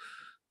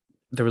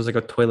 There was like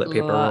a toilet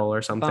paper roll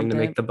or something to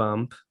make the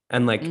bump,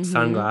 and like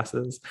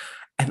sunglasses.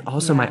 And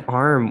also my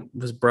arm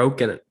was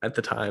broken at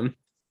the time.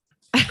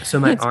 So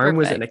my arm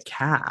was in a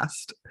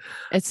cast.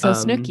 It's so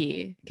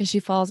Snooki because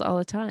she falls all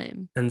the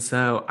time. And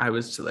so I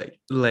was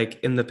like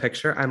in the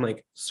picture, I'm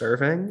like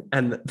surfing,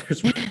 and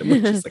there's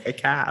just like a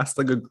cast,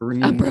 like a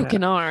green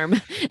broken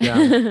arm.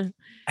 Yeah.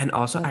 And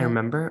also I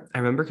remember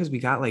because we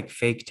got like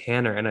fake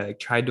tanner, and I like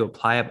tried to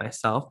apply it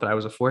myself, but I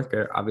was a 4th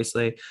grader,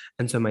 obviously.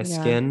 And so my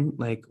skin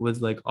like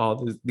was like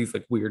all these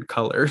like weird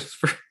colors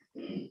for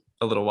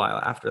a little while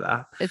after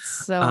that. It's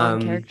so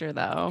on character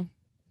though.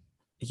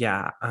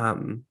 Yeah.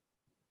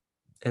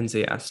 And so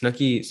yeah,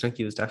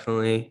 Snooki was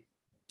definitely,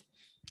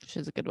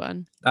 she's a good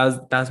one.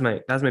 That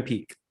was my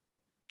peak.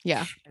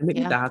 Yeah. And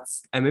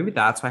maybe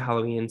that's why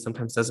Halloween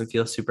sometimes doesn't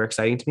feel super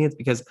exciting to me. It's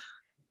because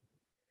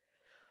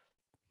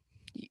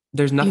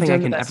there's nothing I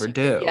can ever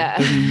do. Yeah.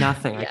 There's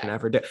nothing I can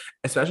ever do,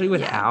 especially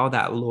with how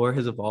that lore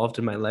has evolved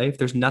in my life.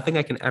 There's nothing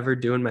I can ever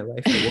do in my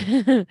life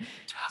that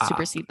will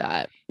supersede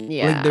that.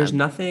 Yeah. Like there's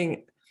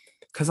nothing,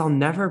 because I'll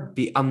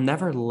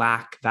never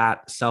lack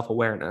that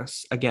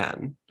self-awareness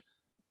again.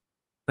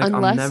 Like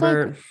unless I'll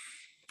never. like,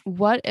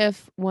 what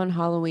if one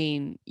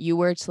Halloween you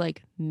were to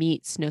like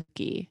meet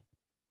Snooki?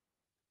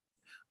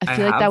 I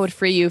feel like that would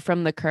free you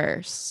from the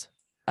curse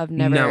of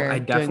never. No, I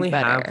definitely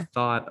doing have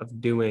thought of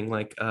doing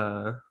like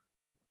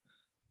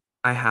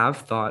I have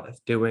thought of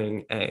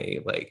doing a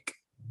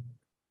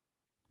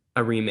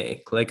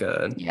remake, like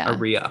a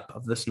re-up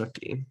of the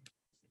Snooki.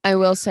 I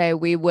will say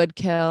we would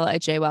kill a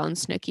JWoww and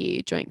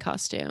Snooki joint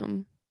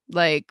costume.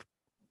 Like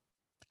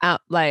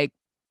out like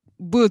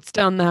boots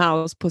down the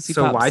house, pussy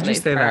so pops. Why'd you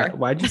say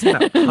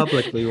that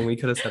publicly when we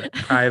could have said it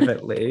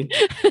privately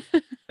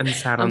and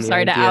sat on I'm the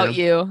sorry idea? to out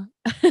you.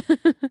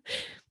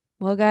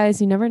 Well,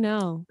 guys, you never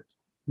know.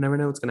 Never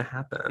know what's gonna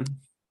happen.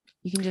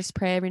 You can just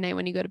pray every night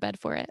when you go to bed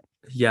for it.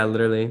 Yeah,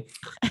 literally.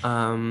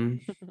 Oh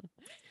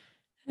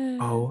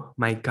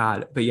my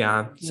God. But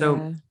yeah, so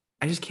Yeah.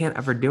 I just can't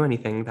ever do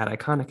anything that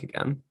iconic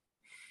again.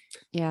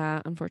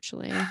 Yeah,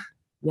 unfortunately.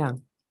 Yeah.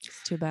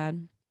 It's too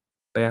bad.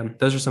 But yeah,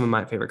 those are some of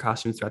my favorite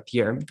costumes throughout the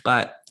year.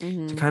 But to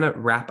Mhm. kind of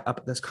wrap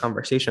up this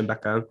conversation,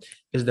 Becca,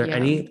 is there Yeah.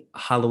 any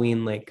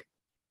Halloween like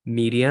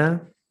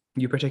media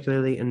you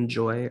particularly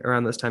enjoy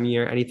around this time of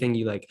year? Anything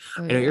you like?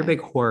 Oh, I know you're a yeah.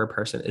 big horror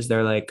person. Is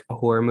there like a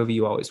horror movie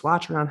you always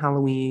watch around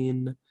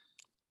Halloween?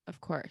 Of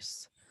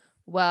course.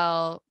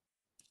 Well,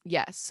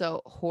 yes.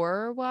 So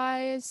horror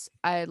wise,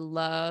 I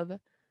love,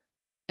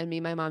 and me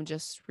and my mom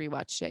just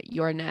rewatched it.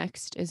 Your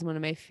Next is one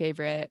of my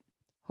favorite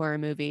horror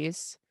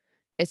movies.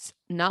 It's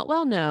not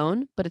well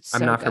known, but it's I'm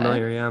so not good.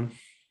 familiar. Yeah.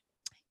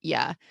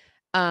 Yeah.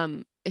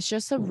 It's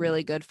just a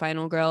really good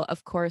final girl.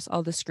 Of course,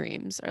 all the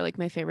Screams are like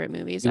my favorite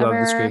movies You love the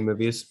ever. Scream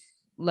movies.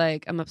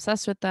 Like I'm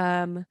obsessed with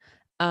them.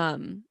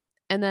 Um,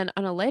 and then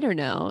on a lighter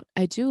note,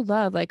 I do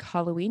love like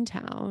Halloween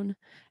Town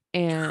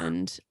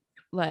and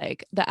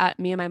like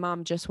me and my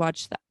mom just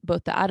watched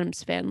both the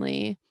Addams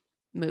Family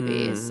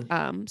movies.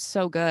 Mm,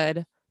 So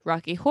good.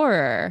 Rocky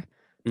Horror,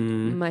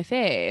 mm. my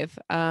fave.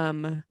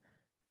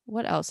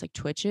 What else? Like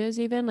Twitches,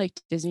 even like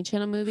Disney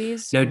Channel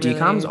movies. No,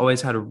 DCOM's Really.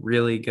 always had a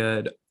really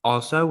good.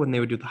 Also, when they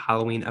would do the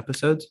Halloween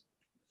episodes,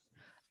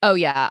 Oh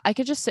yeah, I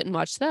could just sit and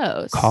watch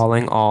those.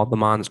 calling all the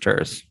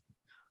monsters.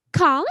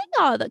 Calling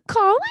all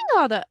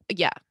the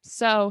yeah.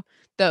 So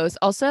those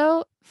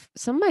also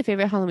some of my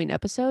favorite Halloween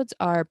episodes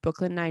are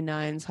Brooklyn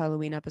Nine-Nine's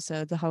Halloween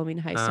episodes, the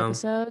Halloween heist Um,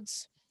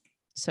 episodes.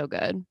 So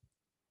good.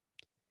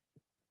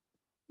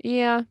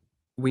 Yeah.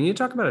 we need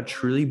to talk about a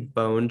truly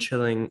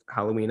bone-chilling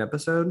Halloween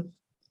episode.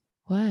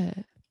 What?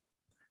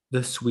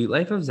 The Sweet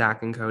Life of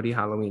Zach and Cody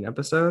Halloween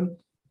episode.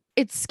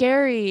 It's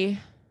scary.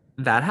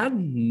 That had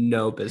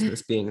no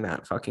business being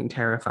that fucking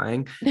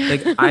terrifying.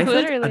 Like, I feel like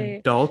Literally.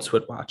 adults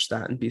would watch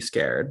that and be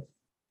scared.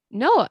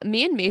 No,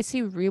 me and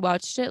Macy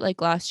rewatched it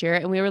like last year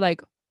and we were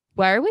like,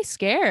 why are we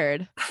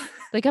scared?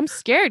 Like I'm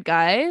scared,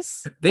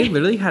 guys. They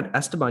literally had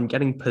Esteban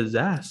getting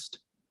possessed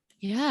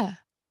Yeah.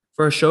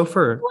 for a show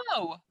for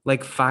Whoa.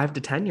 like 5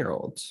 to 10 year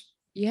olds.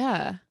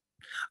 Yeah.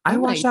 I Oh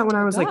watched my that when I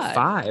dear was like God.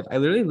 5. I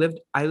literally lived.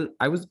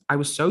 I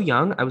was so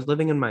young. I was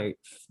living in my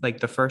like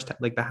the first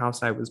like the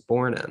house I was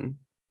born in,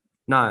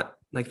 not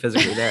like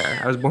physically there.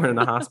 I was born in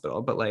a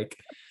hospital, but like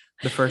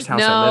the first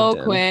house I lived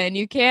No, in. Quinn,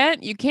 you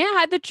can't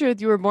hide the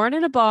truth. You were born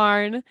in a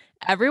barn.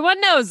 Everyone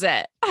knows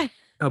it.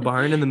 A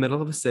barn in the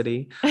middle of a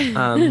city.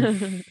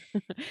 Um,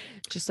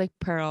 Just like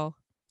Pearl,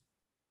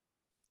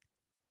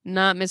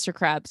 not Mr.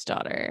 Crab's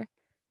daughter,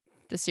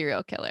 the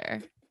serial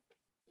killer.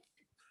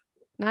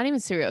 Not even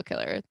serial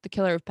killer, the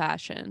killer of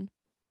passion.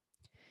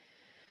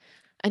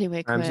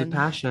 Anyway, Rhymes with Quinn,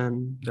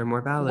 passion. They're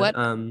more valid.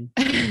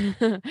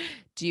 what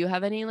do you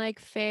have any like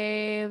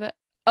fave?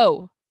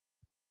 Oh,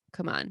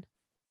 come on.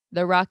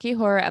 The Rocky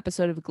Horror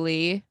episode of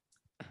Glee.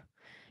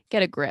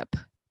 Get a grip.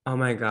 Oh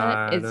my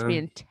That is God.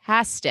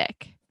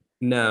 fantastic.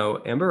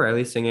 No, Amber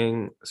Riley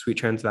singing Sweet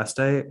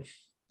Transvestite.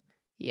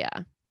 Yeah.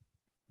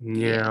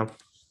 Yeah.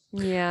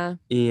 Yeah.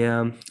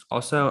 Yeah.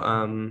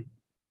 Also,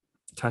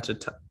 touch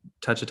it,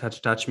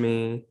 touch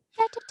me.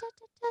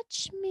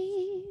 Touch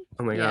me.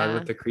 Oh my God, Yeah.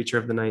 with the Creature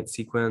of the Night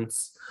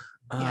sequence.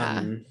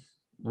 Yeah.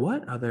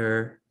 What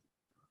other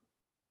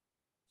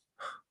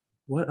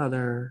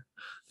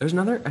there's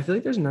another, I feel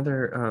like there's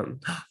another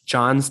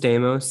John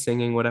Stamos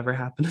singing Whatever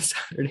Happened to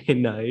Saturday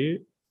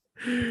Night.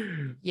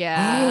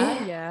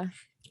 Yeah. Yeah.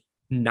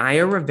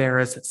 Naya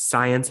Rivera's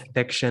science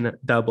fiction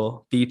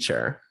double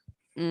feature.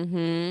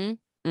 Mm-hmm.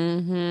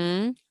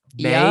 Mm-hmm.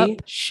 May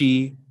Yup.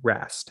 she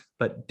rest,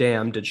 but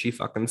damn, did she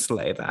fucking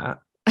slay that.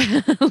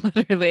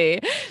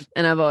 Literally.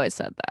 And I've always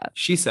said that.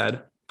 She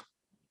said,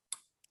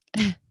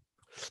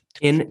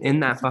 in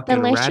that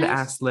fucking red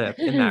ass lip,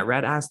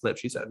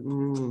 she said,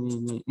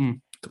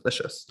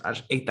 delicious. I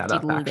just ate that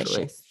up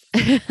actually.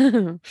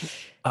 Delicious.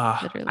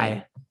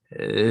 I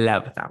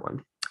love that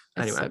one.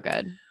 It's so Anyway,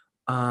 good.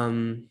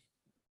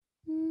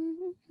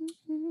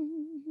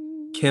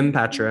 Kim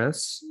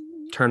Petras,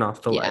 Turn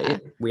Off the Yeah.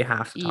 Light. We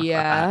have to talk about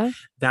Yeah.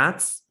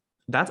 that.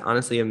 That's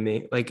honestly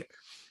amazing. Like,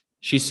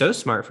 she's so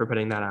smart for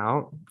putting that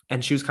out,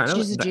 and she was kind of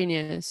She's a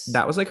genius.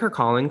 that was like her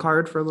calling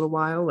card for a little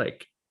while.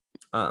 Like,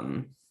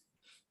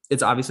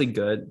 it's obviously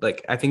good.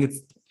 Like, I think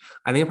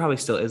it probably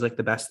still is like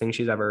the best thing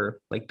she's ever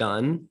like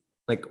done.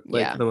 Like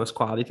Yeah. the most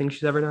quality thing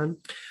she's ever done.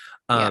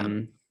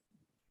 Yeah.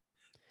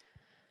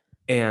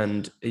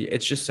 And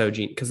it's just so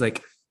genius because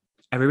like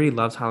everybody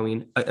loves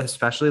Halloween,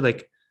 especially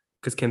like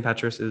because Kim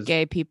Petras is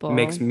Gay people.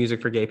 makes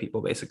music for gay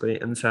people basically,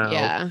 and so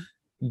Yeah.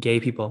 gay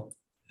people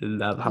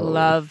love Halloween.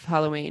 Love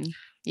Halloween.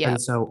 Yeah.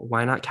 And so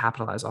why not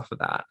capitalize off of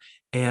that?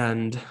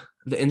 And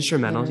the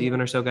instrumentals Literally.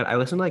 even are so good. I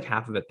listened to like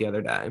half of it the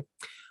other day.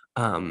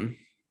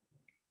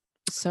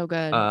 So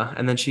good.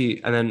 And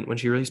then when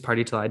she released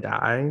Party Till I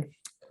Die.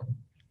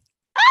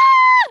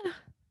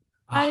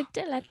 Party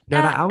till I No,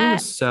 that die. album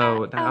is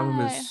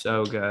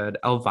so good.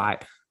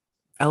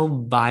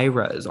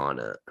 Elvira is on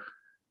it.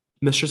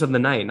 Mistress of the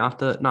Night, not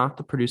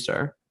the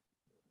producer.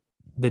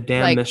 The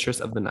damn Like Mistress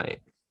of the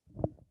Night.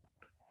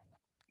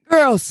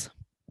 girls.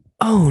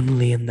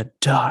 Only in the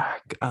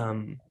Dark.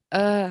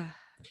 Uh,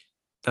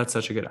 That's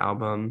such a good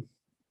album.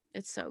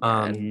 it's so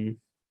good.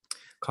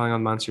 Calling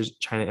on Monsters,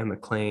 China and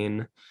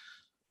McLean.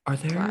 Are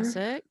there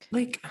Classic.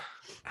 like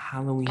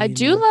Halloween? I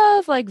do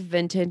love like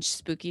vintage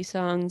spooky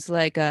songs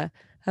like I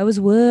was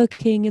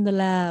working in the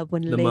lab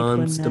one the late one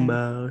Monster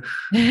night.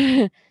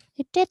 Mash.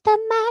 It did the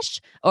mash.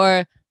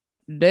 Or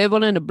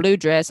Devil in a Blue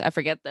Dress. I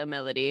forget the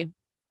melody.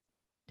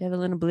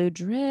 Devil in a blue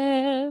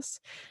dress.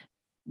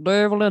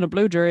 Devil in a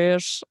blue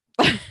dress.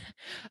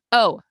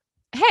 Oh,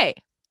 hey,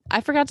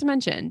 I forgot to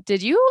mention. Do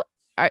you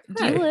Hey.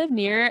 live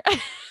near?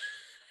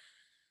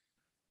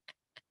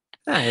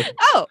 Hey.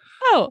 Oh,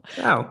 Oh,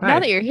 now hey.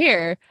 that you're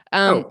here,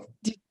 Oh.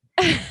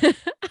 I Oh.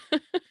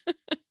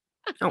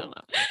 don't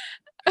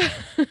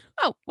know.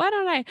 Oh, why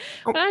don't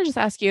Oh. I just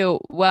ask you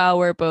while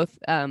we're both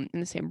in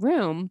the same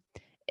room?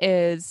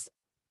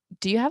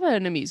 Do you have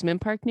an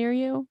amusement park near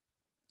you?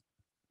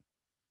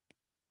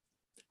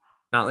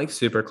 Not like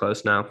super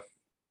close now.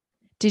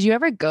 Did you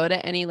ever go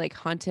to any like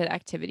haunted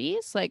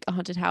activities, like a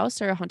haunted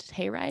house or a haunted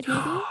hayride,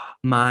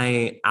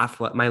 maybe?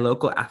 My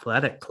local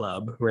athletic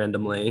club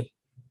randomly.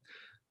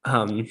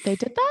 They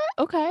did that?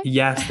 Okay.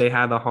 Yes, they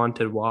had a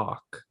haunted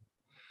walk.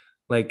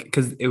 Like,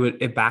 because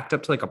it backed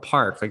up to like a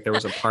park. Like there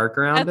was a park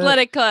around it.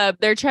 Athletic club.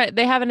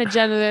 They have an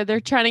agenda. They're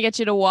trying to get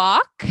you to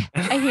walk.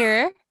 I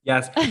hear.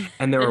 Yes,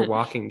 and there were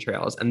walking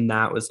trails, and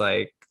that was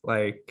like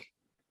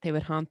They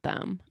would haunt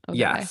them. Okay.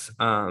 yes.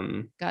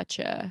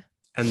 Gotcha.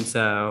 And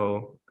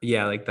so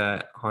yeah, like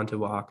the haunted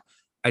walk.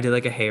 I did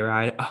like a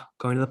hayride. Oh,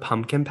 going to the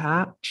pumpkin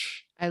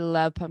patch. I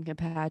love pumpkin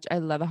patch. I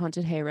love a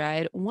haunted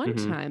hayride. One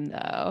Mhm. time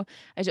though,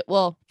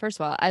 well, first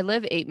of all, I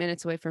live 8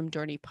 minutes away from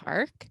Dorney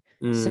Park.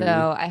 Mm.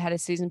 So I had a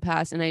season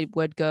pass and I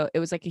would go. It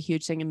was like a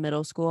huge thing in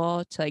middle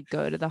school to like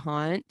go to the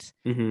haunt.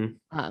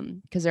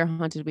 Because their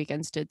haunted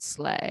weekends did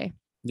slay.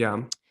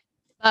 Yeah.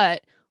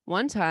 But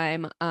one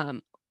time,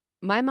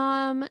 my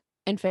mom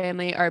and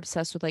family are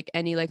obsessed with like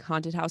any like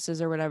haunted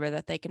houses or whatever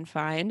that they can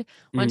find.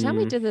 One time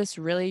we did this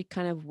really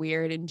kind of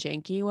weird and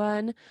janky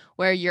one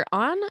where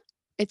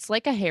it's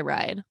like a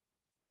hayride,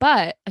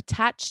 but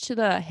attached to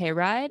the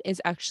hayride is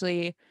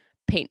actually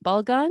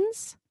paintball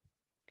guns.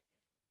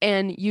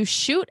 And you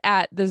shoot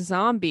at the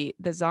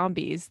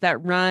zombies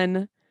that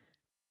run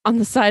on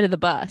the side of the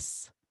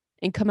bus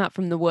and come out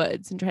from the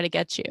woods and try to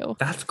get you.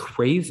 That's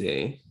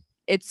crazy.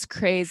 It's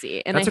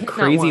crazy. And That's I a hit that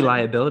crazy one.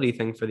 liability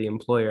thing for the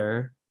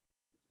employer.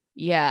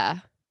 Yeah.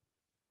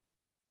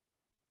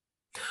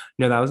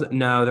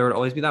 No, there would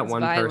always be that It's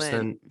one violent.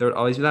 person. There would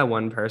always be that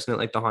one person at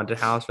like the haunted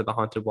house or the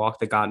haunted walk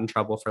that got in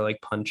trouble for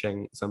like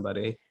punching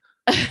somebody.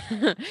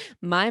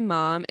 My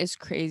mom is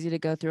crazy to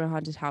go through a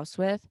haunted house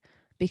with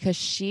because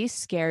she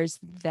scares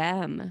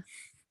them.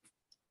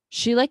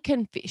 She like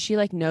she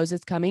like knows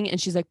it's coming and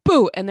she's like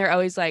boo, and they're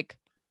always like,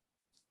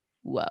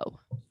 whoa.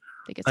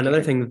 They get Another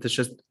scared. thing that this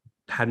just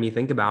had me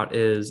think about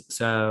is,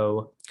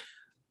 so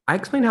I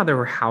explained how there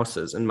were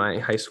houses in the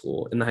high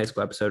school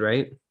episode,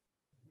 right?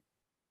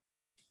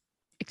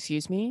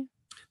 Excuse me?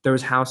 There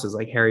was houses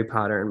like Harry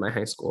Potter in my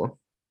high school.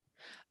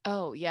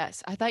 Oh,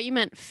 yes. I thought you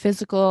meant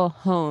physical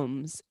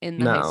homes in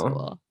the high No.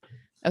 school.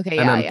 Okay,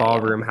 I yeah, meant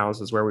ballroom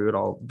houses where we would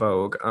all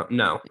vogue.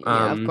 No,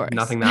 Yeah, of course.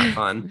 nothing that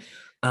fun.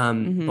 But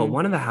Mhm.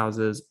 one of the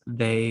houses,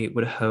 they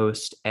would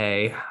host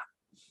a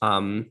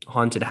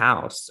haunted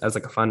house as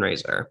like a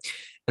fundraiser.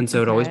 And so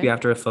it'd always be Okay.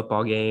 after a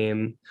football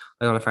game,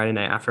 like on a Friday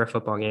night after a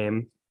football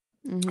game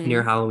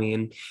near Mhm.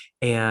 Halloween.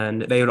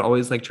 And they would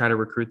always like try to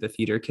recruit the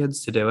theater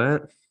kids to do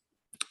it.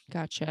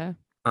 Gotcha.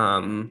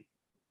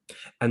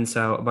 And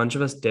so a bunch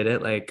of us did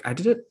it. Like I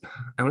did it,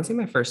 I want to say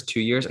my first 2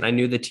 years, and I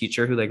knew the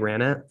teacher who like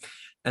ran it.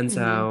 And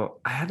so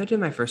I had to do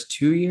my first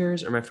 2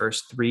 years or my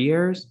first 3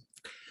 years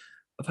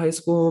of high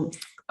school.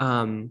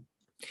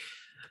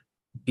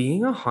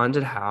 Being a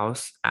haunted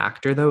house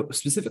actor, though,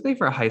 specifically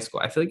for a high school,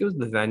 I feel like it was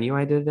the venue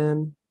I did it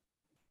in.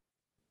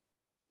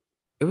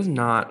 It was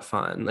not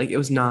fun. Like it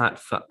was not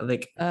fun.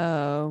 Like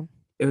Oh.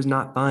 it was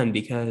not fun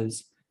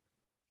because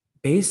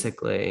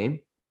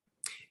basically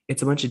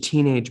it's a bunch of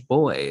teenage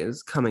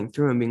boys coming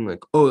through and being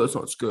like, "Oh, that's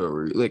not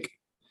scary." Like,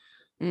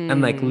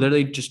 and like Mm.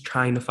 literally just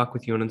trying to fuck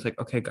with you, and it's like,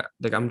 okay, God,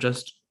 like I'm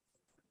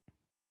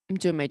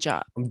doing my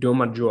job. doing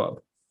my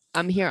job.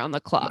 I'm here on the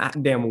I'm clock.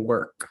 at damn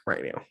work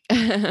right now.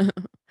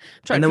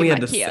 Trying And then to we feed had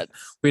my to kids.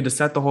 we had to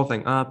set the whole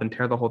thing up and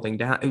tear the whole thing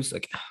down. It was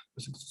like it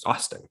was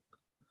exhausting.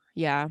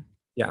 Yeah.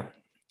 Yeah,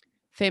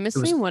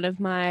 Famously, one of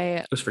my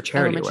it was for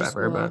charity or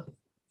elementary whatever, school.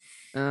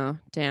 but Oh,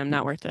 damn,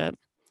 not worth it.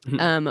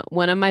 Mhm.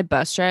 One of my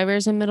bus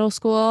drivers in middle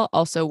school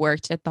also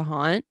worked at the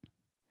haunt.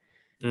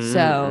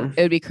 So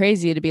it would be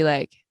crazy to be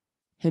like,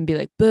 him be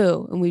like,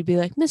 boo. And we'd be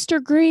like,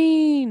 Mr.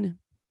 Green.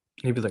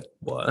 He'd be like,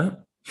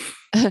 "What?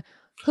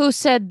 Who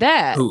said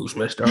that? Who's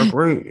Mr.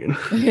 Green?"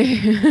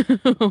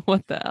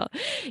 What the hell?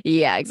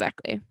 Yeah,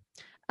 exactly.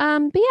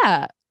 But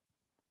yeah,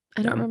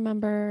 I don't Yeah.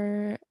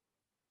 remember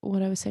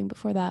what I was saying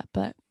before that,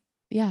 but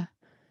yeah,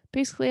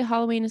 basically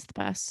Halloween is the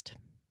best.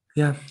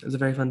 Yeah, it was a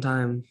very fun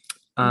time.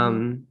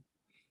 Um,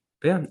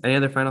 but yeah, any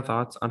other final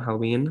thoughts on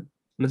Halloween,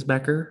 Miss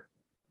Becker?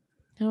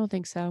 I don't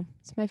think so.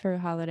 It's my favorite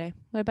holiday.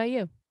 What about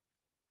you?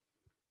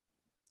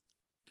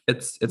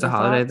 It's a No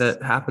holiday thoughts?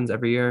 that happens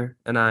every year,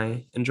 and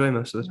I enjoy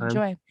most of the time.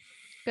 Enjoy.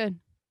 Good.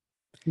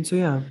 And so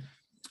yeah,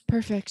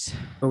 Perfect.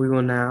 but we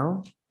will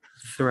now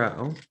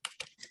throw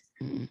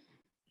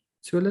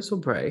to a little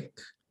break,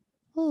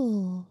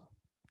 Oh.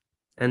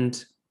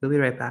 and we'll be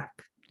right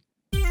back.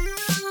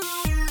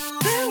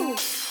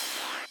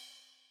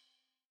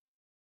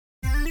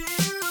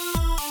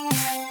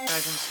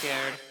 Guys, I'm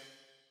scared.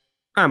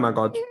 Oh my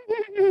god.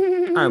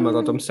 Oh my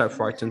god, I'm so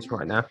frightened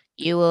right now.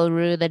 You will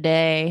rue the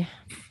day.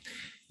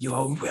 You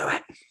will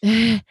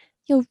ruin.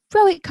 You'll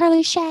rue it,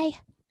 Carly Shay.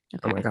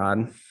 Oh my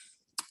god.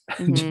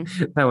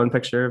 Mhm. That one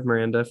picture of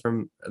Miranda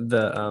from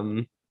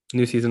the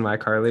new season of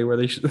iCarly where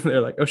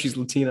they're like, oh, she's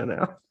Latina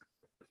now.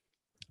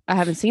 I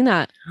haven't seen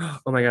that.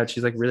 Oh my god,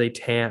 she's like really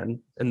tan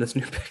in this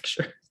new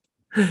picture.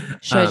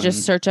 Should I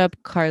just search up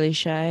Carly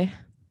Shay?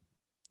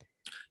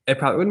 It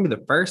probably wouldn't be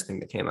the first thing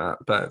that came up,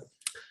 but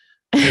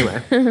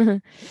anyway,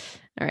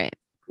 All right.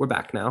 we're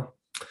back now.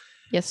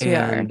 Yes, we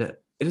are. And it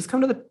has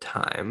come to the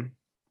time.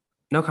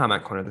 No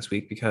comment corner this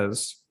week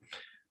because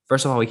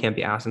first of all, we can't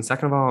be asked. And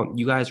second of all,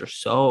 you guys are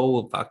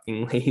so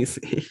fucking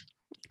lazy.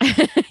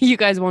 You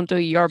guys won't do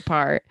your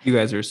part. You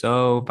guys are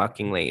so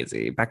fucking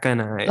lazy. Becca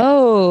and I.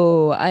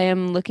 Oh, I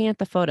am looking at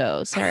the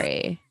photo.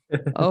 Sorry.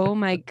 Oh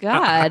my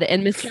God.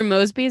 And Mr.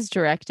 Mosby's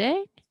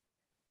directing?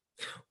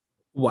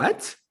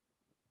 What?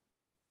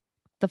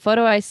 The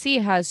photo I see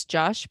has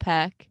Josh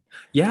Peck,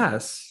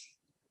 Yes.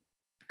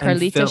 And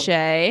Carlita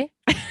Shay.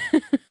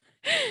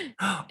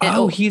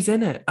 Oh, he's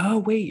in it. Oh,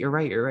 wait, you're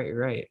right. You're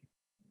right.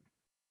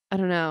 I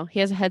don't know. He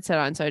has a headset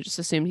on, so I just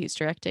assumed he's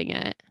directing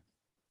it.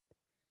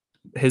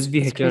 His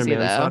vehicular crazy,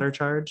 manslaughter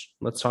charge.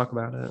 Let's talk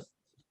about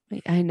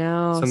it. I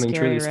know. Something scary,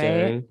 truly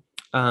right?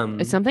 scary.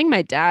 It's something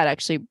my dad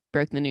actually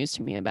broke the news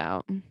to me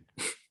about.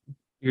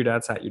 Your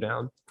dad sat you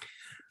down.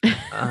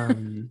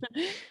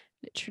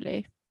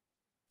 Literally.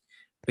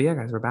 But yeah,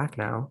 guys, we're back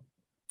now.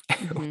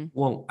 Mhm.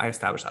 Well, I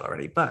established that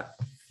already, but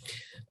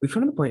we've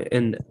come to the point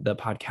in the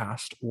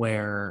podcast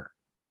where,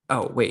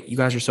 oh, wait, you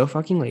guys are so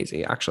fucking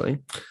lazy, actually.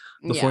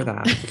 Before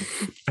that,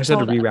 I just had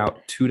to reroute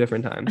 2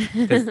 different times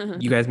because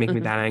you guys make me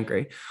that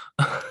angry.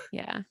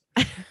 Yeah.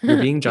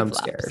 You're being jump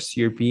scares.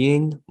 You're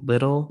being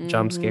little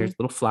jump scares, Mhm.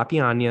 little floppy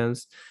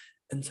Anyas.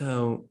 And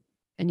so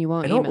And you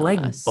won't I don't email like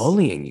us.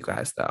 bullying you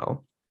guys,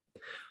 though.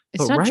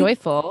 It's But not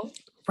joyful.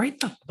 Write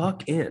the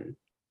fuck in.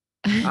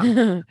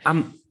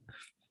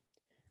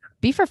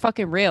 Be for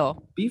fucking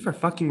real. Be for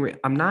fucking real.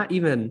 I'm not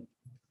even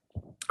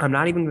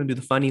gonna do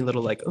the funny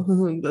little like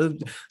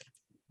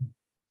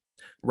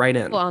right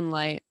in. On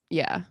light.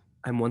 Yeah.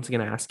 I'm once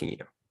again asking you.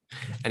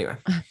 Anyway.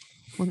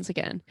 Once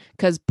again.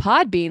 Because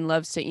Podbean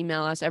loves to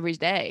email us every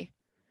day.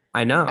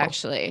 I know.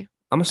 Actually.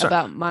 I'm gonna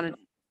about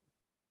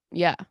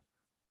yeah.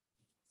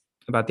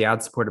 About the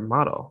ad-supported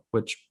model,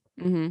 which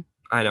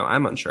I know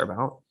I'm unsure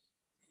about.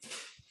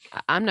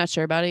 I'm not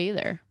sure about it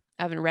either.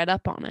 I haven't read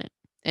up on it.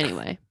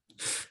 Anyway.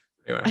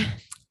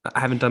 I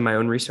haven't done my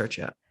own research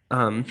yet.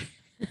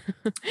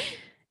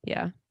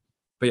 Yeah.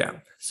 But yeah,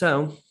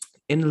 so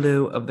in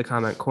lieu of the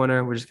comment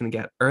corner, we're just going to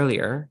get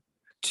earlier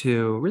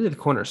to really the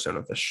cornerstone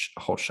of this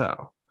whole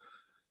show.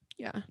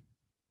 Yeah.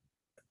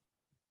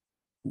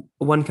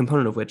 One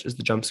component of which is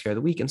the jump scare of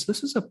the week. And so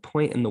this is a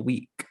point in the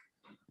week,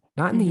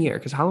 not in the year,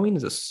 because Halloween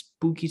is a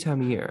spooky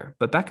time of year.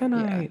 But Becca and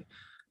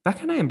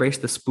I embrace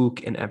the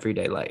spook in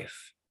everyday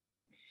life.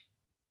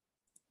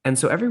 And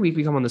so every week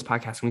we come on this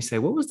podcast and we say,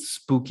 what was the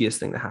spookiest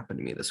thing that happened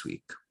to me this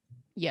week?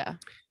 Yeah.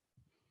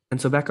 And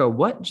so Becca,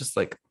 what just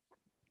like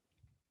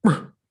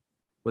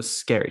was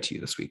scary to you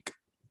this week?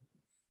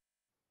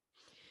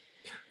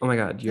 Oh my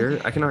God,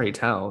 I can already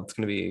tell it's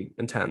going to be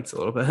intense a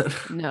little bit.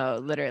 No,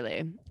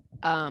 literally.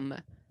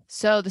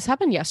 So this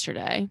happened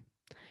yesterday.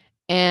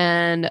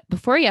 And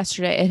before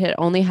yesterday, it had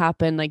only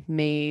happened like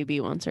maybe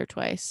once or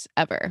twice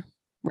ever.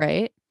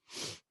 Right.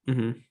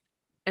 Mm-hmm.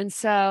 And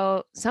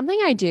so something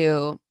I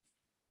do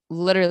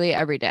literally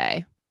every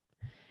day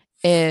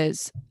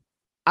is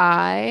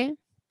I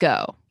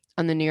go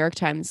on the New York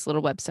Times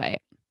little website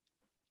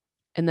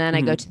and then I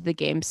go to the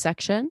games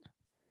section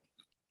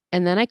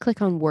and then I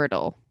click on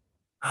Wordle.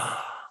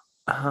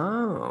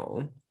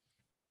 Oh.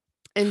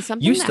 And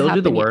something you still do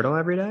the Wordle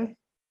every day?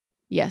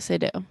 Yes, I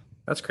do.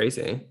 That's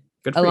crazy.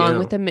 Good for along you.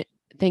 With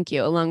thank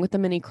you. Along with the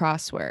mini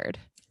crossword.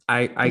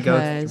 I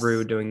go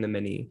through doing the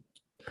mini.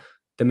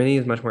 The mini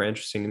is much more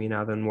interesting to me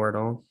now than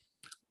Wordle.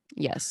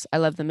 Yes, I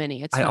love the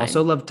mini. It's I fun.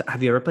 also love.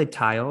 Have you ever played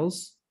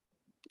Tiles?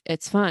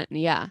 It's fun.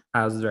 Yeah.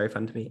 Tiles is very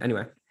fun to me.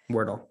 Anyway,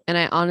 Wordle. And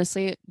I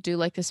honestly do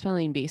like the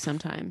spelling bee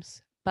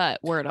sometimes,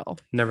 but Wordle.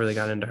 Never really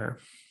got into her.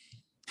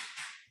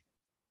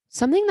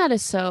 Something that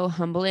is so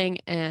humbling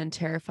and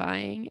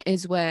terrifying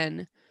is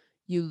when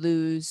you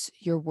lose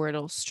your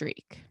Wordle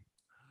streak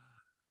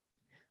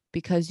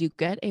because you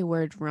get a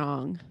word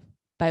wrong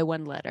by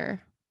one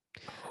letter.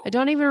 I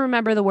don't even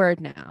remember the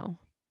word now,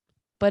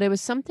 but it was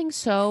something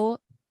so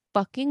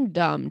fucking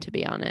dumb, to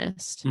be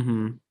honest.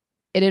 Mm-hmm.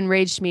 it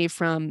enraged me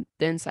from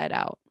the inside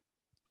out.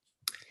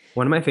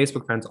 One of my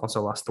Facebook friends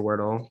also lost the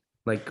Wordle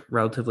like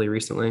relatively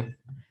recently.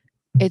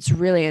 It's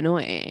really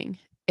annoying.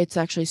 It's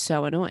actually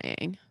so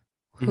annoying.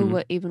 Mhm.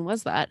 Who even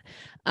was that?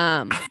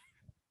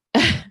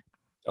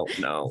 Oh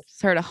no.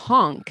 Sort of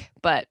honk,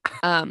 but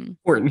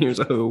Horton, here's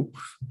a who.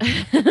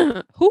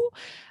 who?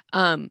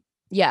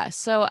 Yeah,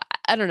 so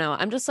I don't know.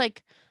 I'm just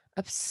like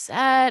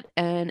upset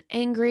and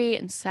angry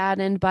and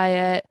saddened by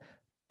it.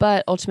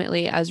 But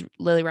ultimately, as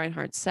Lily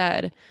Reinhardt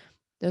said,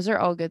 those are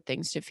all good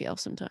things to feel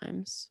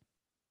sometimes.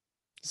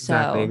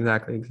 Exactly,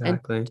 So,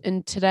 exactly.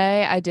 and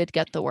today I did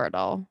get the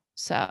Wordle.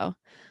 So,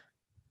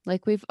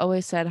 like we've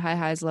always said, high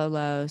highs, low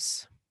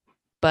lows.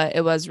 But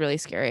it was really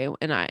scary,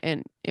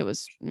 and it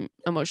was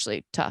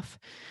emotionally tough.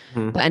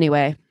 Mhm. But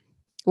anyway,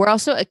 we're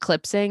also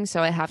eclipsing,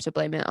 so I have to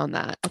blame it on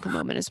that at the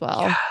moment as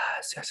well. Yes,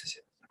 yes, yes,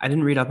 yes. I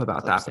didn't read up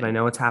about that, but I Eclipsing.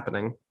 know it's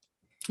happening.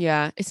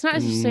 Yeah, it's not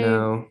necessarily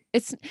No,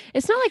 it's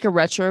not like a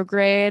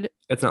retrograde,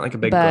 it's not like a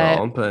big but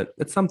girl, but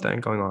it's something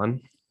going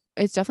on.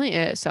 it's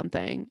definitely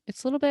something.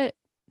 It's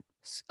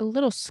a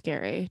little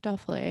scary,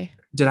 definitely.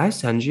 Did I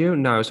send you?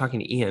 No, I was talking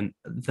to Ian.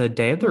 The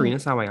day of the What? Rina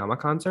Sawayama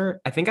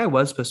concert, I think I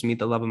was supposed to meet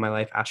the love of my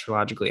life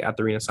astrologically at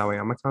the Rina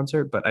Sawayama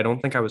concert, but I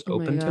don't think I was Oh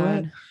my open to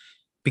it God.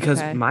 because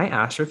Okay. my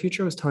astro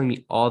future was telling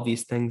me all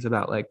these things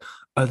about like,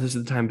 oh, this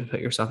is the time to put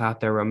yourself out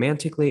there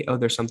romantically. Oh,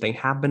 there's something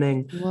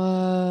happening.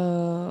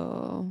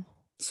 Whoa.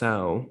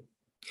 So,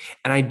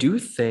 and I do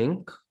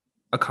think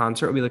a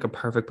concert would be like a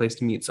perfect place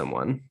to meet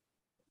someone.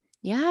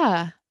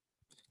 Yeah,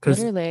 Because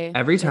literally.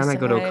 every time Place I to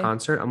go to a high.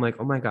 concert, I'm like,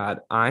 oh my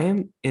God, I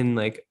am in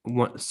like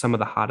some of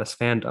the hottest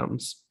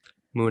fandoms.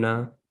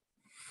 Muna.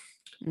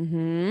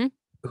 Mm-hmm.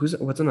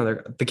 What's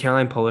another? The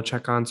Caroline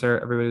Polachek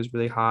concert. Everybody was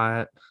really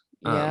hot.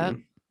 Yep.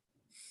 Um,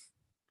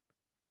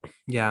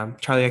 yeah,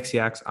 Charlie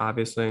XCX,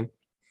 obviously.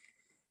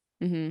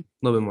 A Mm-hmm.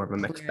 little bit more of a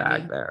mixed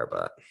bag Clearly. there,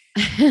 but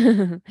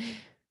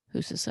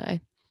Who's to say?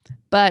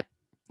 But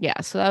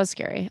yeah, so that was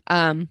scary.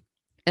 And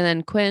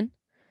then Quinn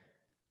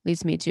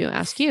leads me to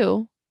ask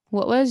you,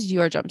 what was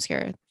your jump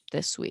scare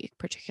this week,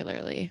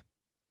 particularly?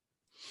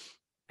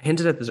 I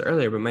hinted at this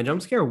earlier, but my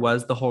jump scare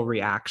was the whole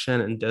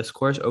reaction and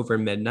discourse over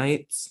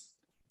Midnight's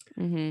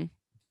Mm-hmm.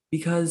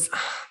 because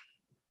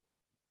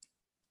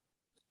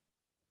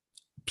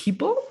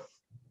people,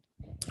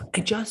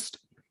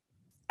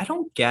 I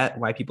don't get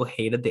why people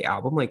hated the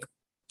album. Like,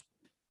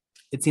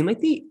 it seemed like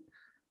the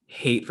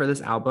hate for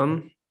this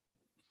album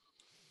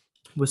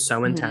was so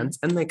Mm-hmm. intense.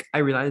 And like, I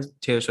realized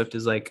Taylor Swift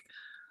is like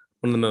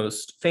one of the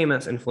most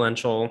famous,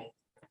 influential,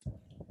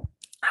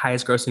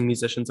 highest grossing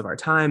musicians of our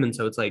time. And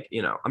so it's like,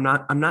 I'm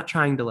not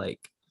trying to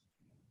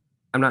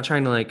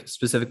like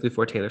specifically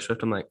for Taylor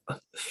Swift. I'm like,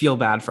 feel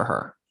bad for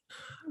her.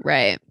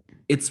 Right.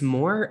 It's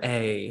more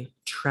a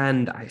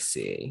trend I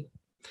see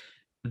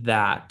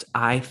that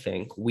I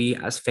think we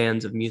as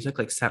fans of music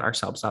like set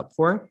ourselves up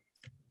for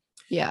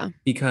Yeah.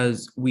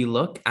 because we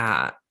look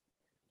at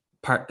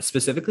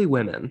specifically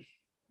women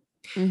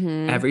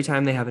Mm-hmm. every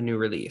time they have a new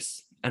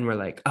release and we're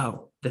like,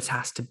 oh, this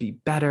has to be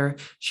better.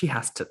 She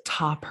has to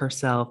top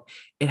herself.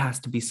 It has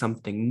to be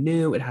something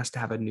new. It has to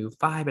have a new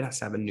vibe. It has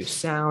to have a new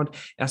sound. It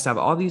has to have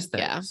all these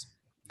Yeah. things.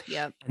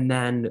 Yep. And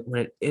then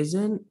when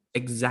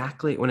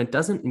it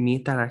doesn't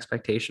meet that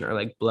expectation or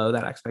like blow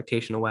that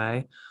expectation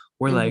away,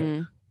 we're like,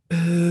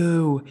 Mm-hmm.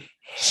 ooh,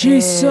 She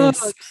hiss,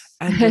 sucks.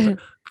 and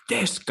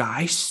this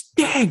guy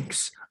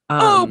stinks.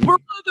 Oh, Um,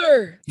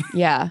 brother.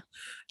 Yeah.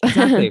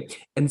 exactly.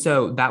 And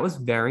so that was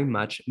very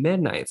much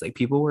Midnight's. Like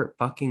people were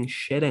fucking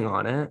shitting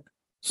on it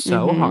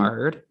so Mm-hmm.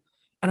 hard.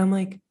 And I'm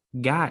like,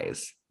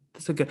 guys,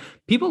 this is a good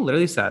people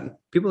literally said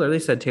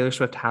Taylor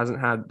Swift hasn't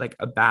had like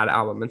a bad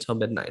album until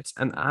Midnight's.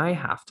 And I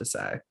have to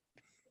say,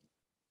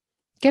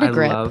 Get a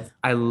grip.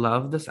 I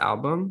love this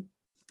album,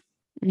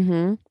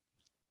 Mm-hmm.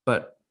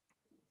 but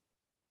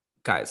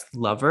guys,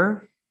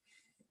 Lover,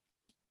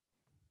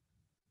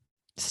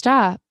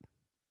 Stop.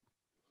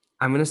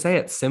 I'm gonna say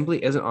it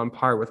simply isn't on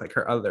par with like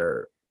her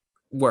other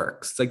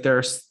works. Like there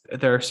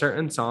are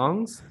certain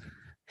songs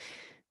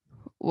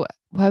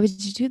Why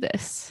would you do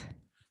this?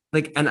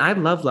 like, and I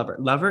love Lover.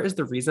 Lover is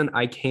the reason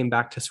I came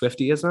back to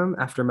Swiftyism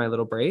after my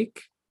little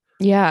break.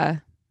 Yeah.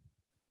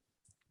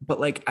 But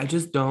like, I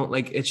just don't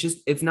like. It's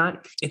just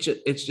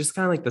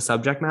kind of like the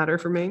subject matter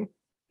for me.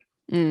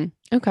 Okay.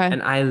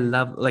 And I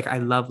love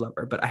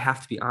Lover, but I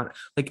have to be honest.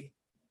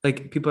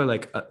 Like people are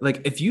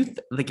like if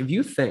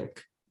you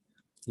think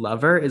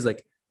Lover is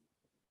like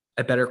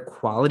a better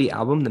quality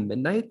album than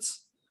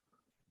Midnight's,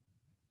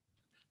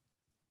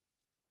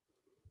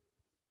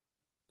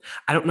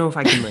 I don't know if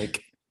I can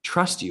like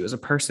trust you as a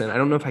person. I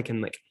don't know if I can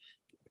like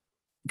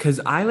because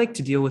I like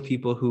to deal with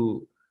people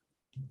who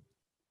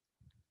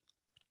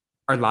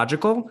are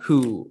logical,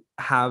 who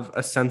have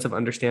a sense of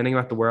understanding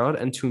about the world.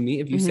 And to me,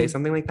 if you say Mm-hmm.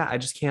 something like that, I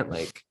just can't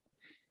like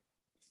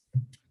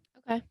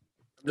Okay.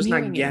 I'm just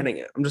not getting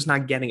it. I'm just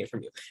not getting it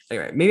from you.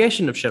 Anyway, maybe I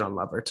shouldn't have shit on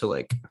Lover to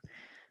like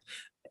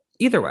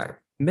either way.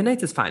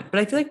 Midnight's is fine, but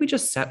I feel like we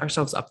just set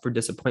ourselves up for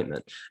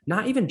disappointment.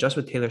 Not even just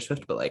with Taylor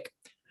Swift, but like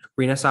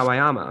Rina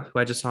Sawayama, who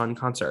I just saw in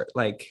concert.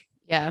 Like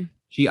Yeah.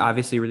 She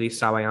obviously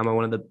released Sawayama,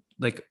 one of the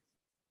like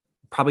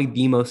probably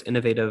the most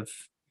innovative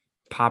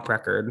pop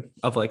record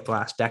of like the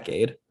last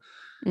decade.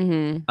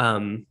 Mm-hmm.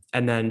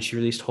 And then she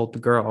released Hold the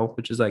Girl,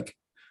 which is like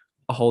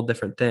a whole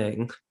different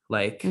thing.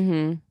 Like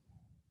Mm-hmm.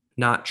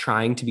 not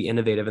trying to be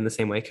innovative in the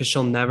same way because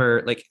she'll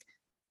never like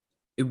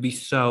it would be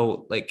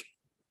so like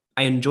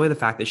I enjoy the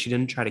fact that she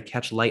didn't try to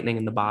catch lightning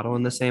in the bottle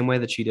in the same way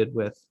that she did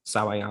with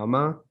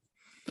Sawayama.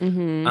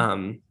 Mm-hmm.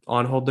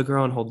 On Hold the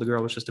Girl, and Hold the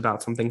Girl was just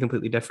about something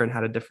completely different,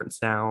 had a different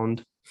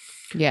sound.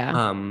 Yeah.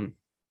 Um,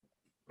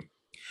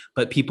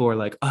 but people were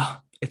like, oh,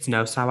 it's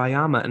no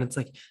Sawayama. And it's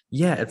like,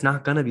 yeah, it's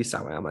not gonna be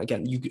Sawayama.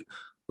 Again, you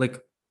like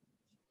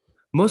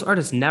most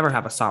artists never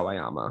have a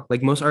Sawayama.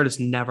 Like most artists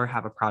never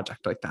have a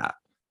project like that.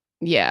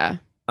 Yeah.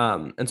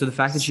 And so the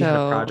fact that she had a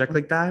So project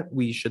like that,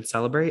 we should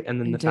celebrate. And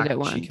then and the did fact it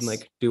that she can once.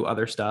 like do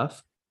other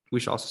stuff, we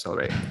should also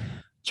celebrate.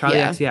 Charlie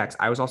Yeah. XCX,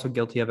 I was also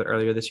guilty of it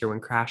earlier this year when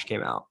Crash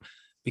came out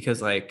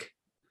because like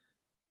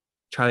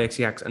Charlie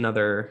XCX,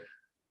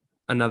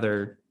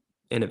 another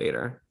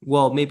innovator.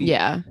 Well, maybe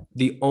Yeah.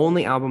 the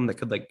only album that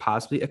could like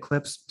possibly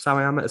eclipse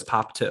Sawayama is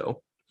Pop 2.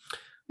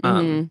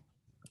 Mm-hmm.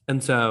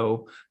 And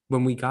so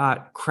when we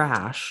got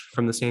Crash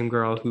from the same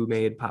girl who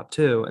made Pop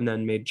 2 and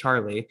then made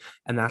Charlie,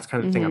 and that's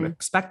kind of the thing I'm Mm-hmm.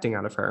 expecting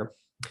out of her.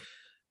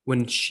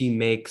 When she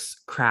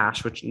makes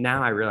Crash, which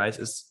now I realize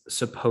is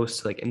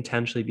supposed to like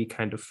intentionally be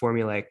kind of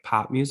formulaic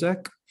pop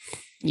music,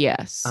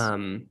 Yes.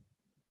 in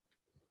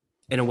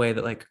a way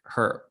that like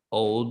her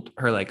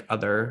like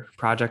other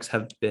projects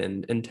have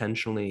been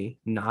intentionally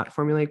not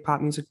formulaic pop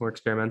music, more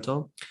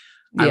experimental.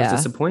 I was Yeah.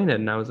 disappointed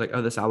and I was like,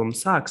 oh, this album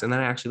sucks. And then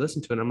I actually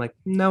listened to it and I'm like,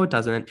 no, it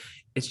doesn't.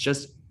 It's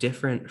just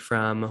different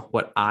from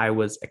what I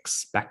was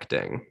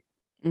expecting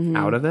Mm-hmm.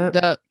 out of it.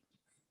 The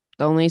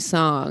only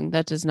song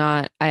that does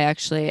not, I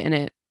actually, and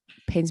it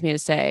pains me to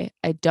say,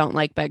 I don't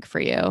like Beg for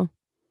You.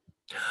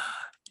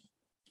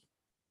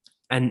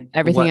 And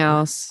Everything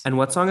else,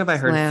 what song have I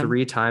heard slam.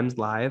 3 times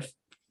live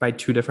by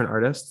 2 different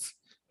artists?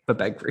 But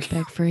Beg for You.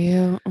 Beg for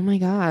You. Oh my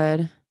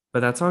God.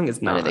 But that song is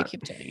Why do they not.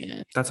 keep doing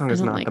it? That song I is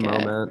don't not the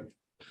like it. moment.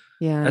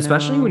 Yeah, I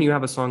Especially when know. you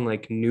have a song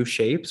like New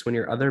Shapes, when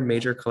your other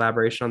major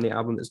collaboration on the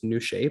album is New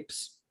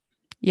Shapes.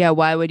 Yeah,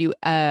 why would you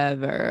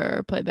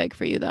ever play Beg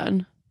for You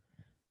then?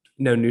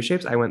 No, New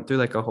Shapes, I went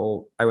through a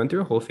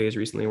whole phase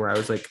recently where I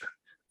was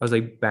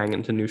like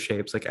banging to New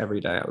Shapes like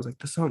every day. I was like,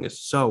 this song is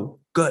so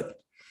good.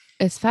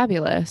 It's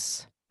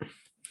fabulous.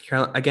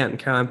 Caroline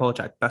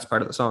Polachek, best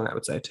part of the song, I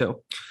would say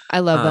too. I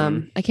love them.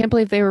 Um, I can't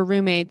believe they were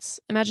roommates.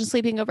 Imagine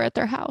sleeping over at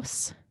their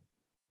house.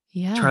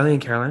 Yeah. Charlie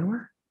and Caroline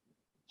were.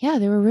 Yeah,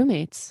 they were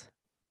roommates.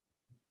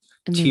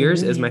 And they were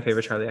Tears is my roommates.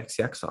 favorite Charlie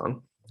XCX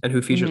song. And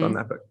who features on Mhm.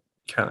 that book?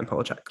 Caroline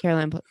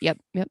Polachek. Yep.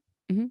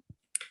 Hmm.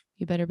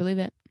 You better believe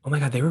it. Oh my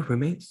God, they were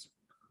roommates.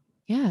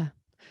 Yeah.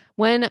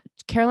 When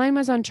Caroline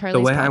was on The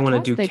Charlie's way I want to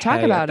podcast, do they talk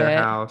K at about their it.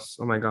 house.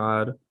 Oh my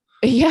God.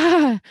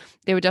 Yeah.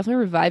 They would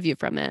definitely revive you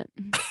from it.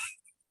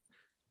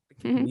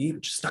 We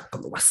just stuck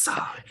on the west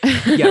side.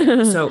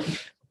 Yeah. So,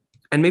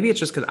 and maybe it's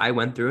just because I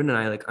went through it and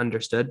I like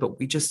understood, but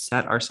we just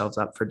set ourselves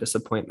up for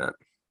disappointment.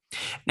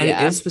 And it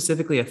Yeah. is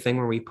specifically a thing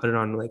where we put it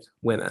on like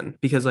women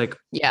because like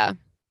Yeah.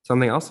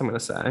 something else I'm going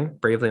to say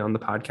bravely on the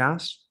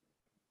podcast.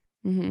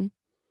 Hmm.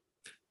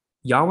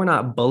 Y'all were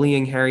not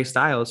bullying Harry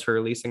Styles for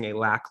releasing a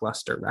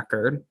lackluster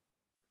record.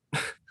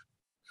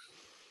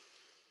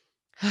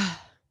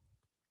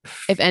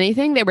 If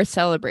anything, they were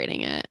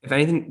celebrating it If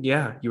anything,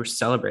 yeah, you were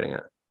celebrating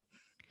it.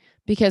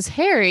 because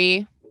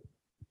Harry,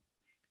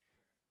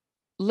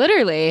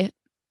 literally,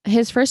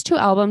 his first 2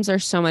 albums are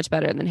so much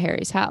better than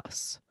Harry's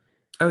House.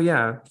 Oh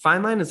yeah,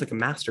 Fine Line is like a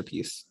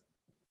masterpiece.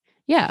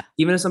 Yeah.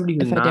 Even as somebody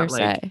who's If I dare not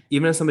like, say.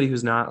 even as somebody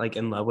who's not like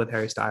in love with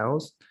Harry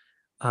Styles,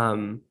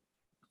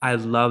 I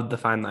loved the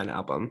Fine Line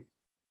album.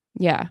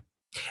 Yeah.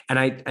 And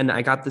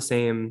I got the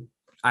same.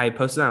 I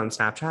posted that on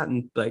Snapchat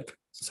and like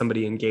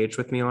somebody engaged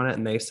with me on it,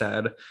 and they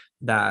said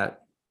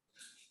that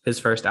his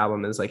first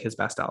album is like his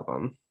best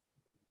album.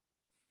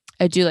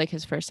 I do like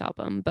his first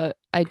album, but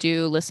I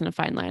do listen to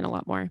Fine Line a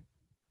lot more.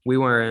 We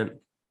weren't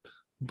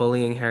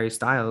bullying Harry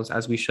Styles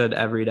as we should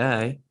every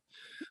day.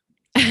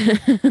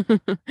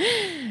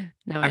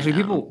 No, Actually,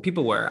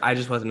 people were. I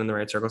just wasn't in the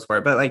right circles for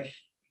it. But like,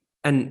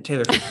 and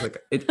Taylor Swift, like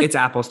it's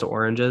apples to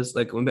oranges.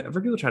 Like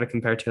whenever people try to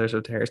compare Taylor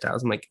Swift to Harry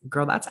Styles, I'm like,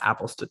 girl, that's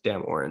apples to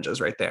damn oranges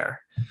right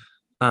there.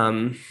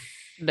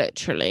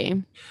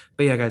 Literally.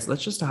 But yeah, guys,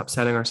 let's just stop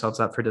setting ourselves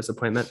up for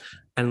disappointment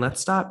and let's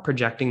stop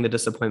projecting the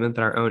disappointment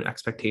that our own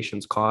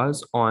expectations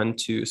cause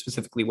onto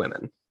specifically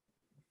women.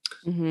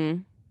 Mm-hmm.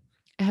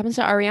 It happens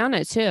to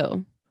Ariana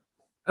too.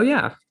 Oh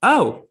yeah.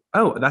 Oh,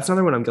 that's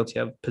another one I'm guilty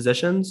of.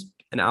 Positions,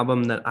 an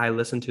album that I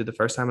listened to the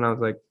first time and I was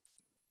like,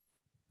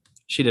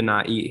 she did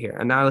not eat here.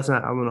 And now I listen to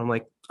that album and I'm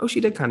like, oh, she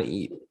did kind of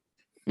eat.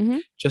 Mm-hmm.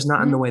 Just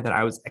not in the way that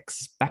I was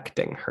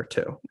expecting her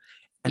to.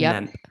 And Yep.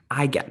 then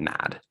I get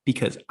mad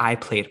because I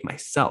played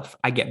myself.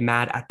 I get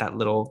mad at that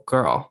little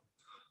girl.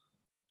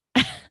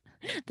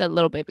 That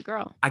little baby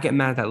girl. I get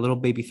mad at that little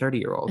baby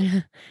 30-year-old.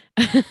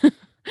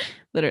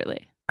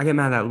 Literally. I get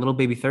mad at that little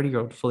baby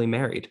 30-year-old fully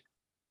married.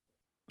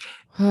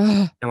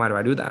 And why do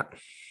I do that?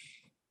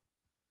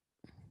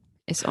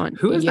 is on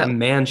Who is you. that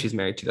man she's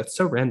married to? That's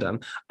so random.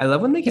 I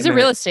love when they He's get a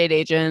real married. estate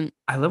agent.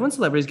 I love when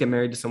celebrities get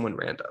married to someone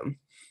random.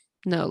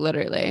 No,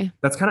 literally.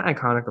 That's kind of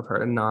iconic of her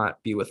to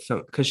not be with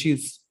some because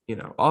she's,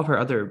 all of her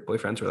other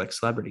boyfriends were like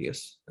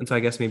celebrities. And so I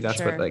guess maybe that's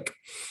what Sure. like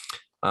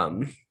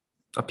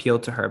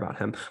appealed to her about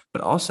him.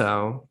 But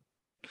also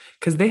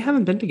because they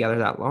haven't been together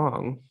that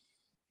long.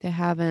 They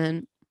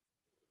haven't.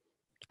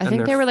 I And think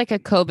they're they were like a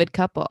COVID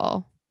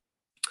couple.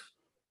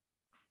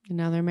 And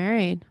now they're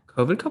married.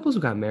 COVID couples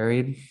who got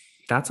married.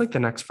 That's like the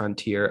next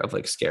frontier of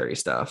like scary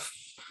stuff.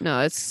 No,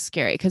 it's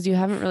scary because you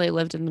haven't really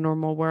lived in the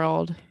normal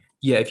world.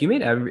 Yeah, if you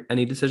made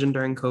any decision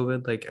during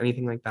COVID, like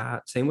anything like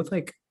that, same with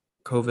like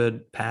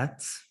COVID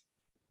pets,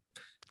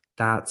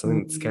 that's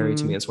something that's scary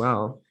to me Mhm. as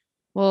well.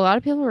 Well, a lot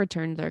of people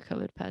returned their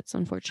COVID pets,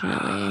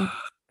 unfortunately.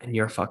 And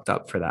you're fucked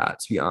up for that,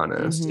 to be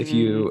honest. If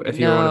you were one of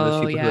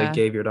those No, people who like yeah.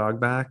 gave your dog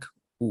back,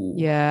 ooh,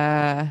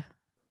 Yeah.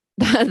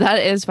 That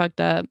is fucked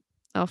up.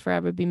 I'll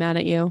forever be mad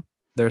at you.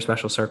 there are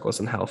special circles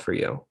in hell for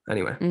you.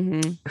 Anyway,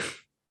 Mm-hmm.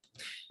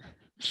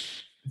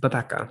 but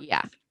Becca,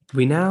 Yeah.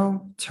 we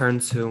now turn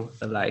to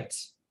the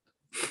lights.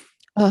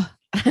 Oh.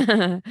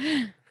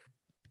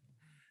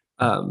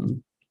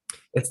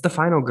 It's the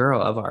final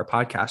girl of our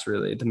podcast,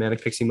 really, the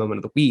Manic Pixie moment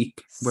of the week,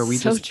 where we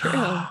So just true.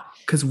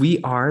 because we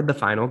are the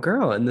final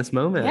girl in this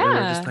moment, and we're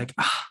just Yeah. like,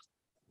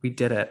 we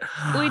did it.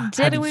 We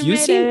did it. We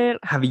made it.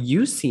 Have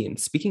you seen,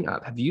 speaking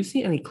of, have you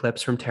seen any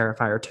clips from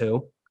Terrifier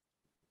 2?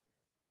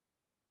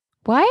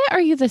 Why are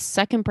you the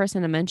second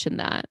person to mention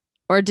that?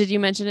 Or did you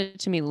mention it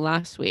to me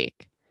last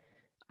week?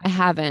 I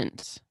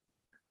haven't.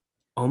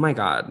 Oh my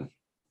God.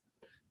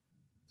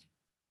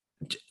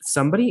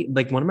 Somebody,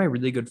 like one of my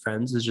really good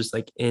friends is just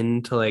like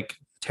into like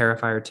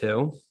Terrifier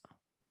 2.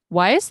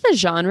 Why is the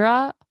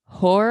genre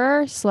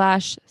horror /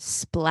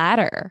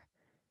 splatter?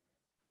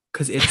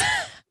 Because it's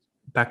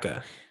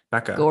Becca.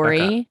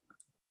 Gory.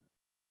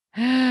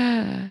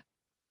 I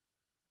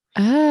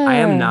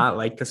am not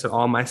like this at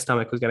all. My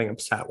stomach was getting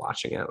upset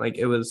watching it. Like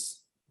it was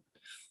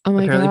Oh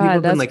my apparently God, people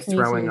have been that's like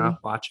throwing crazy. up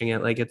watching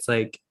it. Like it's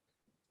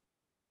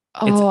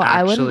Oh,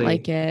 I wouldn't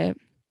like actually it.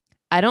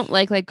 I don't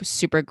like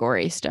super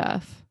gory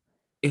stuff.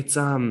 it's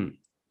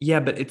yeah,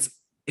 but it's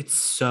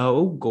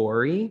so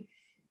gory.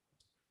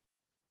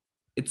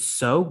 It's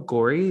so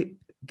gory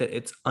that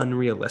it's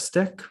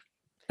unrealistic.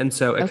 And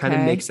so it kind of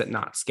Okay. makes it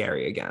not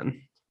scary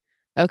again.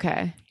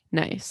 Okay.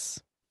 Nice.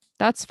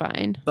 That's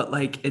fine. But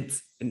like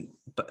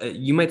but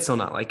you might still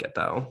not like it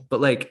though.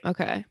 But like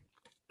Okay.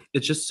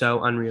 it's just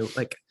so unreal.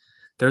 Like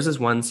there's this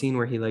one scene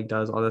where he like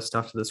does all this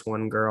stuff to this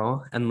one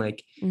girl and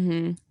like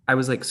Mm-hmm. I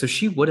was like, so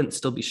she wouldn't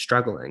still be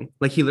struggling.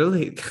 Like he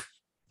literally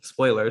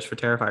spoilers for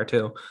Terrifier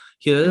 2.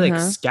 He literally like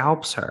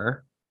scalps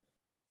her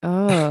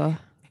Oh.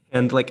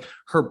 and like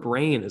her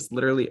brain is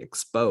literally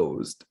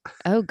exposed.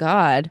 Oh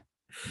God.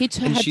 He And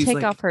had to she's take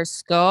like off her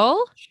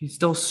skull? she's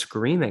still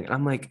screaming. And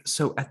I'm like,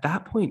 so at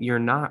that point you're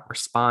not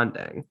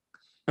responding.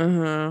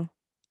 Uh-huh.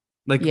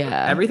 Like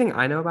Yeah. everything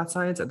I know about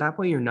science, at that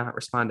point you're not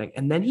responding.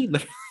 And then he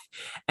literally,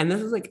 and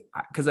this is like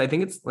because I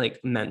think it's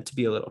like meant to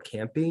be a little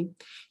campy.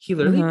 He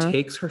literally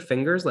takes her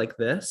fingers like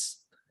this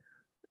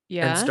and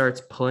Yeah. starts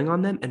pulling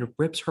on them and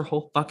rips her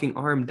whole fucking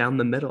arm down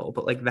the middle,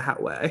 but like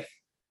that way.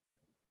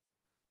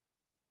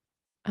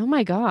 Oh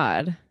my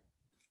God.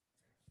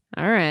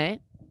 All right.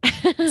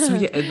 So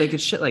yeah, like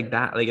it's shit like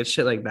that. Like it's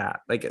shit like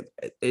that. Like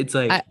it's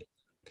like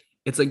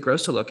it's like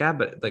gross to look at,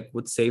 but like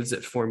what saves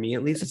it for me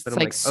at least is It's that I'm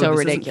like like, so oh,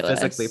 this ridiculous.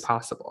 isn't physically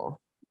possible.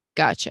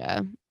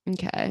 Gotcha.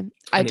 Okay.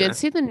 I Anyway. did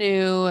see the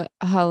new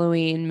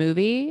Halloween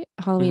movie,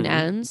 Halloween Mhm.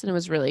 Ends, and it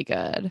was really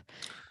good.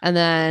 And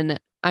then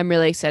I'm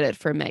really excited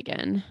for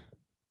Megan.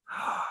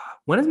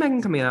 When is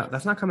Megan coming out?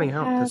 That's not coming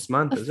out this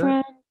month, is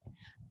it?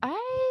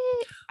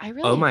 I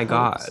really Oh my hope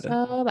God.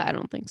 so, but I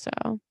don't think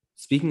so.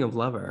 Speaking of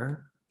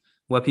Lover,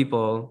 what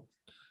people,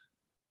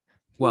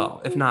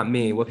 well, if not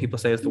me, what people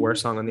say is the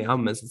worst song on the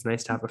album is It's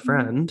Nice to Have a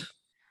Friend.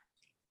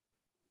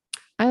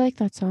 I like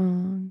that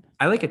song.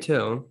 I like it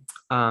too.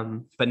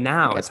 But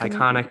now it's That's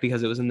iconic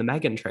because it was in the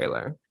Megan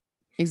trailer.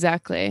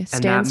 Exactly. And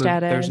Stan that movie,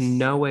 status. there's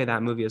no way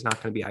that movie is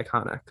not going to be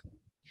iconic.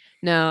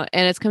 No,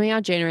 and it's coming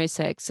out January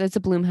 6th. It's a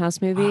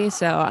Blumhouse movie,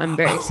 so I'm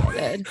very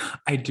excited.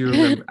 I do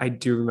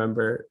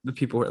remember the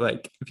people were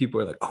like,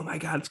 oh my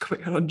God, it's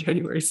coming out on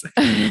January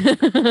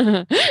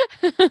 6th.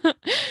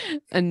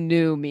 A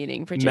new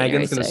meaning for January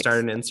Megan's going to 6th. start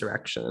an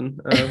insurrection.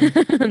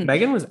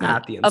 Megan was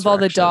at the insurrection. Of all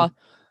the doll.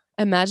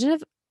 Imagine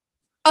if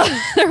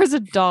there was a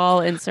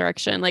doll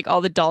insurrection, like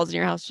all the dolls in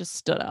your house just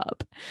stood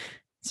up,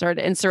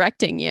 started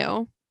insurrecting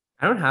you.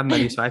 I don't have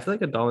many, so I feel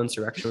like a doll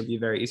insurrection would be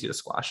very easy to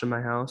squash in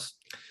my house.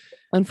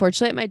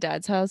 Unfortunately, at my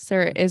dad's house,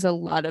 there is a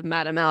lot of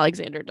Madame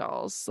Alexander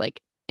dolls,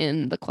 like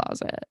in the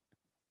closet.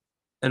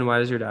 And why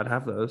does your dad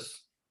have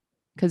those?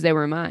 Because they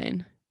were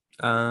mine.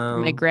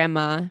 From my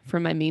grandma,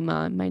 from my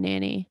Mima, my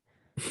nanny.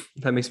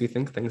 That makes me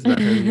think things about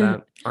him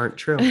that aren't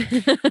true.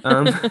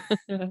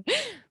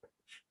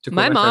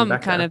 My mom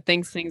kind of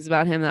thinks things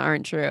about him that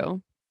aren't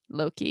true.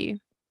 Low-key.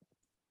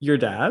 Your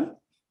dad?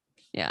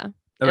 Yeah.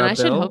 About and I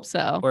should Bill? hope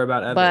so. Or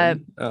about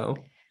Evan? But oh.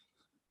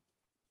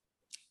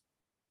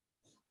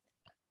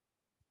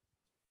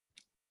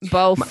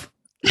 Both.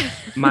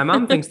 My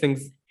mom thinks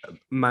things.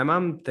 My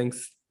mom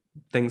thinks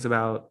things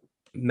about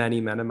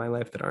many men in my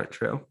life that aren't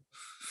true.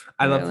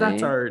 I love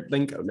that's Really? our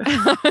lingo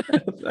now.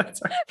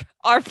 That's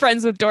Are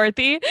friends with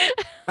Dorothy.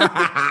 our...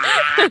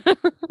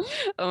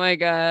 Oh my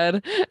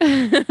God.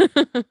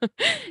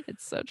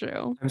 It's so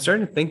true. I'm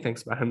starting to think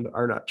things about him that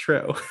are not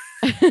true.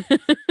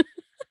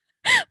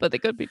 But they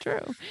could be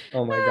true.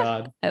 Oh my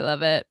God. I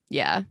love it.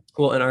 Yeah.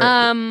 Well,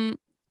 Um,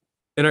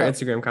 in our oh.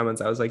 Instagram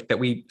comments, I was like that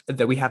we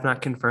have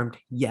not confirmed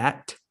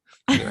yet.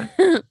 Anyway,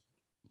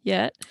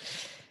 Yet.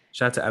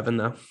 shout out to Evan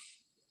though.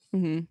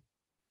 hmm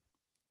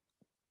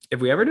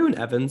If we ever do an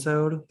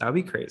Evansode, that would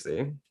be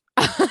crazy.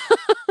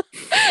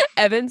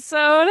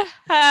 Evansode?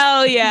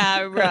 Hell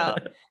yeah, bro.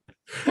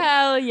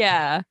 Hell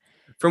yeah.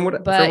 From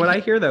what I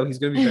hear though, he's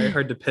gonna be very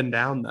hard to pin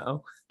down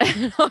though.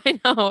 I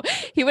know.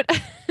 He would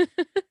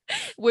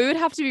we would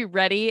have to be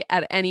ready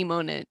at any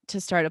moment to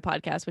start a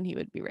podcast when he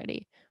would be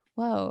ready.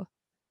 Whoa.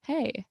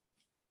 Hey.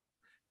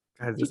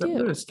 Guys, this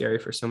episode is scary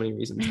for so many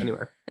reasons.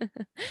 Anyway.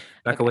 Becca,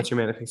 Okay. what's your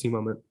manic pixie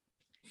moment?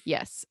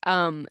 Yes.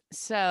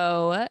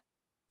 So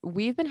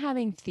we've been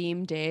having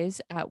theme days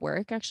at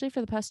work actually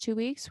for the past 2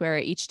 weeks where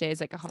each day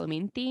is like a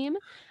Halloween theme.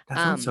 That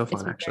sounds so It's fun,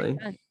 been very actually.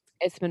 fun.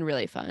 It's been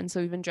really fun.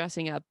 So we've been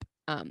dressing up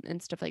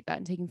and stuff like that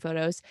and taking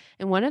photos.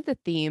 And one of the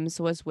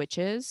themes was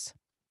witches.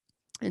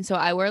 And so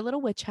I wore a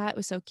little witch hat. It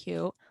was so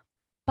cute.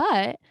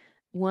 But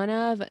one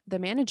of the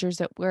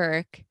managers at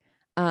work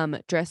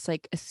dressed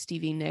like a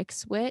Stevie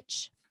Nicks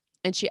witch.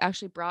 And she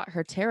actually brought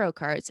her tarot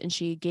cards and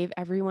she gave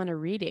everyone a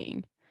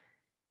reading.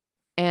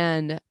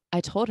 And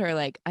I told her,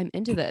 like, I'm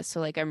into this. So,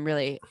 like, I'm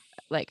really,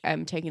 like,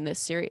 I'm taking this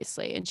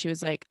seriously. And she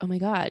was like, oh my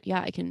God,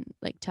 yeah, I can,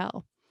 like,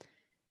 tell.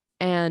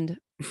 And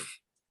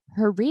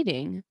her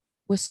reading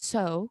was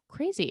so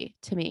crazy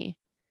to me.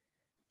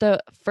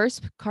 The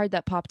first card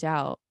that popped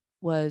out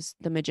was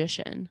the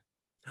Magician.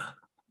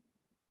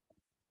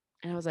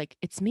 And I was like,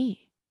 it's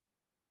me.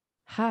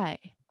 Hi,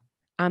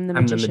 I'm the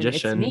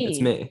Magician. It's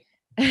me.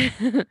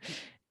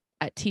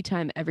 At tea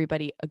time,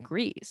 everybody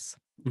agrees.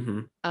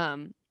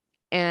 Mm-hmm.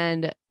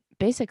 And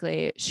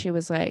basically she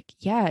was like,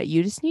 yeah,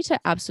 you just need to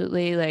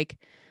absolutely like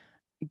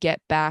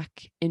get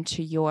back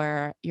into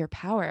your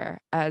power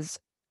as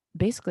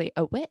basically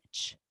a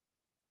witch.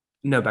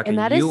 No, Becca, And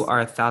that you is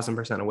are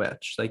 1,000% a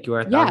witch. Like you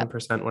are yeah,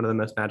 1,000% one of the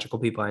most magical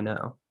people I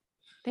know.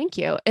 thank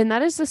you. And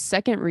that is the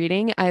second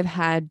reading I've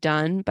had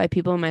done by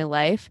people in my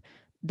life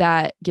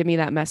that give me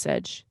that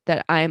message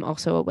that I am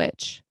also a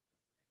witch.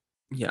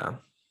 Yeah.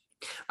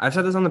 I've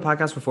said this on the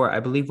podcast before. I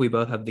believe we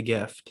both have the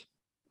gift.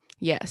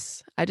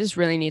 Yes. I just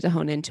really need to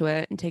hone into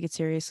it and take it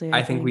seriously.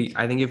 I think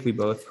if we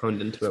both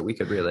honed into it, we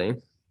could really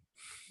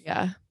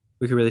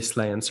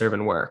slay and serve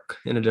and work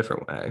in a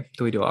different way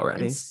than we do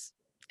already.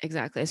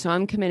 Exactly. So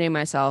I'm committing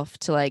myself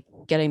to like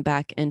getting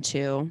back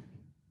into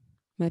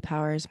my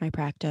powers, my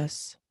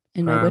practice,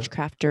 and my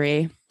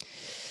witchcraftery.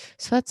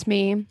 So that's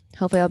me.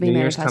 Hopefully I'll be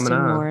manifesting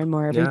more and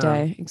more every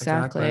day.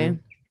 Exactly.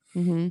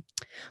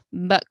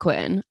 Mm-hmm. But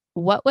Quinn,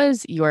 what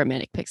was your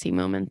manic pixie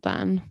moment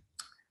then?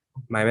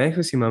 My manic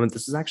pixie moment,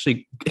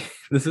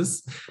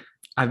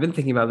 I've been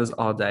thinking about this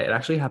all day. It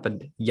actually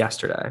happened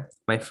yesterday.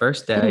 My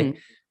first day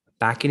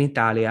back in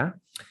Italia.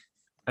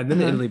 I've been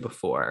to Italy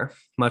before.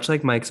 Much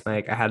like Mike's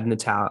Mike, I had an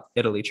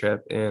Italy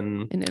trip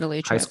in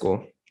high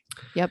school.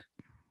 Yep.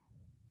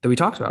 That we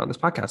talked about on this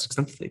podcast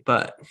extensively.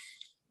 But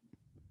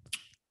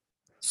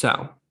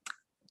so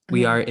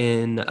we are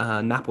in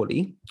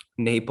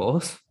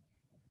Naples,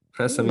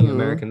 as some of you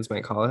Americans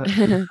might call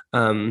it.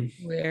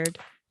 Weird.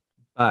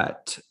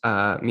 But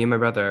me and my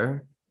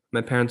brother,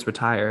 my parents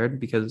retired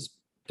because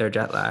they're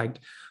jet lagged.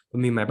 But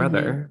me and my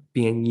brother,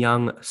 being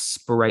young,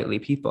 sprightly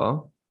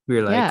people, we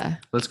were like,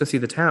 let's go see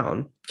the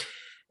town.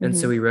 And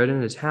so we rode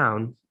into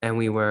town and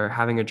we were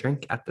having a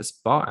drink at this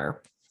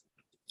bar.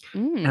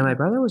 And my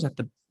brother was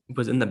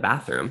in the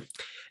bathroom.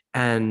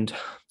 And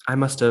I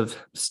must have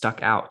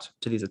stuck out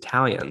to these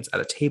Italians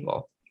at a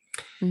table.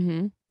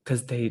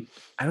 Because I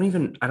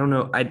don't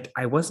know.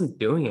 I wasn't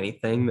doing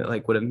anything that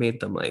like would have made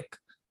them like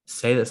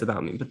say this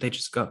about me, but they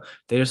just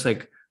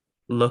like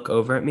look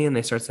over at me and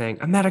they start saying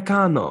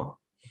Americano.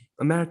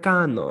 And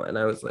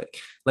I was like,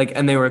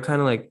 and they were kind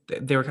of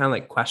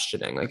like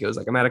questioning, like it was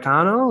like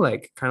Americano,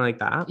 like kind of like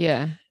that.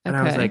 Yeah. Okay. And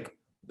I was like,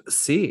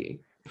 see.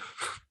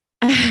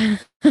 Yeah.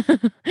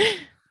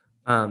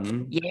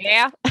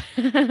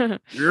 I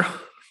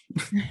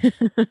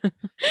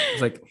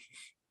was like,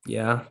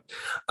 yeah.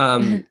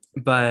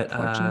 But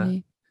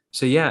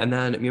so yeah, and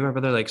then me and my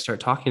brother like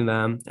start talking to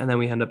them, and then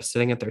we end up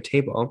sitting at their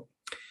table,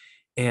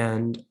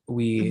 and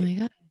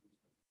we're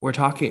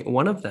talking.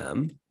 One of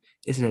them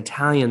is an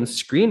Italian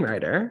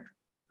screenwriter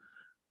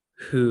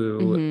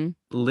who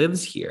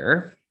lives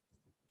here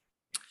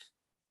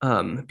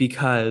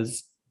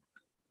because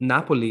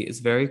Napoli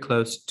is very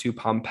close to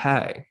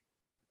Pompeii.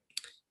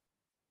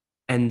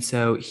 And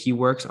so he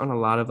works on a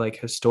lot of like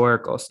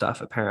historical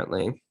stuff,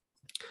 apparently.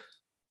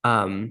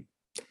 And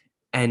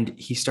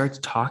he starts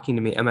talking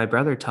to me, and my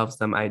brother tells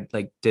them I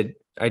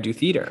do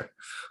theater.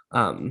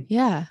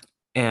 Yeah.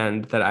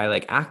 and that I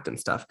like act and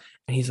stuff.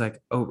 And he's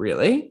like, "Oh,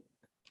 really?"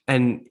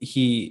 And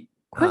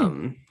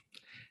Quinn.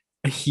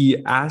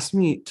 he asked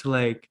me to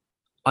like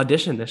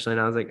audition initially,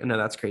 and I was like, "No,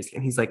 that's crazy."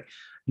 And he's like,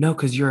 "No,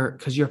 because you're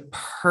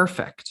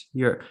perfect.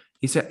 You're."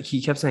 He said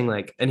he kept saying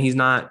like, and he's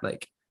not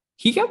like.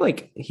 He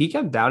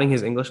kept doubting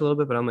his English a little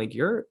bit, but I'm like,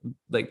 "You're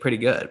like pretty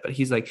good." But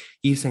he's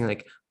saying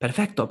like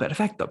perfecto,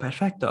 perfecto,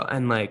 perfecto,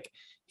 and like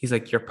he's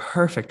like, "You're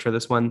perfect for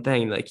this one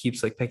thing." And, like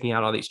keeps like picking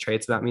out all these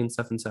traits about me and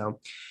stuff. And so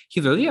he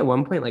literally at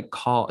one point like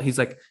he's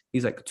like,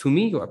 "To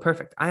me, you are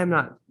perfect. I am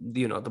not,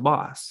 the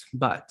boss,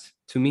 but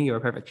to me, you are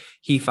perfect."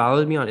 He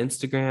followed me on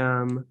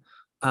Instagram.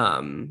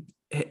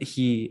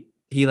 He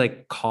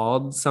like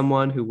called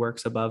someone who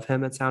works above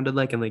him, it sounded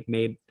like, and like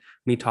made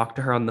me talk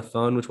to her on the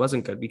phone, which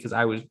wasn't good because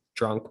I was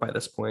drunk by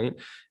this point,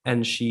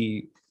 and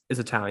she is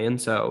Italian,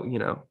 so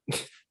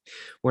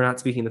we're not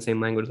speaking the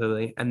same language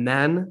literally. And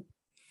then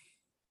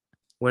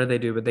what did they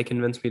do? But they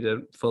convinced me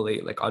to fully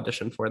like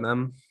audition for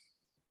them.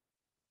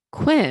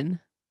 Quinn.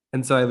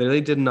 And so I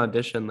literally did an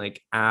audition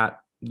like at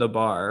the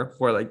bar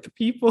for like the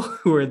people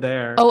who were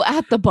there. Oh,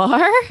 at the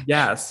bar?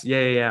 Yes. Yeah,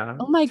 yeah, yeah.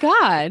 Oh my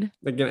God.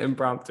 Like an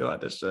impromptu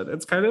audition.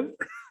 It's kind of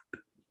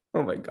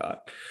oh my God.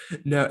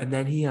 No, and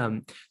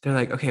then they're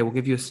like, "Okay, we'll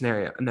give you a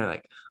scenario." And they're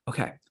like,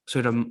 "Okay, so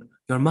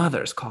your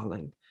mother's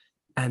calling,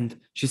 and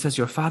she says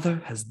your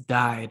father has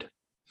died."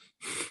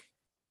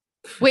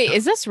 Wait,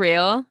 is this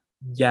real?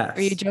 Yes.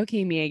 Are you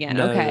joking me again?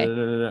 No, Okay. no,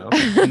 no, no,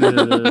 no, no,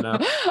 no, no, no,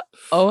 no.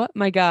 Oh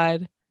my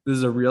God. This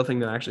is a real thing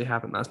that actually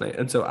happened last night.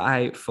 And so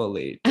I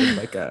fully did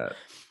like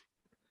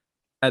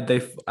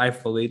I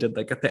fully did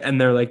like a thing, and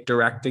they're like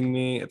directing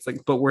me. It's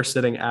like, but we're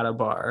sitting at a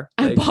bar,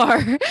 A like bar.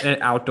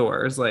 and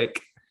outdoors,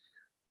 like,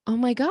 Oh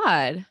my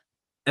God.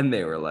 and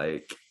they were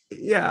like,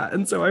 yeah.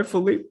 And so I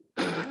fully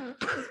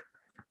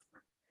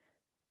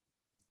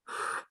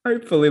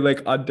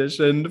like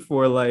auditioned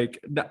for like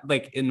not,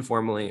 like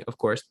informally, of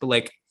course, but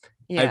like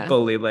I Yeah.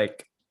 fully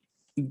like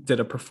did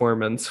a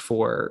performance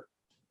for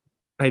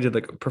I did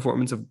like a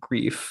performance of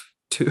Grief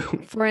too.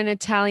 For an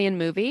Italian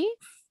movie?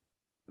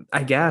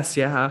 I guess,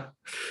 yeah.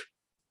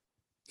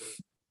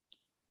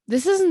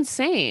 This is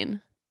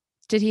insane.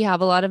 Did he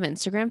have a lot of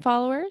Instagram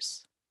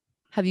followers?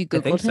 Have you I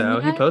think Googled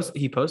him so. yet?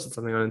 He posted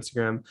something on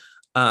Instagram.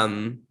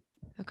 Um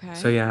Okay.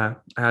 so yeah,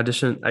 I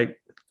auditioned I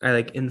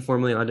like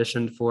informally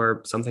auditioned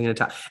for something in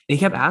Italian. And he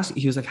kept asking,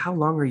 he was like, "How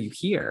long are you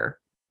here?"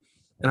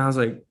 And I was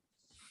like,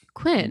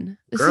 Quinn,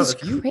 this "Girl, is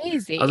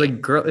crazy.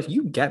 girl, if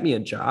you get me a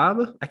job,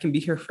 I can be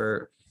here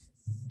for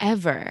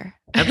Ever.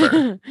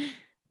 ever."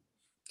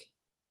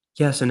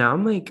 Yeah, so now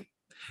I'm like,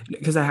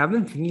 because I have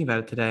been thinking about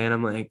it today, and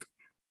I'm like,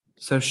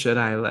 so should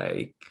I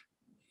like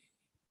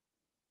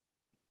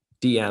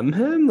DM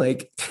him?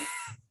 Like,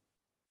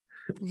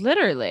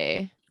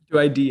 Literally. do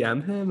I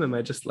DM him? Am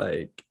I just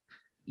like,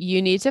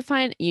 You need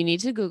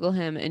to Google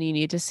him and you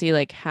need to see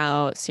like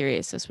how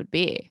serious this would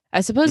be.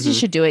 I suppose you mhm.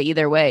 should do it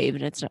either way,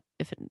 even if it's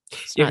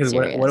Yeah, not because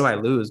what do serious. I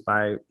lose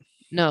by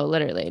No,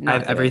 literally I have not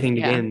doing everything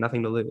it. to Yeah. gain,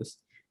 nothing to lose.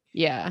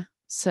 Yeah.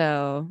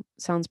 So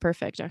sounds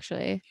perfect,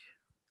 actually.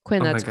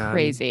 Quinn, Oh my that's God.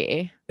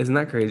 crazy. Isn't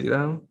that crazy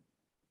though?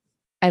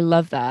 I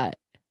love that.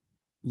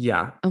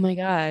 Yeah. Oh my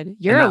God. And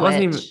You're a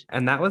witch.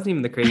 that wasn't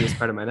even the craziest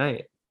part of my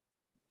night.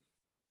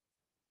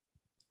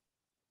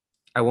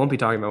 I won't be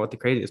talking about what the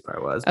craziest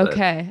part was, but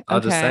Okay. I'll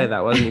just say Okay.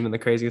 that wasn't even the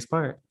craziest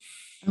part.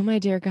 Oh my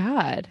dear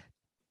God.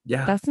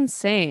 Yeah. That's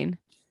insane.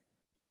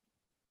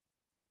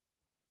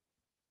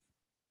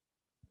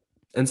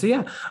 And so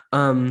yeah,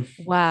 um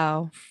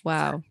Wow.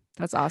 Wow.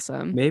 That's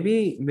awesome.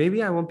 maybe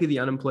I won't be the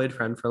unemployed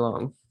friend for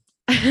long.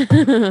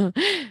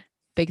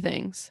 Big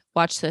things.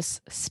 Watch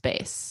this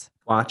space.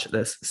 Watch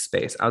this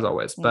space as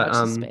always. But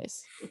Watch this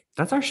space.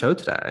 that's our show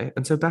today.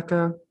 And so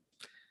Becca,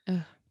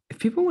 Ugh. if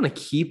people want to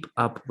keep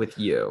up with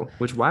you,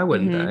 which why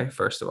wouldn't Mhm. they,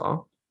 first of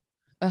all?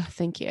 Oh,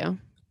 thank you.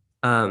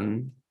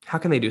 How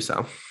can they do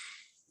so?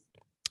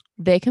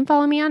 They can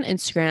follow me on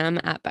Instagram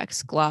at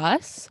Bex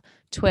Gloss,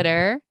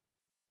 Twitter.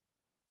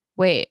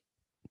 Wait,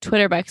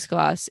 Twitter Bex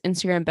Gloss,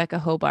 Instagram Becca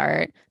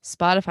Hobart,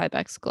 Spotify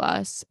Bex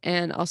Gloss,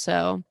 and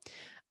also,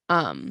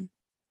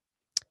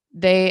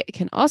 they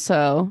can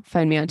also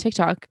find me on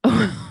TikTok,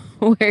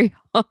 where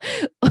y'all,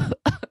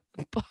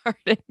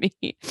 pardon me,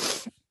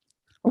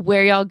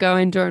 where y'all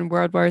going during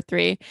World War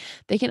III.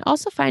 They can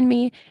also find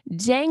me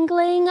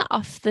dangling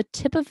off the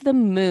tip of the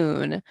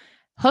moon,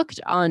 hooked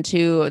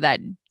onto that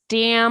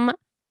damn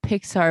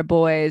Pixar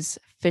Boys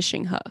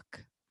fishing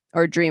hook.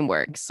 Or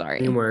DreamWorks,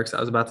 sorry. DreamWorks. I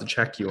was about to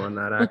check you on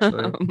that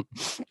actually.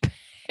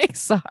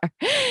 Pixar.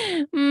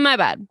 My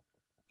bad.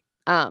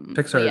 Pixar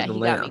But is yeah, the he got me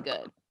lamp.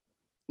 good.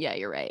 Yeah,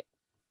 you're right.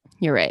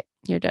 You're right.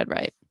 You're dead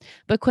right.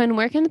 But Quinn,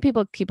 where can the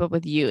people keep up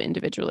with you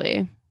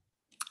individually?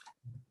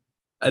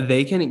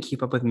 They can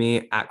keep up with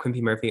me at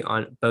Quimpy Murphy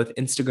on both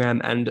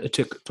Instagram and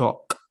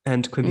TikTok,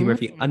 and Quimpy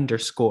Murphy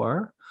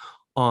 _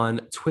 on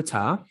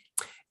Twitter.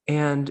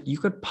 And you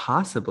could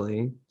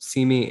possibly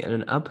see me in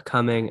an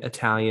upcoming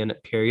Italian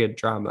period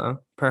drama,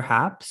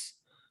 perhaps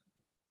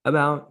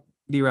about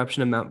the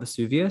eruption of Mount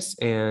Vesuvius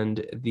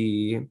and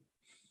the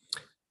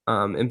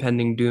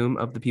impending doom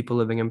of the people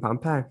living in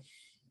Pompeii.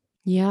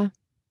 Yeah.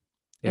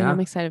 And Yeah. I'm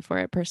excited for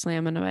it. Personally,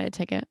 I'm going to buy a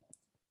ticket.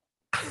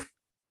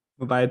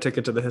 We'll buy a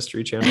ticket to the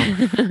History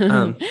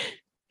Channel.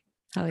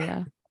 Hell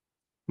yeah.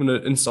 I'm gonna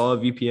install a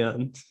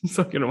VPN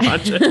so I can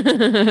watch it.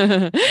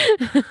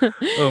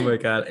 Oh my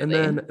God. And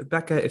Really. then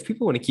Becca, if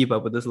people want to keep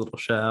up with this little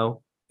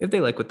show, if they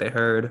like what they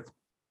heard,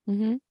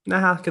 now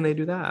how can they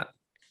do that?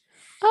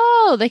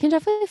 Oh, they can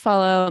definitely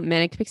follow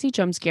Manic Pixie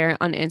Jump Scare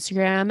on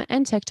Instagram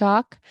and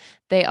TikTok.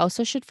 They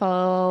also should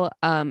follow,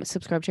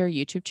 subscribe to our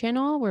YouTube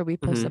channel where we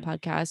post the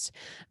podcast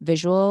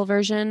visual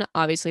version.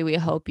 Obviously, we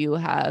hope you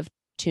have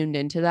tuned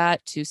into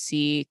that to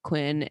see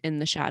Quinn in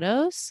the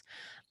shadows.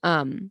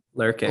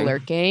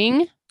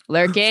 Lurking.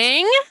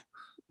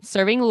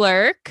 Serving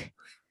lurk,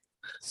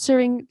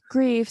 serving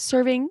grief,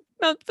 serving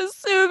Mount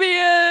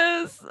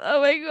Vesuvius.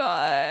 Oh my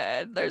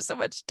God. There's so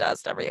much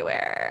dust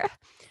everywhere.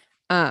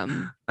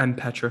 I'm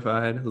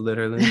petrified,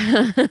 literally.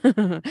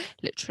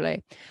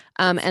 Literally.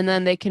 And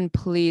then they can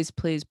please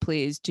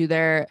do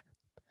their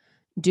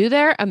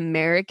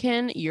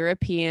American,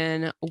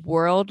 European,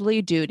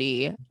 worldly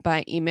duty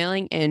by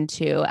emailing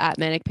into at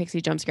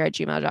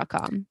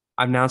manicpixiejumpscare@gmail.com.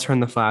 I've now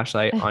turned the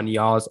flashlight on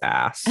y'all's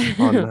ass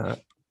on the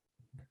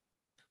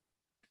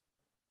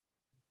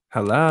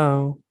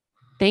Hello.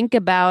 Think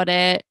about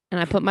it. And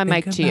I put my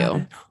mic to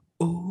you.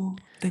 Oh,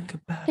 think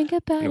about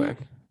Anyway. it.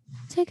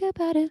 Think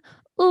about it.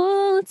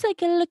 Oh,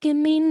 take a look at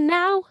me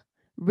now.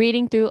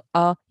 Reading through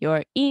all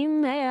your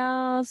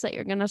emails that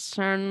you're going to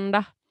send.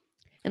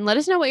 And let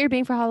us know what you're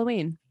being for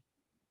Halloween.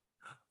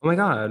 Oh my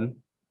God.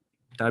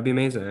 That'd be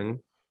amazing.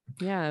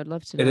 Yeah, I'd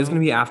love to know. It is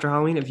going to be after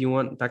Halloween. If you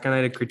want Becca and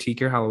I to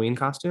critique your Halloween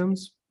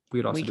costumes, we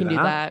could also do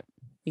that.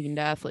 We can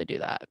definitely do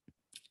that.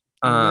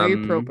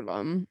 No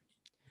problem.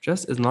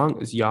 Just as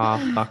long as y'all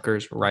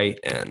fuckers write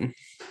in.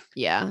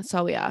 Yeah, that's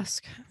all we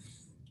ask.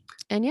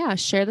 And yeah,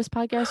 share this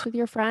podcast with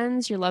your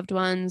friends, your loved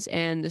ones,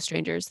 and the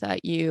strangers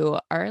that you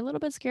are a little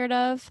bit scared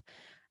of.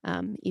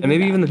 And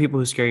maybe even the people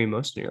who scare you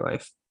most in your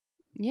life.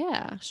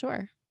 Yeah,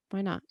 sure.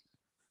 Why not?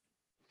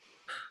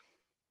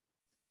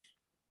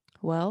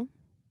 Well,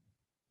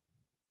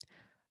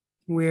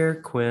 we're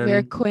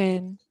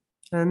Quinn.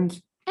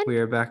 And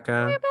we're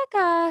Becca.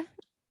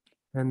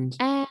 And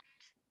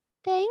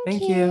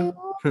thank you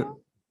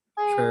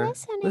for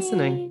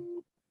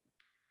listening.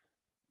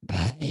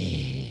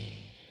 Bye.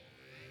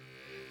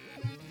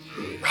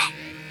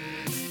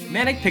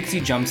 Manic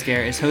Pixie Jump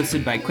Scare is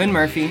hosted by Quinn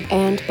Murphy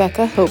and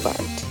Becca Hobart.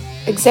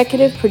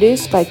 Executive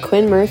produced by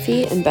Quinn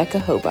Murphy and Becca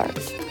Hobart.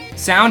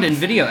 Sound and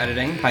video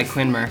editing by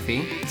Quinn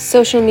Murphy.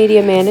 Social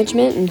media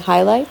management and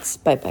highlights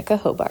by Becca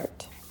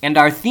Hobart. And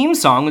our theme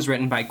song was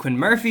written by Quinn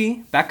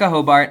Murphy, Becca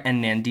Hobart,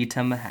 and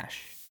Nandita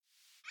Mahesh.